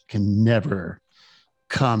overlords can never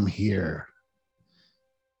come here.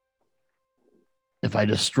 If I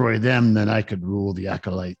destroy them, then I could rule the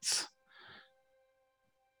Acolytes.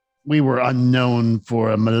 We were unknown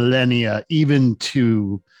for a millennia, even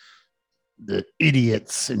to the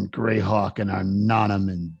idiots in Greyhawk and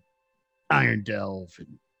Arnanum and Iron Delve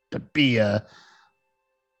and Tabia.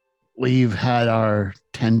 We've had our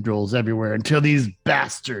tendrils everywhere until these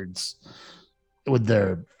bastards, with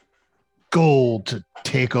their goal to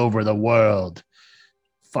take over the world,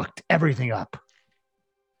 fucked everything up.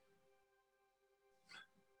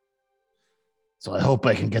 So I hope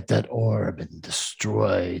I can get that orb and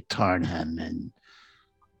destroy Tarnhem and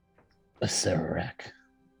Acererak.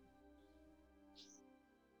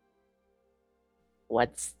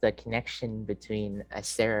 What's the connection between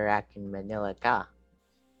Acererak and Manila Ka?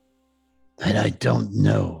 That I don't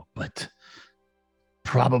know, but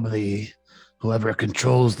probably whoever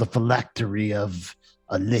controls the phylactery of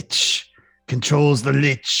a lich controls the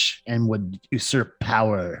lich and would usurp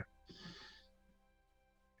power.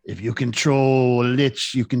 If you control a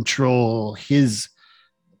lich, you control his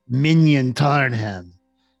minion Tarnhem,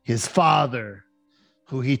 his father,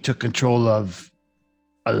 who he took control of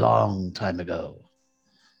a long time ago.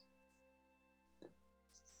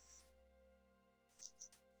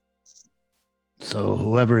 So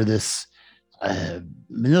whoever this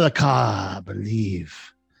Manila Ka, I believe,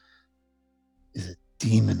 is a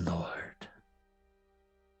demon lord.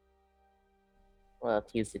 Well,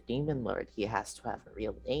 if he's a demon lord, he has to have a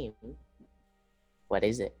real name. What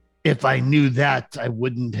is it? If I knew that, I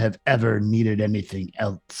wouldn't have ever needed anything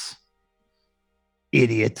else.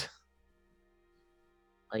 Idiot.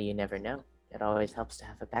 Well, you never know. It always helps to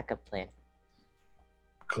have a backup plan.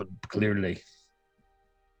 Clearly.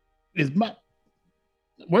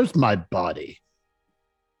 Where's my body?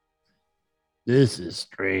 This is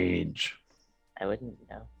strange. I wouldn't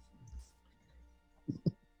know.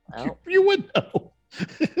 Well, You would know.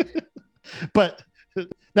 But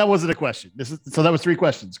that wasn't a question. So that was 3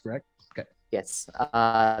 questions, correct? Okay. yes.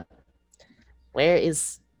 Where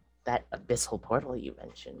is that abyssal portal you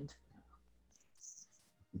mentioned?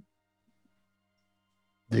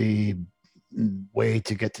 The way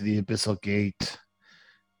to get to the Abyssal Gate,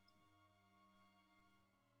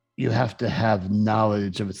 you have to have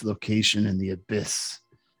knowledge of its location in the abyss.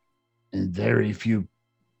 And very few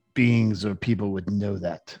beings or people would know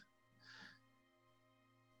that.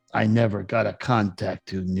 I never got a contact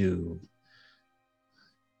who knew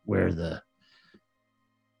where the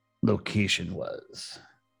location was.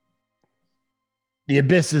 The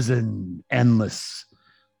abyss is an endless,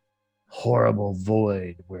 horrible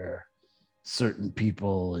void where certain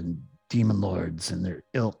people and demon lords and their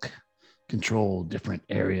ilk control different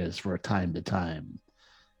areas for a time to time.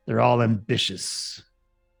 They're all ambitious.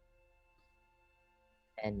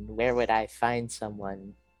 And where would I find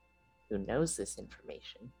someone who knows this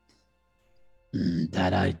information?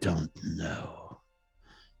 That I don't know.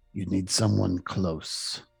 You need someone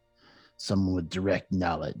close, someone with direct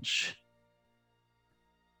knowledge.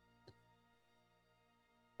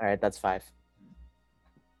 All right, that's 5.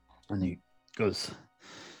 And he goes,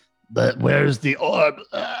 but where's the orb?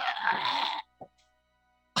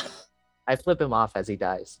 I flip him off as he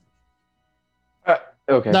dies.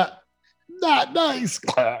 Okay. Not nice.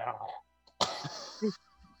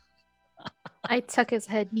 I tuck his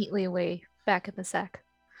head neatly away back in the sack.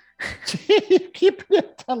 Keep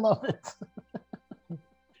it. I love it.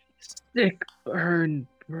 Sick burn,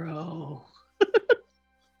 bro.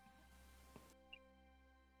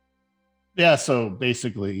 Yeah, so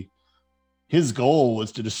basically, his goal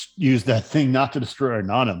was to just use that thing not to destroy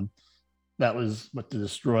Arnanum. That was what to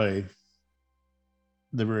destroy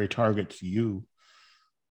the very targets you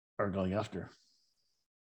are going after.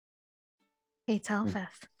 Hey,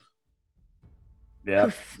 Talfeth.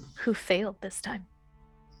 Yeah. Who failed this time?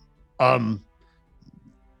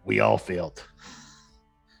 We all failed.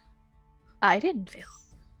 I didn't fail.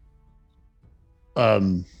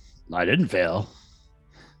 I didn't fail.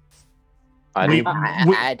 I We- didn't-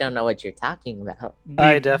 I don't know what you're talking about.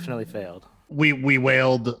 I definitely failed. We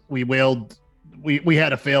wailed. We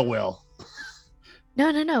had a fail whale.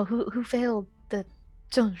 No. Who failed the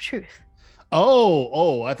zone of truth?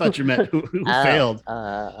 Oh, I thought you meant who Oh, failed.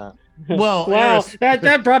 Well, Wow, Eris-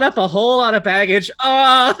 that brought up a whole lot of baggage.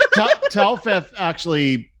 Ah. Talfeth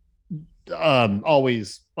actually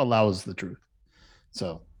always allows the truth.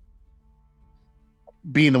 So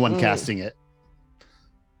being the one casting it,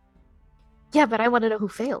 Yeah, but I want to know who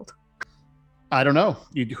failed. I don't know.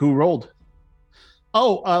 Who rolled?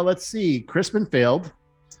 Oh, let's see. Crispin failed.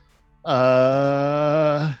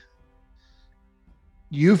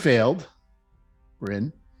 You failed.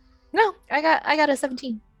 Rin. No, I got a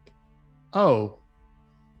 17. Oh,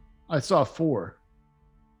 I saw 4.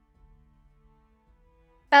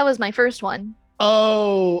 That was my first one.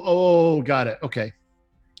 Oh, got it. Okay.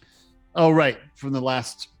 Oh, right. From the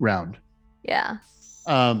last round. Yeah.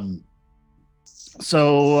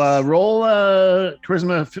 So roll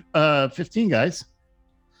charisma 15, guys.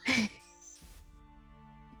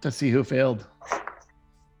 To see who failed.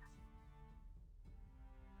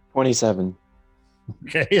 27.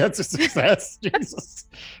 Okay, that's a success. Jesus.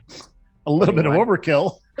 A little bit of 21.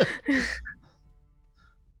 overkill.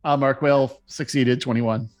 Mark Whale succeeded,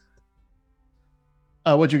 21.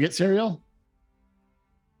 What'd you get, Serial?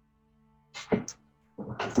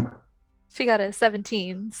 She got a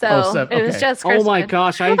 17. So Oh, it was okay. just Oh my Crispin.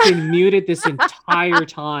 gosh, I've been muted this entire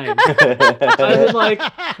time. I've been like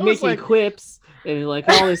I was making like, quips and like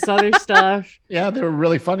all this other stuff. yeah, they were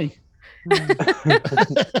really funny.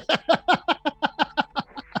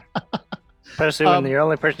 Especially when Um, the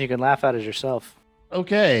only person you can laugh at is yourself.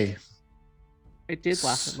 Okay, I did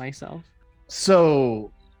laugh at myself.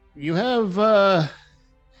 so you have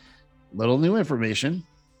little new information.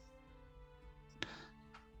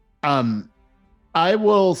 I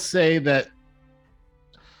will say that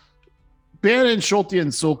Bannon, Schulte,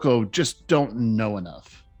 and Sulko just don't know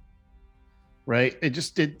enough, right?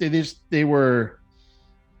 They were.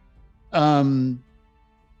 The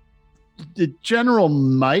general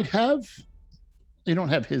might have. You don't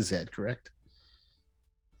have his head, correct?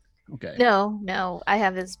 Okay. No. I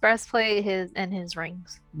have his breastplate, his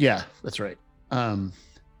rings. Yeah, that's right.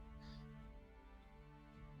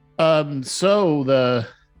 So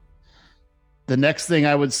the next thing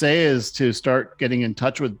I would say is to start getting in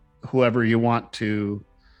touch with whoever you want to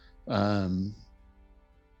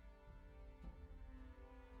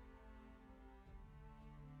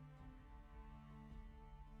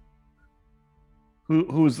who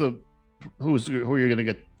are you gonna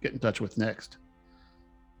get in touch with next?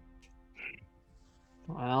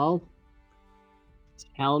 Well,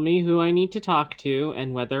 tell me who I need to talk to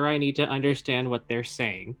and whether I need to understand what they're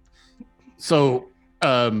saying. So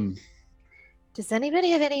Does anybody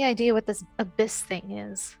have any idea what this abyss thing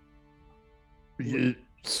is?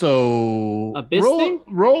 so Abyss roll, thing?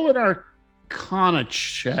 roll an Arcana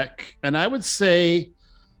check, and I would say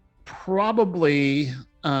probably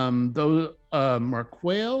those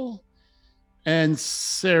Marquale and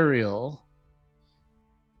Serial.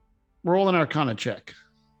 Roll an Arcana check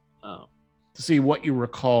Oh. to see what you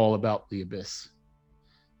recall about the abyss.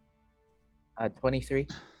 23.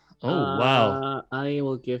 Oh wow! I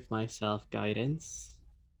will give myself guidance.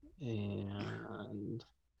 And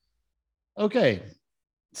Okay,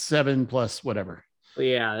 7 plus whatever.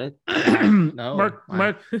 yeah, No,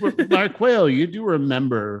 Mark Quayle, you do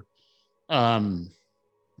remember from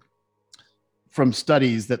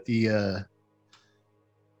studies that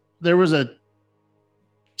there was a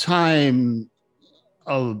time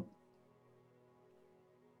of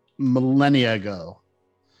millennia ago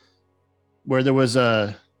where there was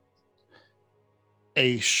a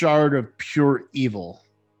shard of pure evil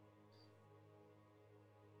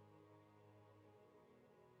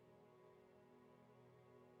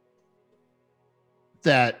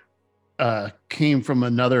that came from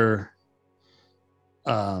another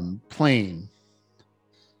plane.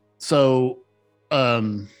 So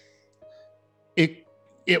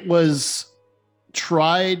it was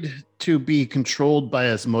tried to be controlled by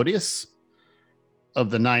Asmodeus of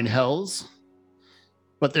the Nine Hells,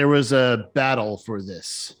 but there was a battle for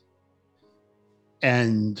this.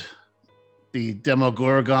 And the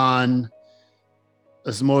Demogorgon,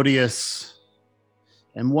 Asmodeus,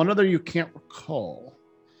 and one other you can't recall,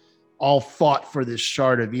 all fought for this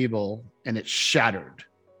shard of evil, and it shattered.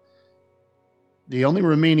 The only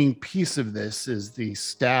remaining piece of this is the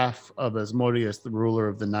staff of Asmodeus, the ruler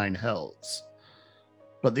of the Nine Hells.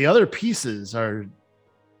 But the other pieces are,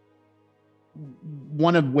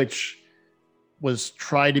 one of which was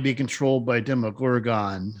tried to be controlled by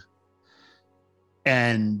Demogorgon,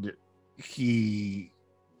 and he,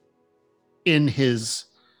 in his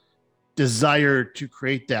desire to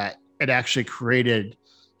create that, it actually created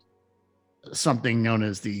something known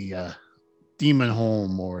as the Demon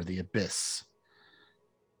Home or the Abyss,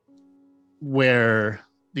 where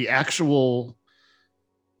the actual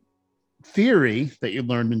theory that you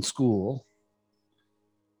learned in school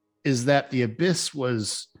is that the Abyss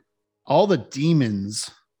was all the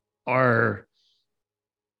demons are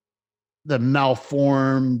the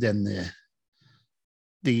malformed, and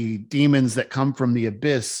the demons that come from the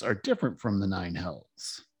Abyss are different from the Nine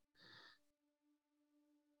Hells.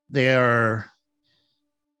 They are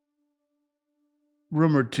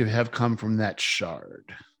rumored to have come from that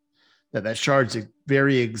shard, that shard's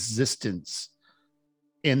very existence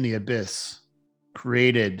in the Abyss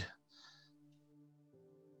created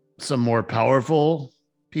some more powerful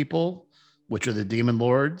people, which are the demon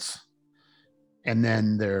lords, and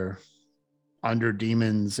then their under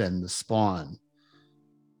demons and the spawn.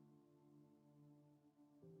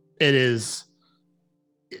 It is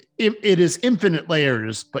infinite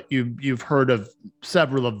layers, but you've heard of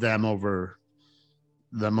several of them over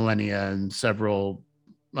the millennia, and several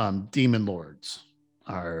demon lords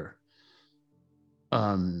are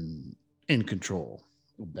in control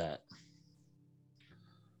of that.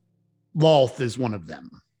 Lolth is one of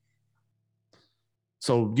them.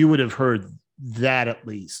 So you would have heard that at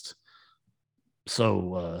least.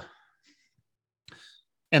 So,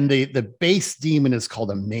 and the base demon is called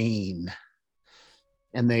a Mane,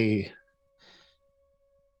 and they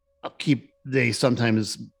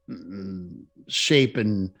sometimes shape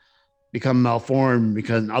and become malformed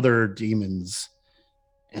because other demons.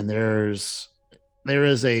 And there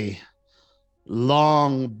is a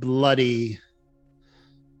long, bloody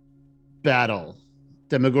battle.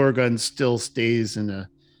 Demogorgon still stays in a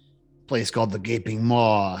place called the Gaping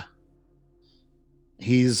Maw.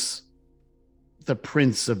 He's the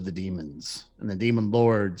prince of the demons, and the demon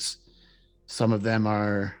lords, some of them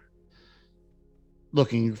are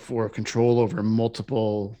looking for control over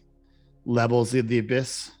multiple levels of the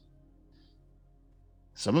Abyss.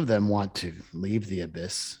 Some of them want to leave the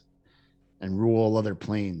Abyss and rule other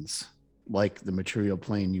planes, like the material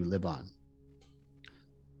plane you live on.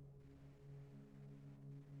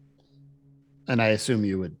 And I assume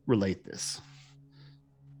you would relate this.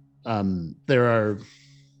 There are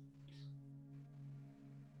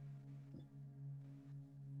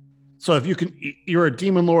so if you're a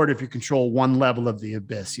demon lord if you control one level of the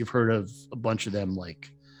Abyss. You've heard of a bunch of them,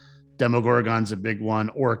 like Demogorgon's a big one.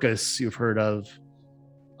 Orcus, you've heard of.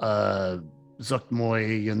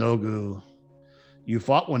 Zuckmoy, Yonogu. You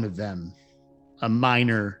fought one of them, a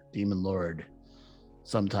minor demon lord,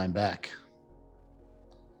 some time back.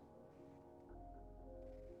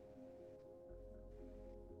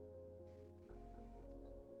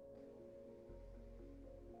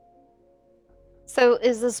 So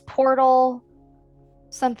is this portal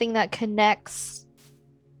something that connects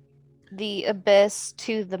the Abyss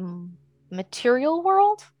to the material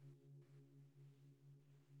world?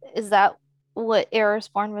 Is that what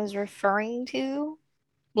Erisborn was referring to?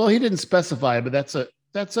 Well, he didn't specify, but that's a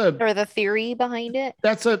Or the theory behind it?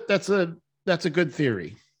 that's a good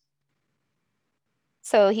theory.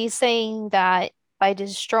 So he's saying that by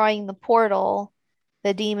destroying the portal,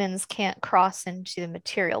 the demons can't cross into the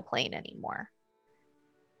material plane anymore.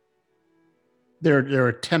 They're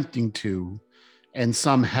attempting to, and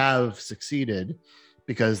some have succeeded,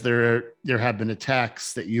 because there have been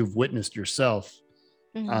attacks that you've witnessed yourself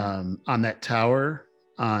on that tower.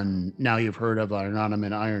 Now you've heard of Anonymous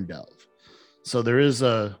and Iron Delve. So there is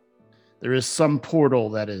some portal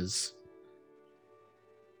that is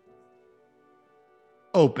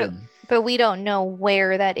open. But we don't know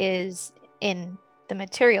where that is in the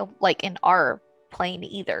material, like in our plane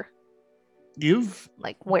either.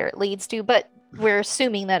 Like where it leads to, but we're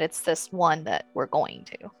assuming that it's this one that we're going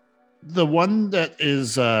to. The one that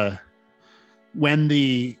is when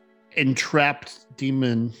the entrapped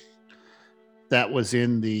demon that was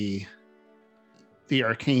in the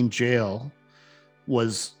arcane jail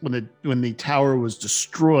was when the tower was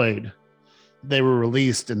destroyed, they were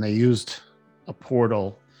released and they used a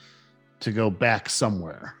portal to go back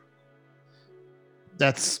somewhere.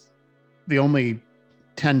 That's the only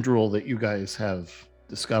tendril that you guys have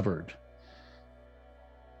discovered.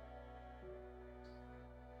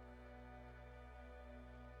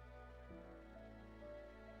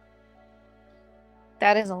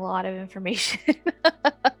 That is a lot of information.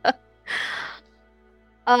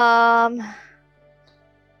 um,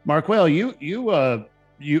 Mark Whale, I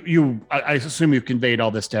assume you conveyed all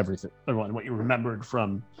this to everyone, what you remembered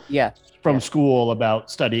from Yeah. school about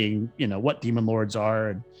studying, what demon lords are,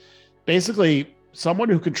 and basically someone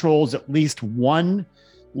who controls at least one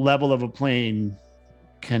level of a plane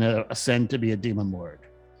can ascend to be a demon lord.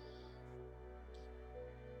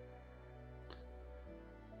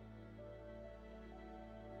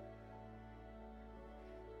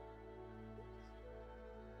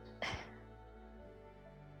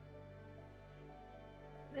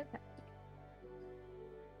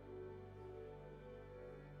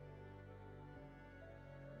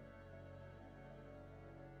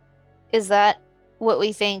 Is that what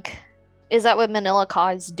we think? Is that what Manila Ka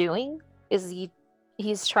is doing? Is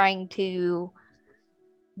he's trying to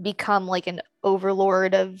become like an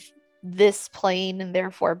overlord of this plane and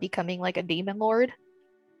therefore becoming like a demon lord?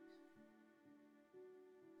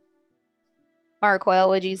 Mark Whale,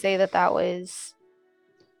 would you say that was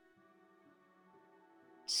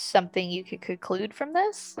something you could conclude from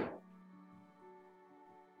this?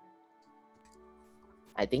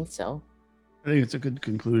 I think so. I think it's a good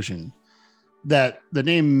conclusion that the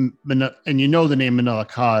name, and the name Manila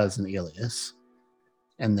Ka is an alias,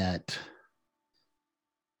 and that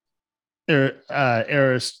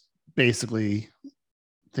Eris basically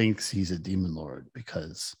thinks he's a demon lord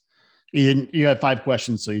because you had 5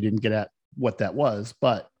 questions, so you didn't get at what that was,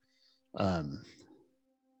 but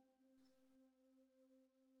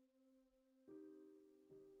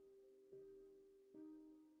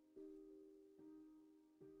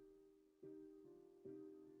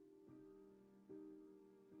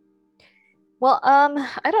Well,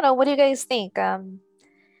 I don't know. What do you guys think?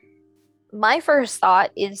 My first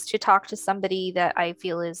thought is to talk to somebody that I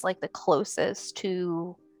feel is like the closest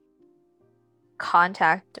to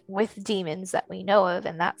contact with demons that we know of,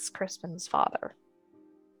 and that's Crispin's father.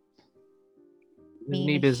 Isn't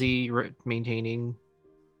he busy maintaining?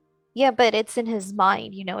 Yeah, but it's in his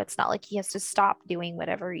mind, it's not like he has to stop doing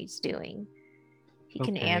whatever he's doing. He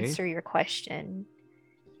can Okay. answer your question.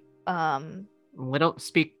 We don't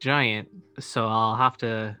speak giant, so I'll have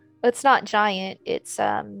to. It's not giant, it's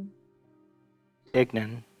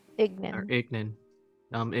Ignan. Ignan. Or Ignan.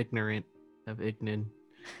 I'm ignorant of Ignan.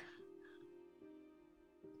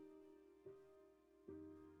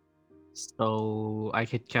 So I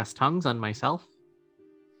could cast tongues on myself,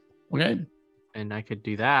 okay. and I could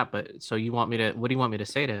do that. But so you want me to? What do you want me to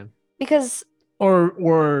say to him? Because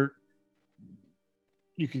Or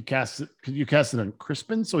you could cast it. Could you cast it on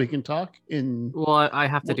Crispin so he can talk in? Well, I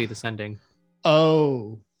have to do the sending.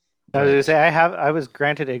 Oh, I was gonna say I was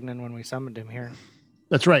granted Ignan when we summoned him here.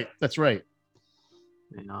 that's right. That's right.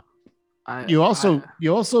 Yeah. You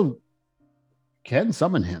also can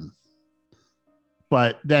summon him,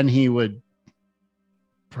 but then he would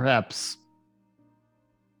perhaps.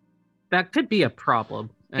 That could be a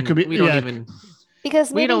problem, and could be- we don't yeah. even.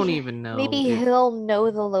 because We maybe don't even know. maybe if- he'll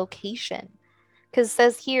know the location. Because it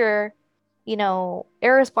says here,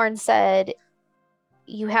 Erisborn said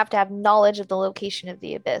you have to have knowledge of the location of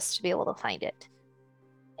the abyss to be able to find it.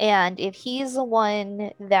 And if he's the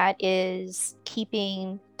one that is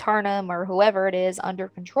keeping Tarnum or whoever it is under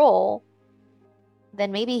control,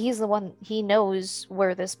 then maybe he's the one, he knows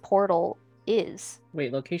where this portal is.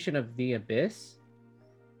 Wait, location of the abyss?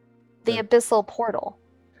 The abyssal portal.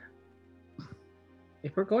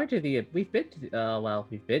 If we're going to we've been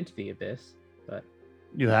to the abyss, but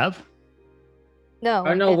You have? No,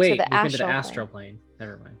 oh no, into wait, the we've been to the plane. astral plane.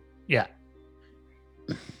 Never mind. Yeah.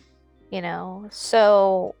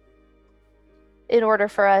 So in order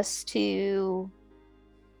for us to,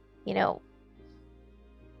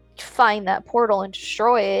 find that portal and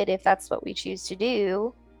destroy it, if that's what we choose to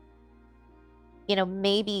do,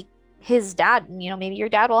 maybe his dad, maybe your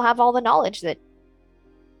dad will have all the knowledge that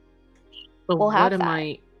But We'll have what am that.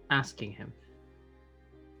 I asking him?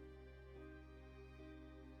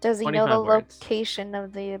 does he know 25 the words. location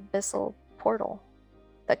of the abyssal portal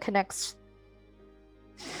that connects.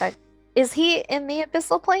 Is he in the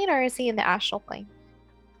abyssal plane or is he in the astral plane?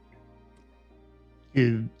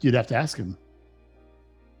 You'd have to ask him.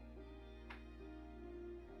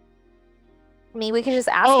 I mean, we could just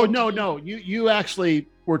ask Oh him. no. You actually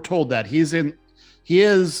were told that he's in he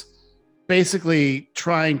is basically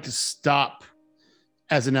trying to stop,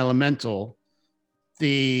 as an elemental,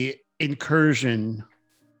 the incursion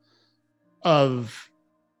of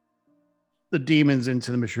the demons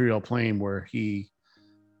into the material plane where he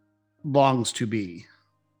longs to be.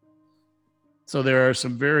 So there are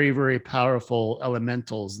some very, very powerful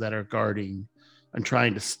elementals that are guarding and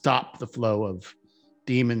trying to stop the flow of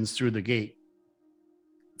demons through the gate.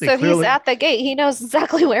 They So he's clearly- at the gate. He knows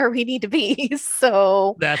exactly where we need to be.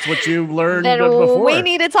 So That's what you learned then before. we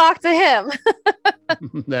need to talk to him.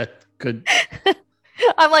 That could.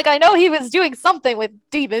 I'm like, I know he was doing something with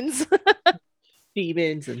demons.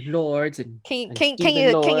 Demons and lords and Can and can demon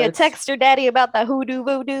you lords. text your daddy about the hoodoo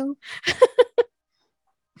voodoo?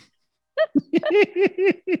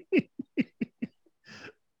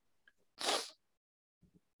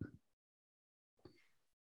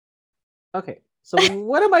 Okay, so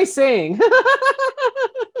what am I saying?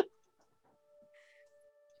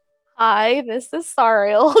 Hi, this is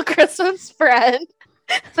Sariel, Christmas friend.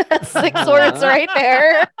 That's 6 words right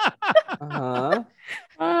there. Uh-huh.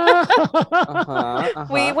 Uh-huh.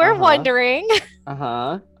 We were wondering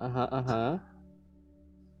Uh-huh. Uh-huh. Uh-huh.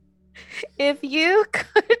 if you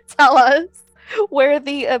could tell us where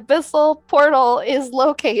the abyssal portal is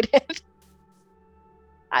located.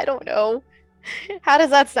 I don't know. How does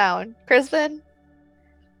that sound, Crispin?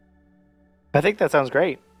 I think that sounds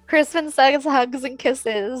great. Crispin says hugs and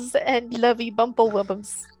kisses and lovey bumple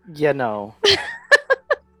wubbums. Yeah, no.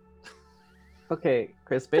 Okay,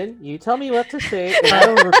 Crispin, you tell me what to say and I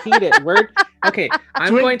will repeat it word. Okay,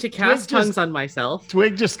 I'm Twig- going to cast Twig just- tongues on myself.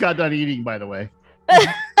 Twig just got done eating, by the way.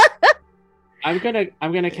 I'm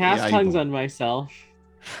gonna cast Yeah, tongues you- on myself,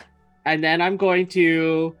 and then I'm going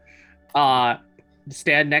to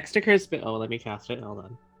stand next to Crispin. Oh, let me cast it. Hold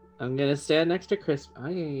on. I'm gonna stand next to Crispin.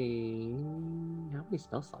 How many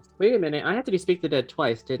spell slots? Wait a minute. I have to do Speak the Dead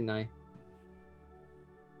twice, didn't I?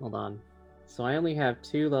 Hold on. So I only have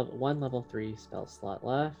one level 3 spell slot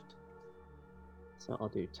left. So I'll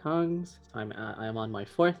do tongues. I'm on my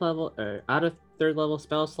 4th level, or out of 3rd level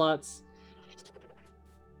spell slots.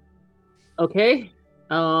 Okay.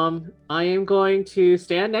 I am going to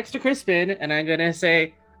stand next to Crispin, and I'm gonna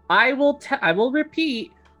say, I will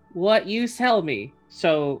repeat what you tell me.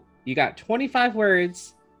 So you got 25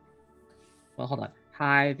 words. Well, hold on.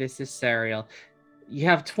 Hi, this is Sariel. You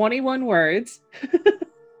have 21 words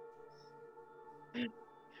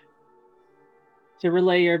to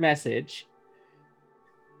relay your message.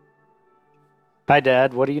 Hi,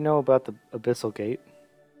 Dad. What do you know about the Abyssal Gate?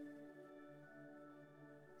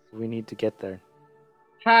 We need to get there.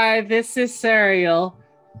 Hi, this is Sariel.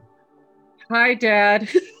 Hi, Dad.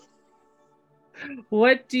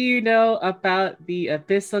 What do you know about the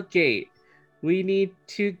Abyssal Gate? We need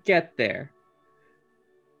to get there.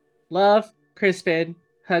 Love, Crispin,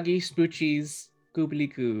 huggy smoochies,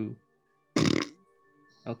 goobly goo.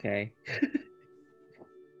 Okay.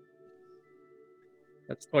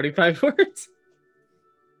 That's 25 words.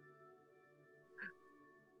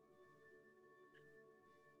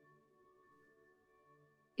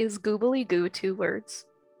 Is goobly goo 2 words?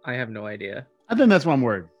 I have no idea. I think that's one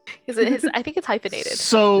word. Is it? I think it's hyphenated.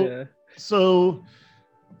 So, Yeah. so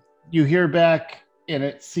you hear back, and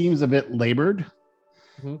it seems a bit labored.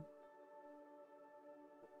 Mhm.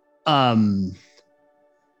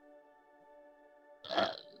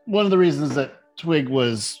 One of the reasons that Twig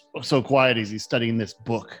was so quiet is he's studying this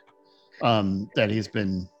book that he's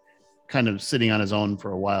been kind of sitting on his own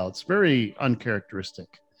for a while. It's very uncharacteristic.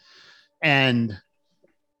 And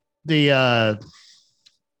the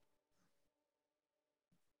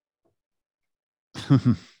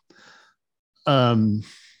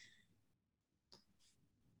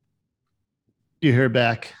you hear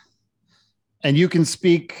back, and you can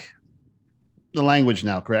speak the language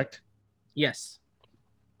now, correct? Yes.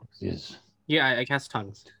 Yes. Yeah, I cast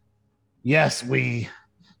tongues. Yes, we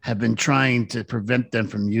have been trying to prevent them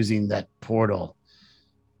from using that portal.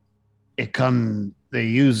 They're coming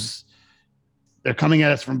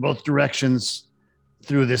at us from both directions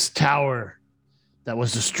through this tower that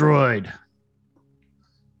was destroyed.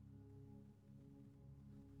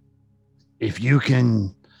 If you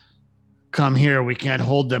can come here, we can't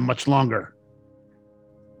hold them much longer.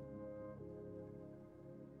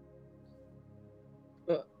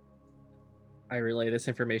 I relay this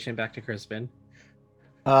information back to Crispin.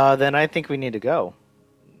 Then I think we need to go.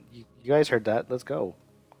 You guys heard that. Let's go.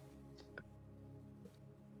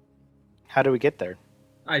 How do we get there?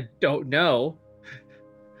 I don't know.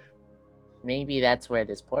 Maybe that's where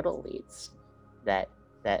this portal leads. That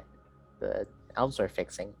the elves are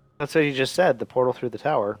fixing. That's what you just said. The portal through the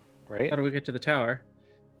tower, right? How do we get to the tower?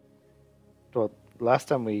 Well, last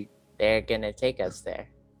time we, They're gonna take us there,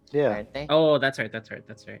 yeah. aren't they? Oh, that's right. That's right.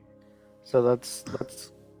 That's right. So let's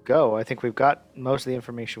go. I think we've got most of the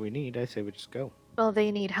information we need. I say we just go. Well,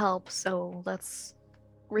 they need help, so let's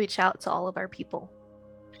reach out to all of our people.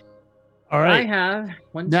 All I right. have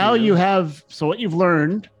one. Now two. you have. So what you've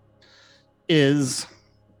learned is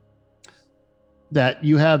that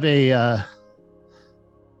you have a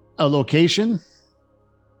location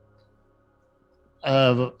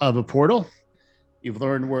of a portal. You've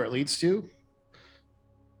learned where it leads to,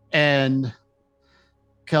 and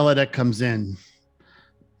Kaladek comes in.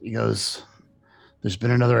 He goes, "There's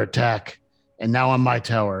been another attack, and now on my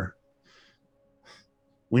tower.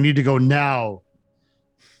 We need to go now."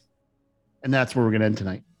 And that's where we're going to end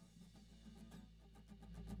tonight.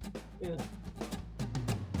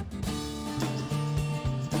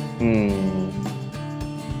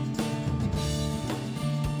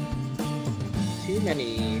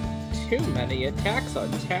 Too many attacks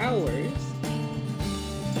on towers.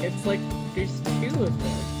 It's like there's 2 of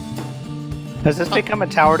them. Has this become a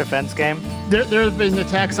tower defense game? There have been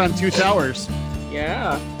attacks on 2 towers.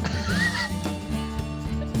 Yeah.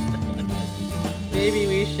 Maybe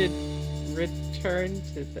we should return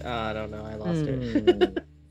to. I don't know. I lost it.